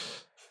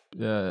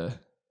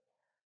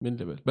ምን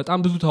ልበል በጣም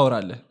ብዙ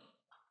ታወራለህ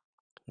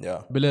ያ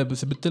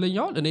ብትለኝ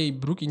አሁን እኔ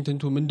ብሩክ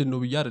ኢንቴንቱ ምንድነው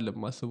ብዬ አይደለም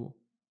ማስበው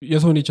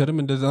የሰው ኔቸርም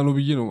እንደዛ ነው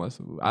ብዬ ነው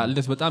ማስበው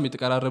አልደስ በጣም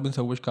የተቀራረብን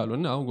ሰዎች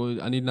ካልሆነ አሁን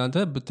እኔ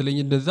እናንተ ብትለኝ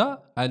እንደዛ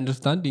I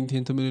understand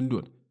ኢንቴንት ምን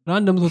እንደሆነ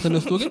ራንደም ሰው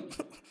ተነስቶ ግን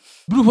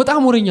ብሩክ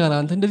በጣም ወረኛ ነህ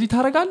አንተ እንደዚህ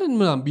ታረጋለህ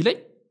ምናምን ቢለኝ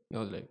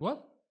ያው ላይ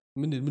what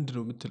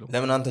ምንድነው የምትለው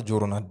ለምን አንተ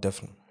ጆሮን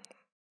አደፍን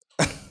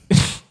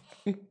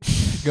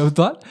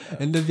ገብቷል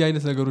እንደዚህ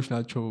አይነት ነገሮች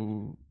ናቸው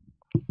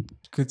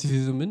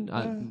ክሪቲሲዝምን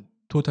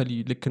ቶታሊ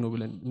ልክ ነው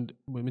ብለን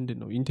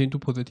ምንድነው ኢንቴንቱ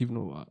ፖዚቲቭ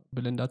ነው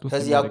ብለን እንዳትወስድ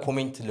ከዚያ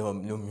ኮሜንት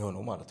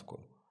ለሚሆነው ማለት እኮ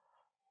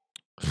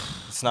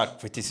ስናክ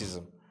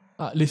ክሪቲሲዝም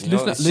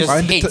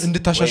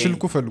እንድታሻሽል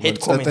እኮ ፈልጓል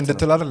ጸጥ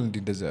እንድትላል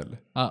እንደዚህ ያለ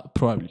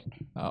ፕሮባብሊ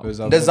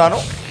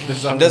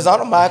እንደዛ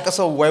ነው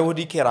ማያቀሰው why would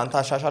he care አንተ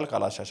አሻሻል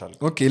ካላሻሻል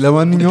ኦኬ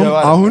ለማንኛውም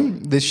አሁን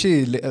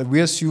we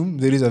assume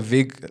there is a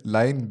vague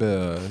line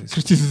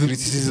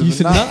በክሪቲሲዝም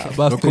እና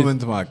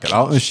በኮሜንት ማከል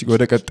አሁን እሺ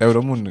ወደ ቀጣዩ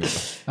ደግሞ እንገባ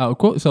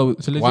እኮ ሰው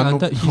ስለዚህ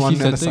አንተ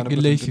ሲሰጥ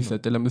ግለይ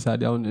ሲሰጥ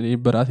ለምሳሌ አሁን እኔ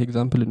በራስ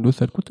ኤግዛምፕል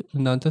እንደወሰድኩት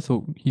እናንተ ሰው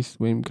ሂስ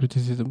ወይም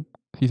ክሪቲሲዝም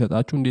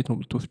ሲሰጣችሁ እንዴት ነው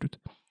የምትወስዱት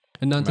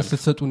እናንተ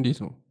ስትሰጡ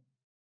እንዴት ነው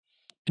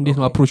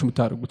አፕሮች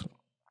የምታደርጉት ነው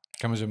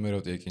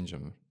ከመጀመሪያው ጥያቄ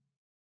እንጀምር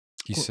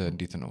ሂስ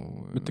እንዴት ነው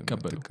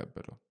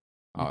የምትቀበለው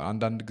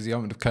አንዳንድ ጊዜ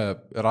አሁን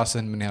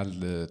ከራስህን ምን ያህል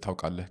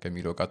ታውቃለህ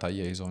ከሚለው ጋር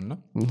ታያይዘውና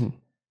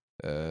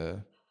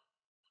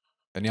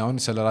እኔ አሁን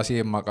ስለራሴ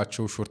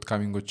የማውቃቸው ሾርት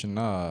ካሚንጎች እና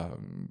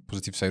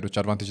ፖዚቲቭ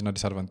ሳይዶች አድቫንቴጅ እና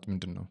ዲስአድቫንቴጅ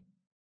ምንድነው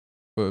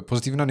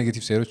ፖዚቲቭ እና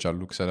ኔጌቲቭ ሳይዶች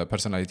አሉ ስለ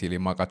ፐርሰናሊቲ ላይ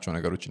የማውቃቸው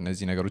ነገሮች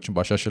እነዚህ ነገሮችን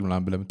ባሻሽል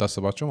ምናምን ብለህ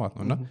የምታስባቸው ማለት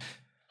ነውና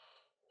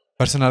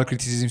ፐርሰናል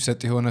ክሪቲሲዝም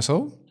ሰጥ የሆነ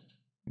ሰው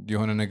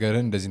የሆነ ነገር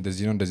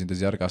እንደዚህ ነው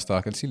እንደዚህ አድርግ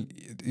አስተካክል ሲል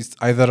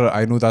either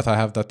I know that I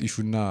have that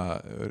issue እና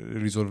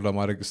ሪዞልቭ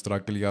ለማድረግ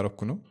ስትራግል ያረኩ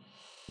ነው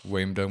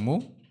ወይም ደግሞ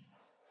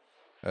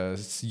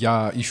ያ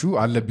ኢሹ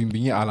አለብኝ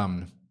ብዬ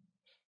አላምንም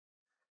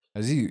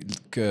እዚህ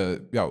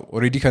ያው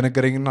ኦሬዲ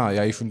ከነገረኝና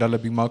ያ ኢሹ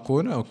እንዳለብኝ ማክ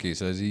ከሆነ ኦኬ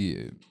ስለዚህ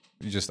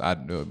just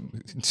add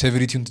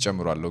severity-ን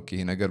ተጨምሯል ኦኬ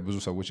ይሄ ነገር ብዙ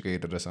ሰዎች ጋር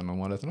እየደረሰ ነው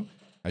ማለት ነው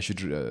I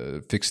should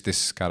fix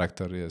this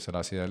character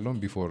ስላሴ ያለው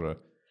before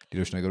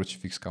ሌሎች ነገሮች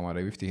ፊክስ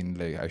ከማድረግ በፊት ይሄን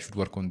ላይ I should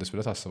work on this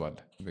ብለህ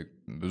ታስባለህ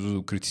ብዙ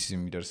ክሪቲሲዝም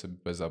የሚደርስ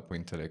በዛ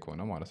ፖይንት ላይ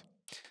ከሆነ ማለት ነው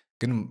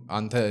ግን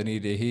አንተ እኔ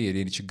ይሄ የኔ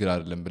ችግር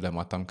አይደለም ብለህ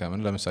ማታም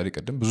ከመን ለምሳሌ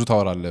ቀደም ብዙ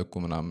ታወራለህ እኮ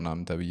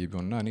ምናምን ተብዬ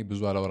ቢሆንና እኔ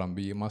ብዙ አላወራም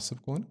ብዬ ማስብ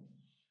ከሆነ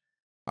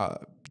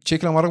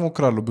ቼክ ለማድረግ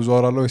ሞክራለሁ ብዙ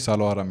አወራለሁ ወይስ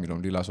አላወራም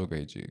የሚለውን ሌላ ሰው ጋር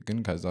ሄጄ ግን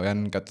ከዛው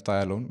ያንን ቀጥታ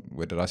ያለውን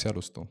ወደ ራሴ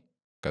አልወስደውም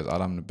ከዛ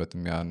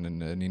አላምንበትም ያንን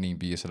እኔ ነኝ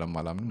ብዬ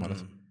ስለማላምን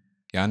ማለት ነው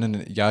ያንን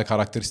ያ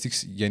ካራክተሪስቲክስ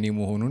የኔ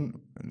መሆኑን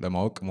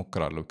ለማወቅ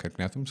ሞክራለሁ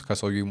ምክንያቱም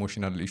ከሰውዬው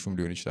ኢሞሽናል ኢሹም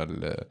ሊሆን ይችላል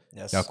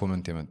ያ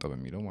ኮሜንት የመጣው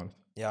በሚለው ማለት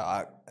ያ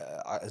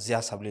እዚያ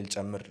ሐሳብ ላይ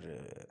ልጨምር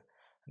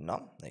እና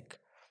ላይክ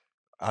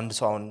አንድ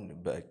ሰው አሁን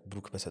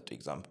በብሩክ በሰጠው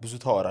ኤግዛምፕል ብዙ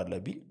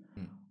ታወራለህ ቢል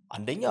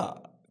አንደኛ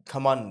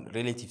ከማን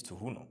ሪሌቲቭ ቱ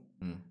ነው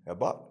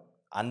ያባ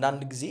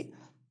አንዳንድ ጊዜ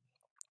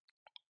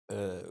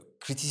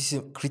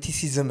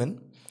ክሪቲሲዝምን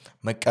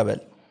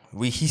መቀበል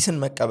ወይ ሂስን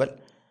መቀበል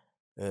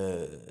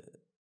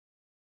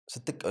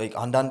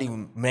አንዳንዴ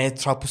ማየት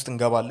ትራፕ ውስጥ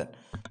እንገባለን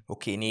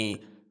ኦኬ እኔ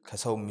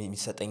ከሰው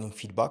የሚሰጠኝን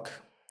ፊድባክ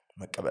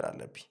መቀበል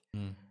አለብኝ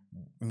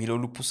ሚለው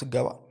ሉፕ ውስጥ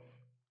ገባ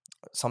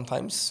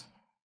sometimes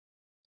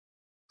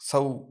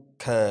ሰው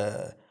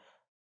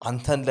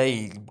ከአንተን ላይ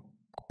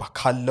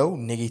ካለው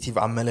ኔጌቲቭ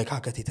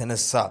አመለካከት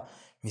የተነሳ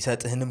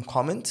የሚሰጥህንም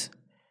ኮሜንት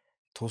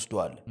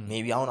ተወስዷል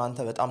ሜቢ አሁን አንተ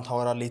በጣም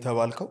ታወራለህ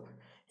የተባልከው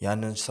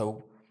ያንን ሰው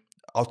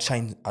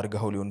አውትሻይን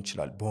አድርገው ሊሆን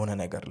ይችላል በሆነ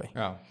ነገር ላይ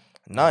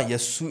እና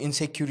የሱ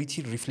ኢንሴኩሪቲ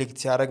ሪፍሌክት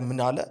ሲያደርግ ምን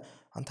አለ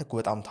አንተ እኮ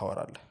በጣም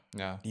ታወራለህ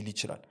ሊል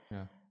ይችላል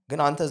ግን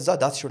አንተ እዛ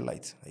that's your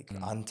light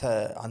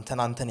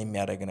አንተን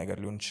የሚያደርግ ነገር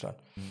ሊሆን ይችላል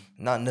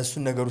እና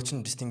እነሱን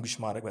ነገሮችን ዲስቲንጉሽ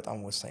ማድረግ በጣም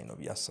ወሳኝ ነው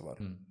ብዬ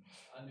አስባለሁ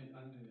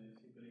አንድ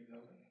ሲምፕል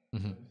ኤግዛምፕል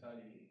ለምሳሌ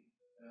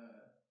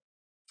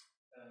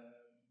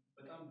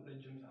በጣም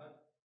ረጅም ሰዓት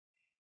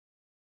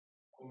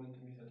ኮሜንት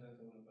የሚሰጠን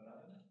ሰው ነበር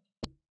አይደል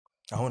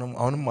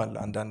አሁንም አለ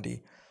አንዳንዴ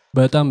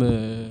በጣም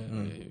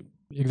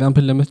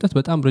ኤግዛምፕል ለመስጠት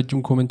በጣም ረጅም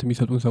ኮሜንት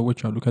የሚሰጡን ሰዎች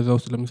አሉ ከዛ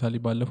ውስጥ ለምሳሌ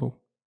ባለፈው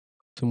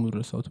ስሙ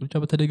ድረሳውት ብቻ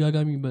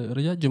በተደጋጋሚ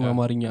ረጃጅም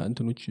አማርኛ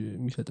እንትኖች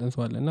የሚሰጠን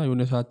ሰው አለና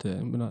የሆነ ሰዓት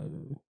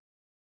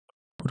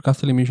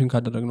ፖድካስት ላይ ሜንሽን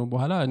ካደረግነው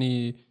በኋላ እኔ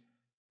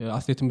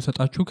አስተያየት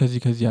የምሰጣችሁ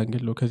ከዚህ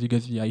አንግል ነው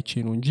ከዚህ አይቼ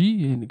ነው እንጂ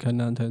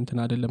ከናንተ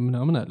እንትን አይደለም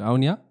ምናምን አለ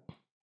አሁን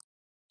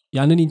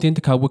ያንን ኢንቴንት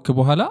ካወቅክ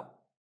በኋላ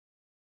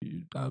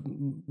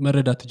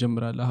መረዳት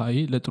ትጀምራለህ አይ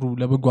ለጥሩ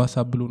ለበጎ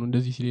ሐሳብ ብሎ ነው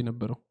እንደዚህ ሲል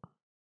የነበረው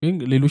ግን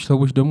ሌሎች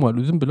ሰዎች ደግሞ አሉ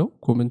ዝም ብለው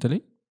ኮሜንት ላይ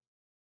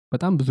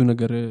በጣም ብዙ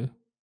ነገር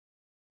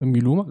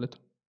የሚሉ ማለት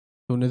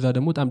ነው እነዛ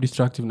ደግሞ በጣም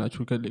ዲስትራክቲቭ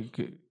ናቸው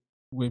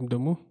ወይም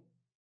ደግሞ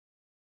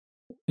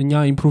እኛ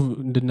ኢምፕሩቭ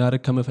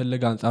እንድናደርግ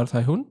ከመፈለግ አንፃር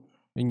ሳይሆን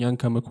እኛን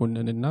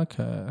ከመኮነንና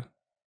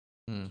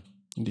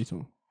እንዴት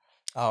ነው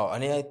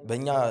እኔ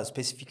በእኛ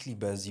ስፔሲፊክሊ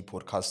በዚህ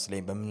ፖድካስት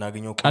ላይ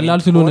በምናገኘው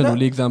ቀላል ስለሆነ ነው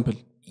ለኤግዛምፕል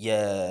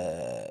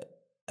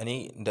እኔ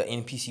እንደ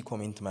ኤንፒሲ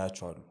ኮሜንት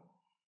ማያቸዋሉ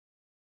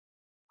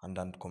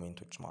አንዳንድ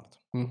ኮሜንቶች ማለት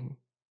ነው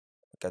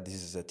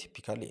this is a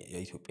typical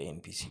የኢትዮጵያ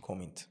ኤንፒሲ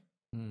ኮሜንት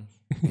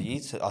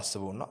ይህ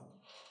አስበውና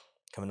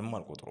ከምንም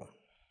አልቆጥሩም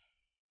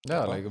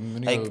like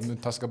ምን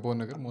ታስገባው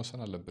ነገር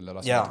መወሰን አለብን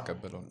ለራስህ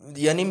ተቀበለው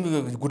የኔም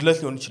ጉድለት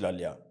ሊሆን ይችላል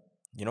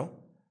you know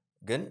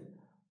ግን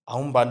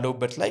አሁን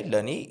ባለውበት ላይ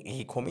ለኔ ይሄ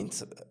ኮሜንት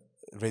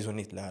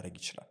ሬዞኔት ሊያደርግ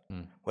ይችላል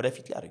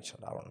ወደፊት ሊያደርግ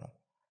ይችላል አሁን ነው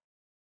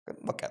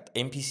በቃ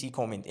ኤምፒሲ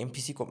ኮሜንት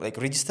like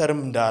ሬጂስተርም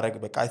እንዳደረግ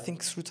በቃ I think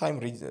through time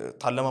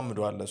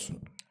ታለማምደዋል እሱ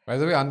by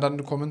the way አንዳንድ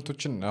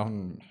ኮሜንቶችን አሁን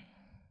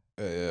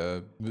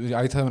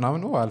አይተ ምናምን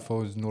ነው አልፎ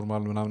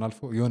ኖርማል ምናምን አልፎ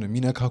የሆነ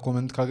ሚነካ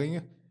ኮሜንት ካገኘ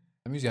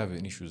ለሚዝ ያቭ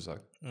ኢሹስ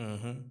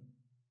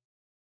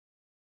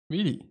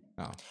really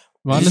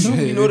ማለት ነው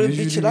ሊኖርብ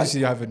ይችላል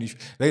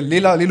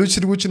ሌሎች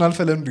ስድቦችን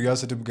አልፈለም እንዱ ያ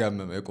ስድብ ጋር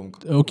ያመመ የቆምኩ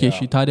ኦኬ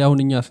እሺ ታዲያ አሁን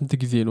እኛ ስንት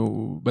ጊዜ ነው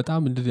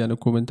በጣም እንደዚህ አይነት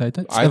ኮሜንት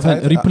አይተን ጽፈን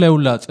ሪፕላይ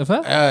ሁላ ጽፈ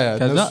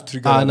ከዛ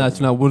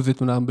አናትና ወርዝት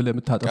ምናምን ብለ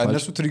መታጠፋ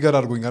እነሱ ትሪገር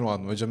አድርጎኛል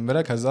ማለት ነው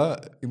መጀመሪያ ከዛ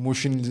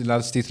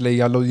ኢሞሽናል ስቴት ላይ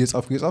ያለው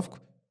እየጻፍኩ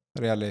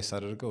ሪያላይዝ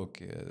አድርገው ኦኬ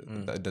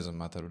doesn't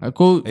matter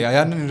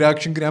ያንን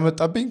ሪአክሽን ግን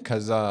ያመጣብኝ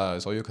ከዛ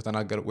ሰውየው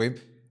ከተናገረ ወይም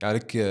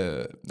ያልክ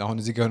አሁን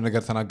እዚህ ጋር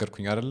ነገር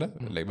ተናገርኩኝ አይደለ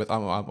ላይ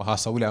በጣም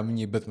ሐሳቡ ላይ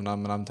አምኜበት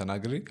ምናምን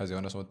ተናግሬ ከዛ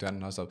የሆነ ሰው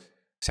ያንን ሐሳብ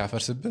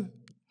ሲያፈርስብህ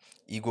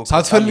ኢጎ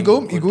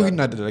ሳትፈልገውም ኢጎ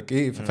ይናደዳል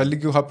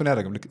ፈልጊው ሀፕን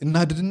ያደርግም ልክ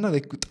እናድድና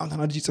like በጣም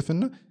ተናድጂ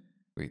ጽፍና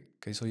ወይ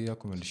ከሰውዬ ጋር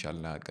ኮመልሻል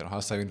ነገር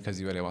ሐሳቤን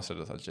ከዚህ በላይ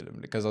ማስረዳት አልችልም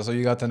ከዛ ሰውዬ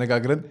ጋር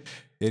ተነጋግረን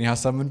የኔ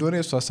ሐሳብ ምን እንደሆነ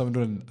የሱ ሐሳብ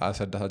እንደሆነ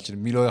አስረዳት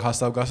አልችልም ሚለው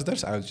ሐሳብ ጋር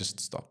ስደርስ I'll just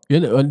stop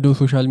እንደ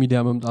ሶሻል ሚዲያ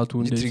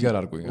መምጣቱ እንደ ትሪገር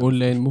አድርጎኛል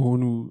ኦንላይን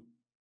መሆኑ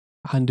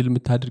ሃንድል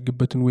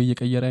የምታደርግበትን ወይ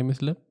የቀየረ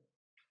አይመስልም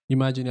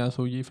ኢማጂን ያ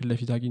ሰውዬ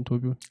ፍለፊት አግኝቶ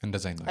ቢሆን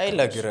እንደዛ አይነት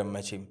አይላግረም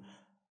መቼም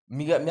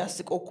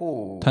የሚያስቀው እኮ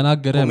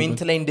ተናገረ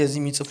ኮሜንት ላይ እንደዚህ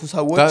የሚጽፉ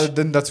ሰዎች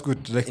that's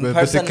good like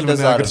በትክክል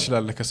መናገር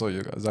ይችላል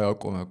ከሰውዬው ጋር ዛው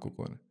ቆመ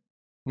ቆነ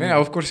ግን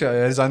of course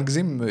የዛን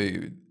ጊዜም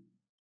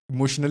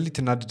ኢሞሽናሊ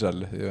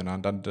ትናደዳለህ የሆነ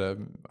አንዳንድ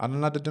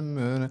አናደድም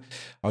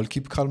I'll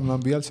keep calm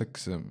ምናምን ቢያል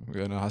ሰክስም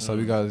የሆነ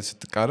ሐሳቢ ጋር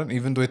ስትቃረን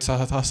even though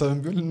የተሳሳተ ሐሳብም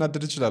ቢሆን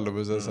ልናደድ ይችላል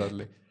በዛ ሰዓት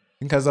ላይ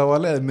ግን ከዛ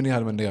በኋላ ምን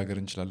ያህል መነጋገር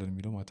እንችላለን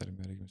የሚለው ማተር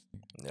የሚያደርግ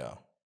ይመስለኛል ያው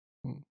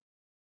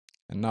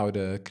እና ወደ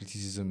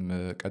ክሪቲሲዝም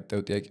ቀጣዩ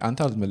ጥያቄ አንተ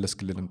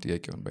አልመለስክልንም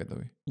ጥያቄውን ባይ ዘ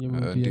ወይ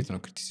እንዴት ነው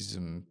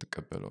ክሪቲሲዝም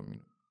ተቀበለው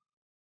የሚለው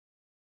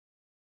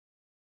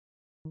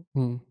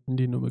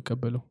እንዴት ነው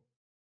መቀበለው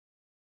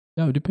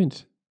ያው ዲፔንድስ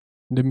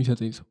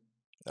እንደሚሰጠኝ ሰው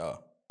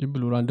ዝም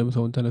ብሎ ራንደም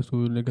ሰውን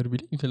ተነስቶ ነገር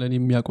ቢልኝ ስለኔ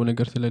የሚያውቀው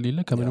ነገር ስለሌለ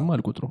ከምንም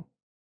አልቆጥረው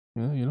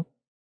you know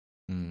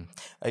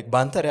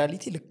ባንተ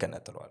ሪያሊቲ ልክ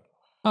ነህ ትለዋል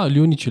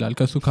ሊሆን ይችላል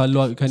ከሱ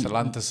ካለው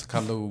ስላንተስ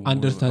ካለው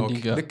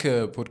አንደርስታንዲንግ ልክ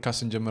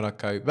ፖድካስት እንጀምር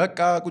አካባቢ በቃ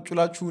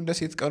ቁጭላችሁ እንደ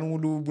ሴት ቀኑ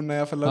ሙሉ ቡና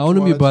ያፈላችሁ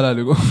አሁንም ይባላል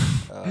እኮ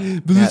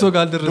ብዙ ሰው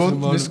ጋር ደረስን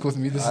ማለት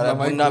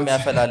ቡና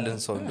የሚያፈላልን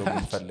ሰው እንደው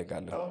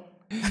እንፈልጋለን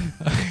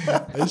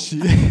እሺ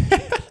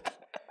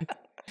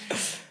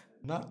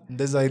እና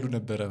እንደዛ ይሉ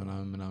ነበር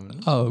ምናምን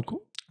እኮ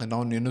እና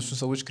አሁን የነሱ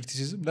ሰዎች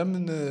ክሪቲሲዝም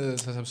ለምን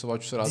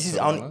ተሰብስባችሁ ስራ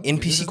አሁን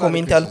ኤንፒሲ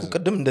ኮሜንት ያልኩ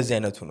ቅድም እንደዚህ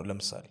አይነቱ ነው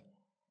ለምሳሌ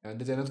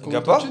እንደዚህ አይነት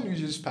ኮሜንቶችን you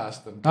just pass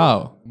them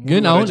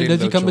ግን አሁን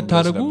እንደዚህ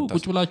ከምታረጉ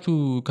ቁጭ ብላችሁ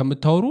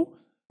ከምታወሩ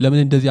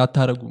ለምን እንደዚህ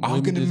አታረጉ አሁን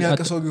ግን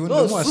የሚያቀሰው ቢሆን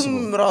ደግሞ እሱም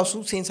ራሱ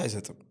ሴንስ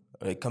አይሰጥም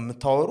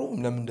ከምታወሩ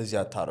ለምን እንደዚህ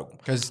አታረጉ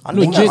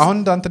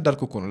አሁን አንተ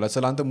እንዳልኩ እኮ ነው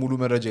ለሰላንተ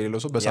ሙሉ መረጃ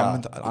የሌለው ሰው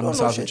በሳምንት አንድ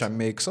ሰዓት ብቻ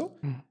የሚያይክ ሰው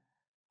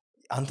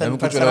አንተ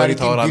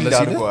ፐርሰናሊቲ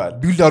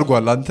ቢልድ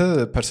አድርጓል አንተ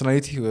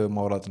ፐርሰናሊቲ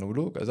ማውራት ነው ብሎ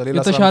ከዛ ሌላ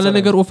የተሻለ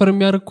ነገር ኦፈር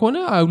የሚያደርግ ከሆነ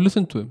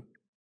listen to him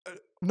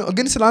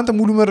ግን ስላንተ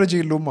ሙሉ መረጃ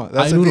የለውም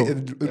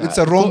it's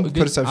a wrong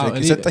perception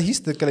ከሰጠህ ሂስ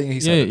ትክክለኛ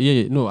ሂስ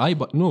ኖ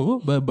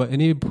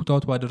እኔ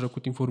ፑታውት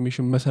ባደረኩት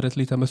ኢንፎርሜሽን መሰረት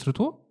ላይ ተመስርቶ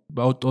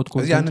ባወጣሁት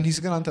ኮንቴንት ያንን ሂስ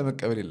ግን አንተ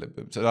መቀበል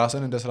የለብህም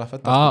ራስን እንደ ስራ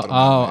ፈታ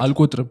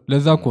አልቆጥርም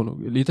ለዛ እኮ ነው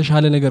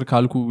የተሻለ ነገር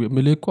ካልኩ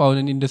ምልኩ አሁን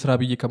እኔ እንደ ስራ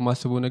ብዬ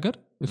ከማስበው ነገር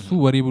እሱ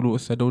ወሬ ብሎ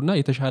ወሰደውና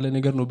የተሻለ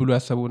ነገር ነው ብሎ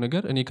ያሰበው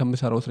ነገር እኔ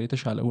ከምሰራው ስራ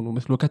የተሻለ ሆኖ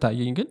መስሎ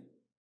ከታየኝ ግን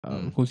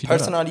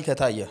ፐርሰናሊ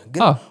ከታየ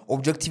ግን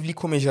ኦብጀክቲቭሊ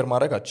ኮሜዠር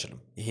ማድረግ አትችልም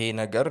ይሄ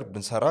ነገር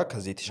ብንሰራ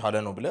ከዚህ የተሻለ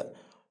ነው ብለ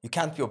you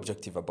can't be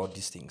objective about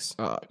these things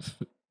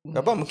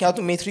ገባ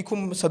ምክንያቱም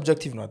ሜትሪኩም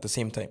ሰብጀክቲቭ ነው at the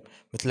same time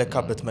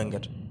ምትለካበት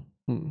መንገድ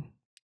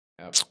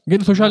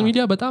ግን ሶሻል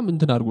ሚዲያ በጣም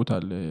እንትን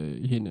አድርጎታል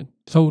ይሄንን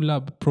ሰውላ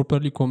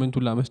ፕሮፐርሊ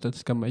ኮሜንቱን ለመስጠት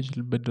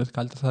እስከማይችልበት ድረስ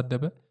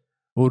ካልተሳደበ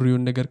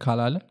ወሬውን ነገር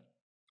ካላለ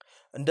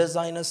እንደዛ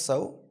አይነት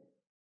ሰው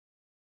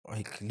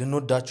like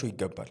ልንወዳቸው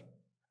ይገባል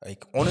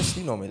like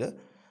honestly ነው ማለት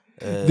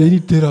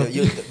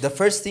the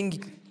first thing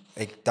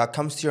like that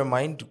comes to your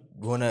mind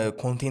ሆነ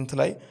ኮንቴንት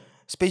ላይ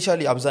ስፔሻሊ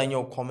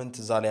አብዛኛው ኮሜንት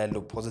እዛ ላይ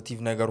ያለው ፖዚቲቭ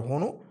ነገር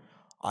ሆኖ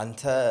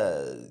አንተ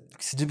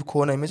ስድብ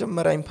ከሆነ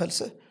የመጀመሪያ ኢምፐልስ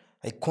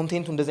like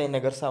ኮንቴንቱ እንደዛ አይነት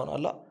ነገር ሳይሆን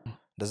አላ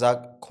እንደዛ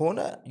ከሆነ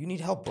you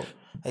need help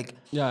like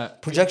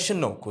projection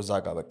ነው ኮዛ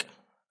ጋር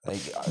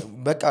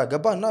በቃ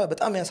ገባና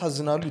በጣም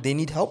ያሳዝናሉ they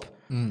need help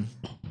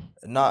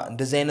እና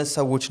እንደዛ አይነት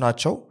ሰዎች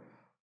ናቸው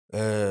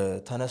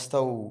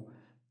ተነስተው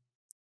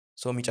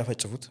ሰው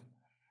የሚጨፈጭፉት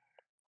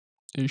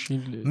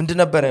ምንድን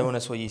ነበር የሆነ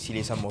ሰውዬ ሲል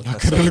የሰማሁት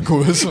መሰለኝ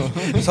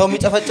ሰው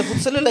የሚጨፈጭፉት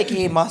ስለ like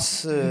ይሄ ማስ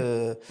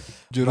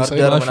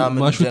ጀኖሳይድ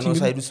ምናምን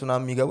ጀኖሳይድስ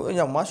ምናምን የሚገቡ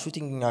ያው ማስ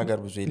ሹቲንግ ሀገር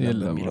ብዙ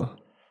የለም የሚለው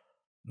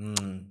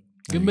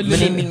ግን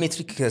ምን የሚል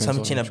ሜትሪክ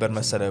ሰምቼ ነበር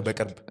መሰለ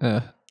በቅርብ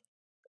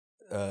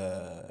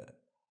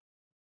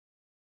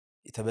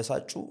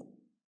የተበሳጩ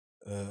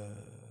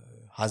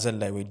ሀዘን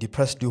ላይ ወይ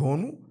ዲፕረስድ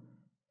የሆኑ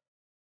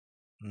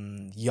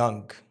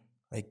young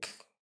like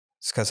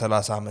እስከ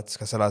 30 አመት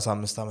እስከ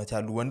 35 አመት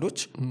ያሉ ወንዶች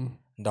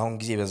እንዳሁን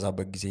ጊዜ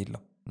በዛበት ጊዜ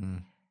የለም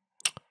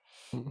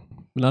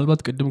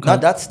ምናልባት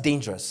that's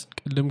dangerous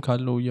ቅድም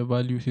ካለው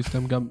የቫልዩ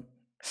ሲስተም ጋር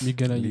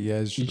የሚገናኝ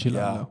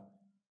ይችላል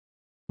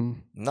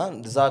እና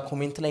እንደዛ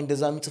ኮሜንት ላይ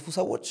እንደዛ የሚጽፉ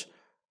ሰዎች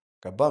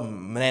ገባ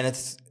ምን አይነት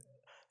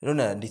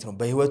የሆነ እንዴት ነው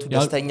በህይወቱ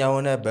ደስተኛ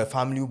ሆነ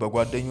በፋሚሊው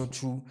በጓደኞቹ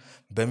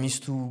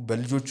በሚስቱ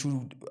በልጆቹ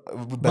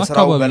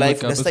በስራው በላይፍ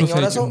ደስተኛ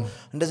ሆነ ሰው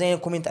እንደዚህ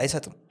አይነት ኮሜንት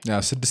አይሰጥም ያ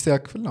 6ኛ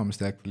ክፍል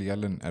 5ኛ ክፍል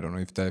ያለን I don't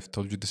know if I've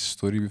told you this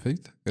story before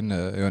ግን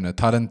የሆነ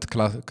ታለንት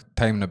ክላስ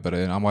ታይም ነበር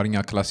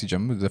አማርኛ ክላስ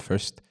ሲጀምር the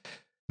first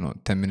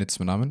 10 minutes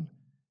ምናምን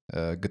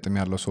ግጥም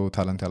ያለው ሰው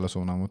ታለንት ያለው ሰው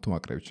ምናምን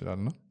ማቅረብ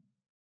ይችላልና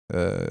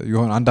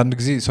ይሆን አንዳንድ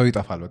ጊዜ ሰው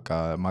ይጣፋል በቃ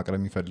ማቅረብ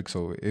የሚፈልግ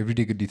ሰው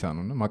ኤቭሪዴ ግዴታ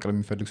ነውና ማቅረብ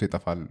የሚፈልግ ሰው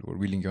ይጣፋል or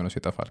willing የሆነ ሰው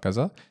ይጣፋል ከዛ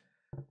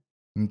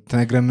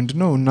ተነግረን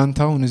ምንድነው እናንተ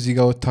አሁን እዚህ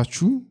ጋር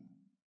ወጣችሁ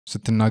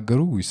ስትናገሩ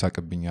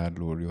ይሳቀብኛል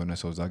or የሆነ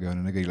ሰው ዛጋ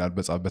የሆነ ነገር ይላል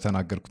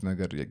በተናገርኩት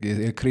ነገር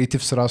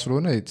ክሪኤቲቭ ስራ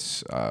ስለሆነ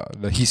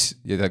ለሂስ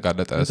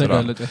የተጋለጠ ስራ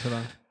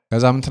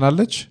ከዛ ምን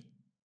ትላለች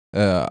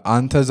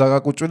አንተ ዛጋ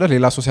ቁጭ ብለህ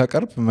ሌላ ሰው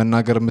ሲያቀርብ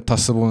መናገር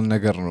የምታስበው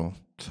ነገር ነው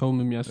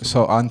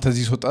ሰው አንተ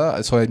እዚህ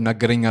ሰው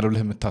ይናገረኛል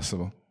ብለህ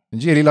የምታስበው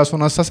እንጂ የሌላ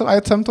ሰውን አስተሳሰብ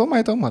አይተምተውም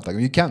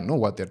አታውቅም you can't know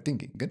what they're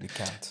thinking ግን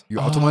you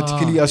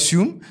automatically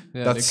assume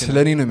that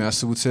ስለኔ ነው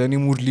የሚያስቡት ስለኔ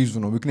ሙድ ሊይዙ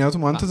ነው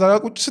ምክንያቱም አንተ ዛጋ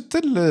ቁጭ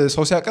ስትል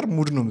ሰው ሲያቀርብ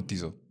ሙድ ነው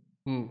የምትይዘው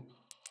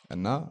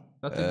እና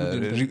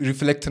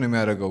ሪፍሌክት ነው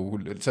የሚያደርገው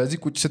ስለዚህ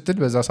ቁጭ ስትል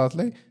በዛ ሰዓት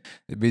ላይ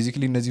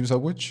ቤዚክሊ እነዚህም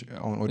ሰዎች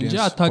አሁን ኦዲየንስ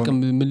እንጂ አታውቅም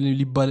ምን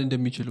ሊባል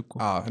እንደሚችል እኮ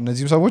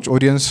እነዚህም ሰዎች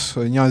ኦዲየንስ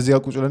እኛ እዚያ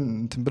ቁጭ ብለን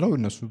እንትን ብለው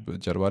እነሱ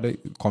ጀርባ ላይ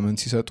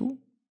ኮሜንት ሲሰጡ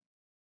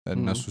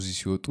እነሱ እዚህ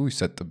ሲወጡ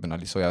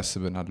ይሰጥብናል ሰው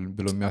ያስበናል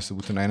ብሎ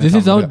የሚያስቡትን አይነት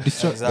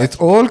it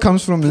all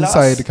comes from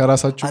inside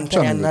ከራሳቸው ብቻ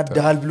ነው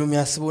ያናዳል ብሎ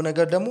የሚያስበው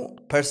ነገር ደግሞ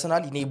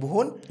ፐርሰናሊ እኔ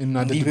ብሆን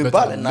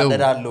እንዲባል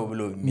እናደዳለው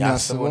ብሎ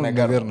የሚያስበው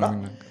ነገር ነው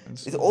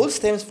it all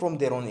stems from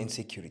their own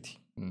insecurity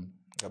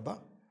ገባ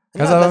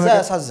ከዛ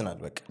ያሳዝናል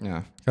በቃ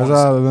ከዛ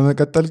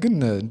በመቀጠል ግን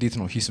እንዴት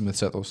ነው ሂስ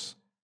የምትሰጠውስ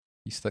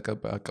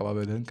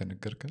አቀባበልህን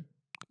ከነገርከን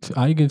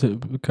አይ ግን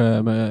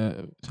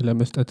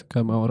ስለመስጠት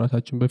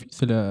ከማውራታችን በፊት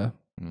ስለ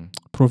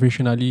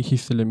ፕሮፌሽናሊ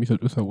ሂስ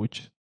ስለሚሰጡ ሰዎች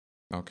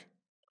ኦኬ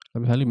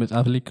ለምሳሌ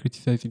መጽሐፍ ላይ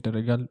ክሪቲሳይዝ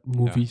ይደረጋል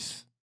ሙቪስ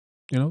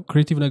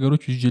ክሪኤቲቭ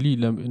ነገሮች usually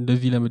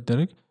እንደዚህ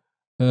ለመደረግ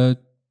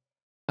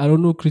I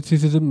don't know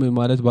criticism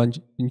ማለት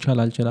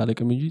እንቻል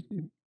አለቅም እንጂ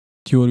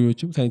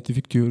ቲዮሪዎችም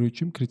ሳይንቲፊክ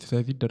ቲዮሪዎችም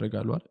ክሪቲሳይዝ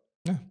ይደረጋሉ አይደል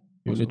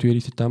የሆነ ቲዮሪ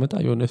ስታመጣ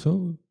የሆነ ሰው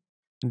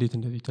እንዴት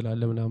እንደዚህ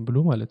ትላለህ ምናምን ብሎ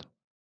ማለት ነው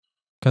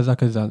ከዛ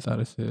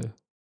አንፃርስ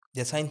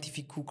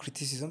የሳይንቲፊክ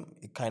ክሪቲሲዝም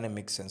it kind of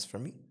makes sense for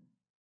me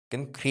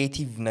ግን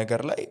ክሪኤቲቭ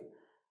ነገር ላይ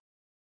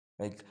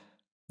like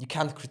you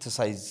can't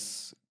criticize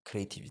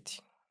creativity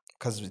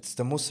because it's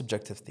the most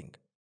subjective thing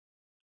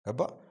ገባ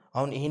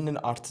አሁን ይሄንን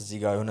አርት እዚህ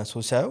ጋር የሆነ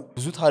ሰው ሲያየው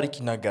ብዙ ታሪክ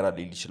ይናገራል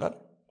ሊል ይችላል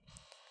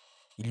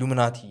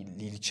ኢሉሚናቲ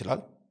ሊል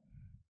ይችላል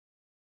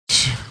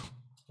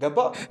ገባ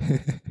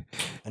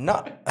እና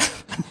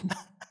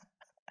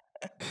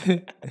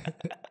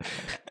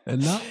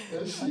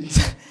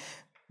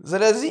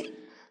ስለዚህ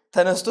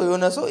ተነስቶ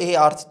የሆነ ሰው ይሄ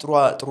አርት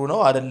ጥሩ ነው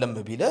አይደለም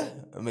ቢለ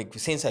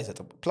ሴንስ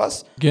አይሰጥም ፕላስ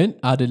ግን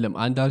አይደለም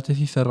አንድ አርት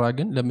ሲሰራ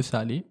ግን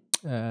ለምሳሌ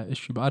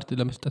እሺ በአርት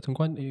ለመስጠት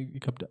እንኳን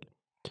ይከብዳል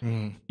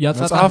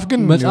ያጻጻፍ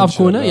ግን መጽሐፍ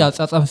ከሆነ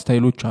ያጻጻፍ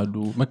ስታይሎች አሉ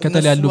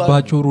መከተል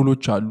ያሉባቸው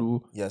ሩሎች አሉ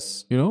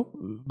you know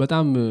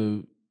በጣም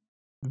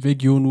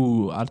ቬጊዮኑ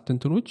አርት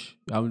እንትኖች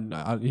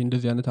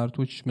እንደዚህ አይነት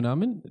አርቶች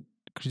ምናምን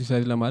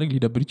ክሪቲሳይዝ ለማድረግ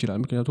ሊደብር ይችላል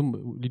ምክንያቱም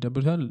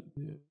ሊደብርታል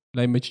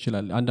ላይመች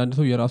ይችላል አንዳንድ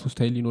ሰው የራሱ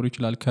ስታይል ሊኖር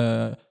ይችላል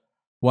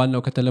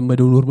ከዋናው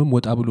ከተለመደው ኖርምም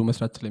ወጣ ብሎ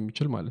መስራት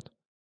ስለሚችል ማለት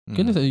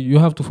ግን you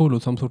have to follow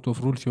some sort of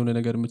rules የሆነ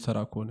ነገር የምትሰራ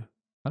ከሆነ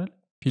አይደል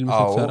ፊልም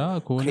ስትሰራ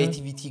ከሆነ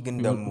ክሪኤቲቪቲ ግን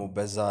ደግሞ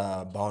በዛ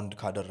ባውንድ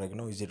ካደረግ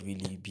ነው is it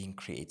really being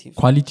creative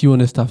ኳሊቲ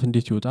የሆነ ስታፍ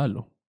እንዴት ይወጣል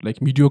like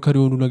mediocre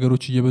የሆኑ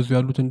ነገሮች እየበዙ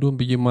ያሉት እንደውም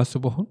በየ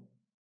ማስበው አሁን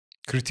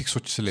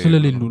ክሪቲክሶች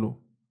ስለሌሉ ነው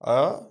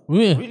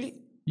really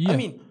I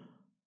mean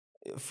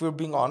if we're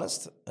being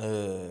honest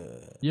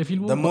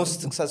the most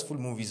successful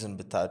movies in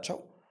ብታቸው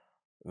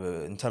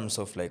in terms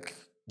of like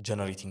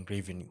generating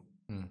revenue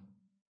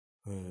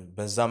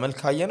በዛ መልክ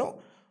ካየ ነው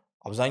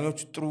አብዛኞቹ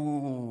ጥሩ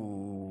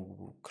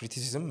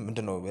ክሪቲሲዝም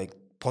ምንድነው like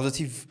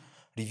positive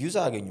reviews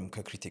አያገኙም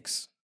ከክሪቲክስ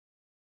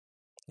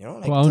you know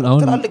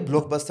like ትላልቅ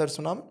blockbusters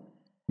ምናምን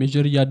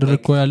ሜጀር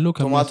ያደረከው ያለው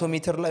ቶማቶ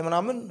ሜትር ላይ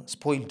ምናምን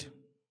spoiled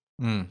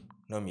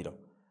ነው የሚለው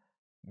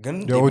ግን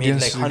they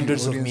made like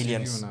hundreds of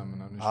millions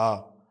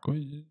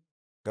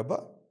ገባ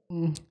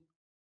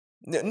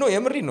no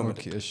የምሪ ነው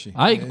ማለት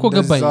አይ እኮ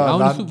ገባኝ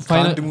አሁን እሱ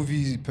ፋይናል ሙቪ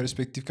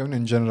ፐርስፔክቲቭ ከምን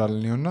in general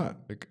ነውና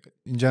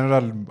in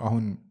general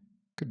አሁን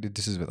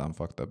this is በጣም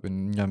fact up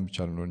እኛም ብቻ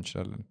ልንሆን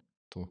እንችላለን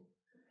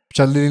ብቻ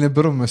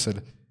ለነበረው መሰለ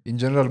in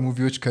general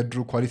ሙቪዎች ከድሮ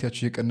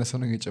ኳሊቲያቸው እየቀነሰ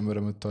ነው እየጨመረ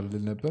መጥቷል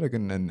ነበር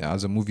ግን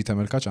as a movie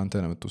ተመልካች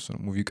አንተ ነው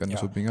የምትወስነው ሙቪ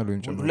ቀንሶብኛል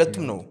ወይም ጨምሮ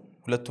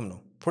ሁለቱም ነው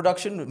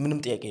ፕሮዳክሽን ምንም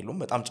ጥያቄ የለውም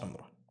በጣም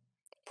ጨምሯል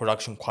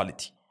ፕሮዳክሽን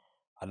ኳሊቲ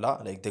አላ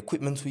like the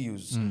equipment we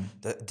use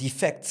the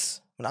defects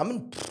ምናምን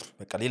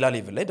በቃ ሌላ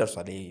ሌቭል ላይ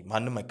ደርሷል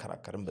ማንንም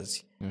አይከራከርም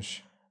በዚህ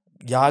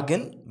ያ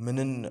ግን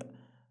ምንን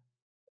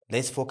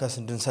ሌስ ፎከስ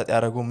እንድንሰጥ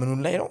ያደረገው ምኑን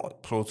ላይ ነው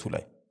ፕሎቱ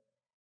ላይ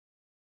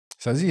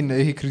ስለዚህ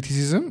ይሄ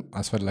ክሪቲሲዝም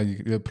አስፈላጊ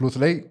ፕሎት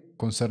ላይ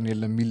ኮንሰርን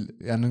የለም ሚል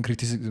ያንን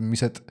ክሪቲሲዝም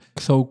የሚሰጥ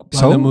ሰው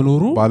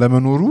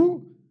ባለመኖሩ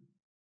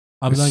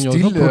አብዛኛው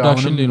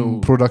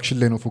ፕሮዳክሽን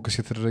ላይ ነው ፎከስ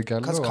የተደረገ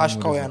ያለው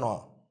ካሽካውያ ነው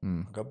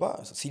ገባ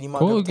ሲኒማ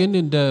ግን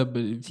እንደ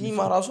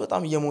ሲኒማ ራሱ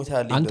በጣም እየሞተ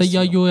ያለ አንተ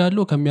ያየው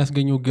ያለው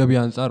ከሚያስገኘው ገቢ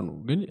አንፃር ነው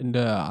ግን እንደ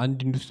አንድ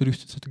ኢንዱስትሪ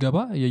ውስጥ ስትገባ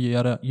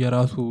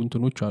የራሱ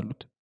እንትኖች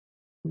አሉት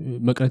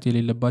መቅረት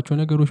የሌለባቸው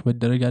ነገሮች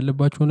መደረግ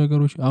ያለባቸው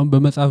ነገሮች አሁን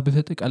በመጽሐፍ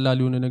በሰጥ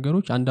ቀላል የሆነ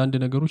ነገሮች አንዳንድ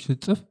ነገሮች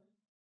ስትጽፍ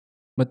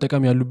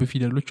መጠቀም ያሉበት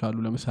ፊደሎች አሉ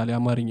ለምሳሌ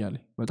አማርኛ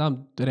ላይ በጣም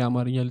ጥሬ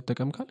አማርኛ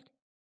ልጠቀም ካልክ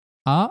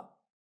አ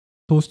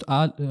ሶስት አ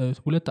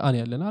ሁለት አ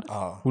ያለና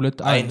ሁለት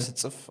አይን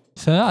ስትጽፍ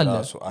ሰ አለ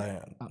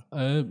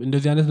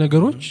እንደዚህ አይነት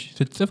ነገሮች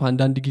ስትጽፍ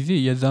አንዳንድ ጊዜ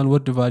የዛን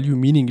ወርድ ቫልዩ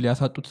ሚኒንግ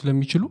ሊያሳጡት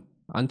ስለሚችሉ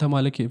አንተ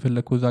ማለት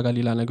የፈለከው እዛ ጋር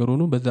ሌላ ነገር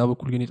ሆኖ በዛ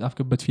በኩል ግን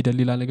የጻፍክበት ፊደል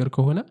ሌላ ነገር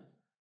ከሆነ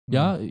ያ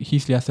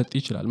ሂስ ሊያሰጥ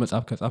ይችላል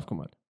መጽሐፍ ከጻፍክ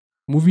ማለት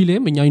ሙቪ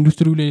ላይም እኛ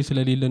ኢንዱስትሪው ላይ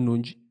ስለሌለን ነው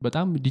እንጂ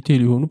በጣም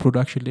ዲቴይል የሆኑ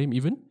ፕሮዳክሽን ላይም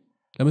ኢቭን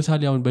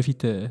ለምሳሌ አሁን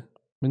በፊት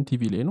ምን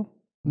ቲቪ ላይ ነው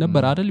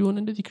ነበር አይደል የሆነ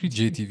እንደዚህ ክሪቲክ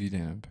ጄቲቪ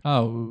ላይ ነበር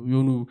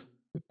የሆኑ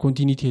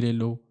ኮንቲኒቲ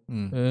የሌለው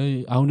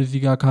አሁን እዚህ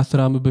ጋር ከ10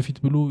 ዓመት በፊት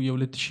ብሎ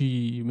የ2000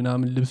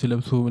 ምናምን ልብስ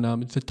ለብሶ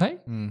ምናምን ስታይ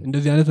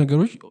እንደዚህ አይነት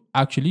ነገሮች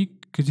አክቹሊ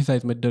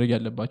ክሪቲሳይዝ መደረግ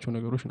ያለባቸው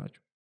ነገሮች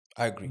ናቸው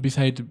I agree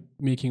beside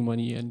making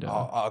money and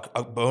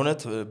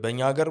በእውነት በእኛ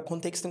ሀገር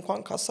ኮንቴክስት እንኳን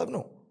ካሰብ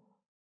ነው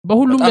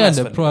በሁሉም ላይ ያለ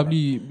ፕሮባብሊ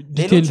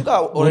ዲቴል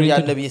ጋር ኦሬዲ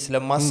ያለ ብዬ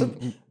ስለማስብ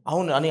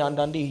አሁን እኔ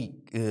አንዳንዴ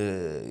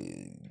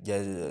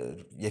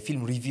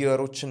የፊልም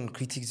ሪቪወሮችን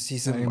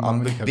ክሪቲሲዝም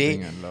አንብቤ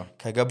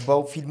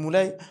ከገባው ፊልሙ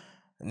ላይ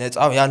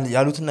ነፃ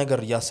ያሉትን ነገር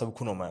እያሰብኩ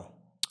ነው ማለት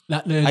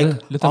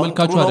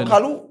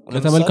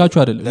ለተመልካቹ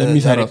አይደለም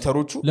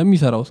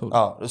ለሚሰራው ሰው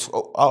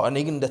እኔ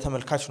ግን እንደ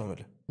ተመልካች ነው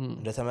ማለት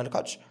እንደ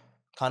ተመልካች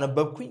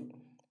ካነበብኩኝ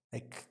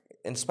like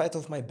in spite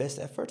of my best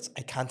efforts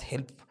I can't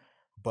help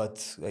but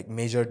like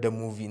measure the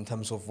movie in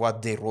terms of what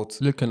they wrote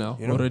ልክ ነው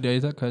ኦሬዲ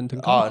አይታ ከእንትን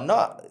እና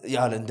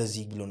ያለ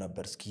እንደዚህ ብሎ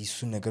ነበር እስኪ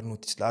እሱ ነገር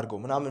ኖቲስ ላድርገው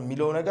ምናምን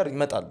የሚለው ነገር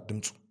ይመጣል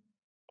ድምጹ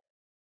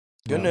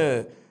ግን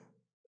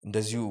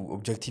እንደዚሁ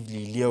ኦብጀክቲቭሊ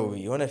ሊው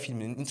የሆነ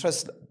ፊልም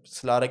ኢንትረስት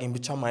ስላደረገኝ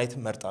ብቻ ማየት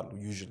መርጣለሁ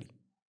usually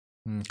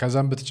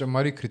ከዛም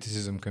በተጨማሪ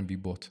ክሪቲሲዝም can be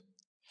bought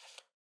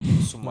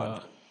ሱማል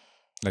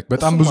like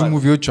በጣም ብዙ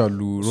ሙቪዎች አሉ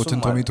ሮተን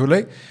ቶሜቶ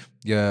ላይ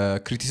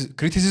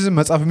የክሪቲሲዝም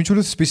መጻፍ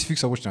የሚችሉት ስፔሲፊክ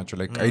ሰዎች ናቸው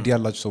like አይዲያ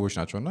ያላቸው ሰዎች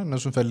ናቸውና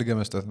እነሱን ፈልገ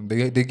መስጠት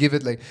they give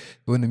it like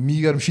when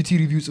የሚገርም shitty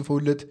review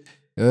ጽፈውለት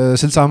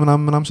 60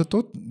 ምናምን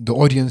ስትወጥ the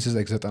audience is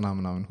like 90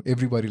 ምናምን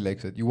everybody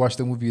likes it you watch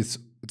the movie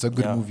it's a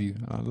good movie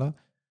አላ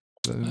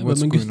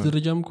በመንግስት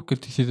ደረጃም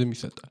ክሪቲሲዝም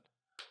ይሰጣል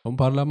አሁን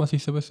ፓርላማ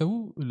ሲሰበሰቡ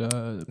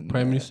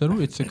ለፕራይም ሚኒስተሩ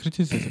it's a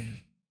criticism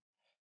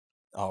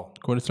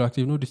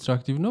ኮንስትራክቲቭ ነው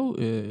ዲስትራክቲቭ ነው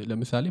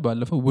ለምሳሌ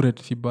ባለፈው ውረድ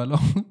ሲባለው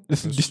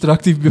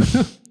ዲስትራክቲቭ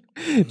ቢሆን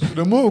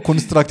ደግሞ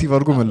ኮንስትራክቲቭ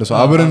አድርጎ መለሰው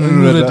አብረን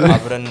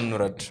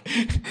እንውረድ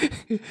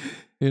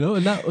you know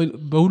እና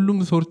በሁሉም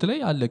ሶርት ላይ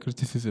አለ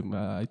ክሪቲሲዝም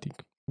I think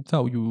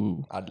ታው you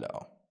አለ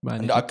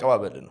እንደ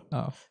አቀባበል ነው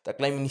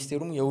ጠቅላይ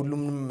ሚኒስቴሩም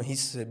የሁሉም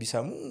ሂስ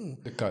ቢሰሙ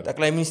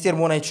ጠቅላይ ሚኒስቴር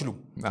መሆን አይችሉም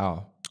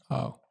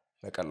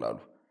በቀላሉ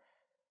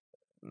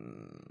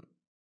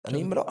እኔ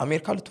ምለው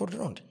አሜሪካ ልትወርድ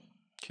ነው እንዴ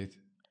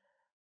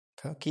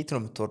ከኬት ነው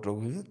የምትወርደው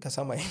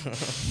ከሰማይ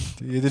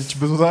የድርጭ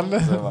ብዙ አለ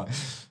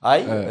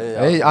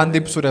አይ አንድ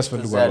ኤፒሶድ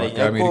ያስፈልጋል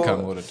የአሜሪካ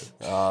መውረድ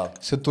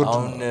ስትወርድ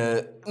አሁን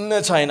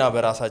እነ ቻይና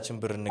በራሳችን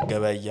ብር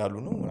እንገበያ እያሉ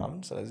ነው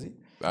ምናምን ስለዚህ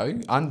አይ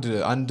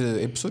አንድ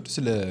ኤፒሶድ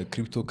ስለ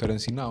ክሪፕቶ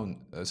ከረንሲና አሁን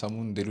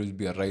ሰሞኑን there will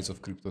be a rise of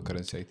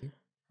cryptocurrency I think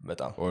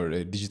በጣም or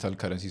digital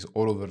currencies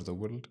all over the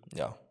world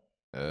ያው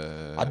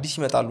አዲስ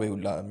ይመጣል ወይ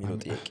ሁላ የሚለው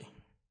ጥያቄ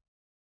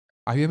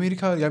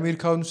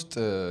የአሜሪካን ውስጥ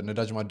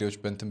ነዳጅ ማደያዎች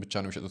በእንትን ብቻ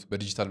ነው የሚሸጡት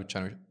በዲጂታል ብቻ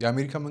ነው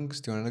የአሜሪካ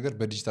መንግስት የሆነ ነገር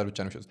በዲጂታል ብቻ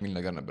ነው የሚሸጡት የሚል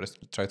ነገር ነበር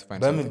try to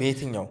find በምን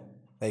በየትኛው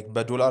like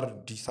በዶላር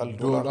ዲጂታል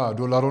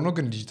ዶላር ሆኖ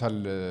ግን ዲጂታል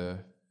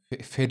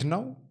ፌድ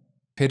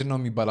ነው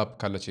የሚባል አፕ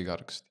ካለች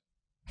ጋርክስ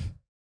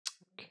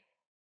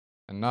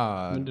እና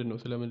ምንድነው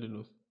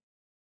ስለምንድነው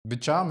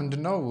ብቻ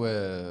ምንድነው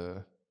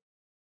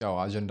ያው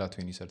አጀንዳ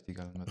 2030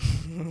 ጋር ማለት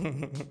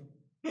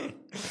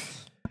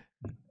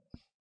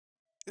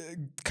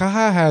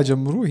ከ2020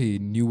 ጀምሮ ይሄ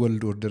ኒው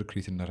ወርልድ ኦርደር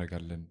ክሬት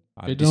እናደርጋለን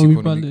አዲስ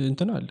ኢኮኖሚ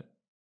እንትን አለ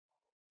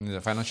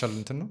ፋይናንሻል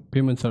እንትን ነው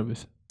ፔመንት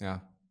ሰርቪስ ያ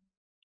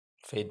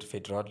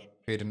ፌደራል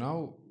ነው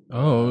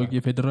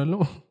የፌደራል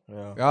ነው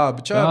ያ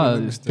ብቻ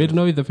ፌድ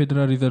ነው the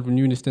Federal Reserve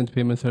new instant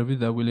payment service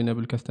that will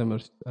enable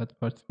customers at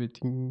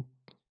participating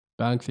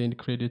banks and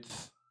credits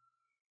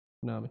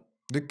ናም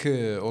ልክ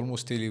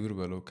ኦልሞስት ቴሌብር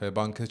በለው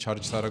ከባንክ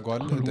ቻርጅ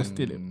ታደርገዋለህ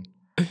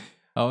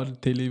አሁን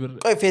ቴሌብር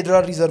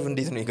ፌደራል ሪዘርቭ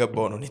እንዴት ነው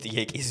የገባው ነው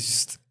ጥያቄ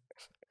just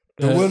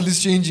the world is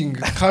changing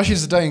cash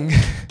is dying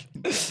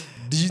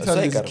digital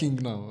is king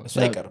now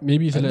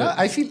maybe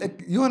I feel like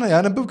የሆነ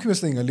ያነበብኩ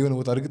ይመስለኛል የሆነ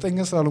ቦታ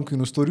እርግጠኛ ስላልሆንኩኝ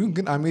ነው ስቶሪውን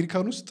ግን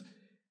አሜሪካን ውስጥ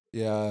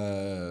ያ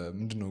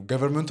ምንድነው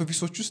ገቨርንመንት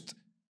ኦፊሶች ውስጥ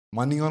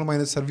ማንኛውንም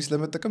አይነት ሰርቪስ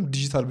ለመጠቀም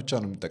ዲጂታል ብቻ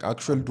ነው የሚጠቀም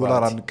አክቹዋሊ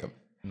ዶላር አንቀም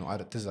ነው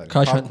አይደል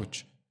ፓርኮች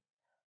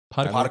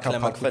ፓርክ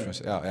ለማክፈል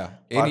ያ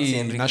ኤኒ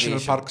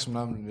ናሽናል ፓርክስ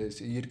ምናምን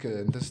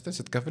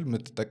ስትከፍል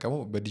የምትጠቀመው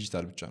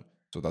በዲጂታል ብቻ ነው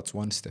so that's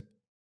one step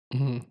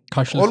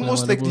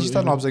almost like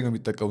digital ነው አብዛኛው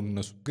የሚጠቀሙት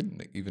እነሱ ግን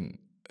even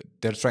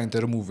they're trying to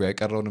remove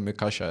ያቀረውንም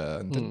የካሽ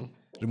እንትን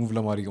ሪሙቭ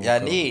ለማድረግ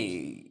ያኔ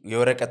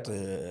የወረቀት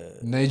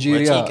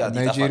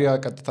ናይጄሪያ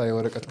ቀጥታ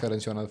የወረቀት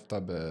ከረንሲውን አጥፍታ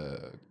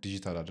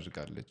በዲጂታል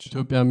አድርጋለች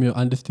ኢትዮጵያ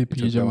አንድ ስቴፕ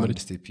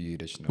እየጀመረች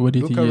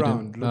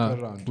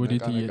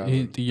ወዴት ይሄ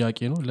ጥያቄ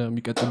ነው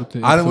ለሚቀጥሉት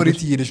ዓለም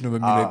ወዴት እየሄደች ነው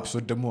በሚለው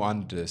ኤፒሶድ ደግሞ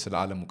አንድ ስለ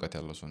ዓለም እውቀት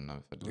ያለው ሰው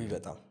እናፈልግ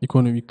በጣም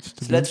ኢኮኖሚክስ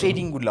ስለ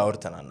ትሬዲንግ ሁሉ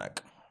አውርተን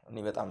አናውቅም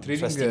እኔ በጣም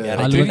ኢንትረስት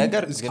የሚያደርገኝ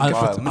ነገር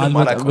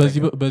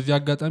በዚህ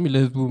አጋጣሚ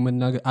ለህዝቡ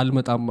መናገር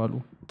አልመጣም አሉ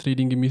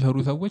ትሬዲንግ የሚሰሩ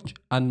ሰዎች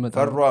አንመጣም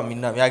ፈሯ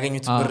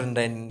ያገኙት ብር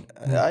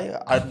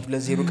አይ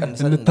ለዜሮ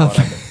ቀንሰን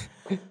እናወራለን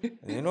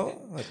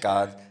በቃ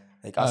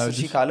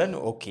አስሺ ካለን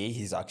ኦኬ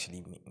ሂዝ አክቹሊ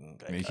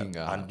making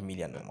 1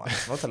 ሚሊዮን ነው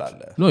ማለት ነው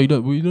ትላለህ no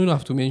you don't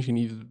have to mention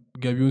is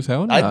ገቢውን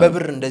ሳይሆን አይ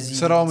በብር እንደዚህ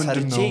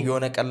ሰርቼ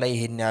የሆነ ቀን ላይ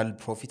ይሄን ያህል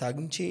ፕሮፊት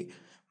አግኝቼ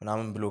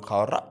ምናምን ብሎ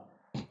ካወራ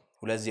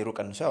 2-0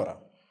 ቀንሶ ያወራ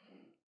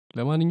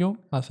ለማንኛውም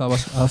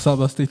ሐሳብ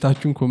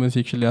አስተያየታችሁን ኮሜንት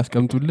ሴክሽን ላይ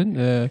አስቀምጡልን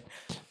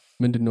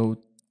ምንድነው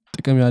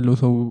ጥቅም ያለው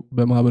ሰው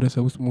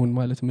በማህበረሰብ ውስጥ መሆን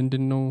ማለት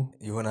ምንድነው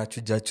የሆናችሁ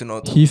እጃችሁን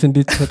አውጡ ሂስ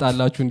እንዴት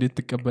ተጣላችሁ እንዴት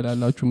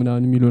ተቀበላላችሁ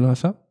ምናምን የሚሉን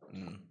ሐሳብ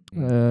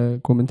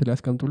ኮሜንት ላይ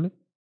አስቀምጡልን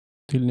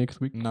till next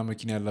week እና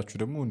መኪና ያላችሁ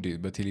ደግሞ እንዴ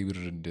በቴሌብር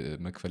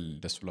መክፈል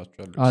ደስ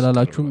ብላችኋል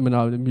አላላችሁም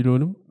ምናምን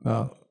የሚሉንም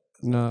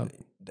እና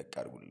ደቅ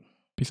አድርጉልን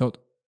ፒስ አውት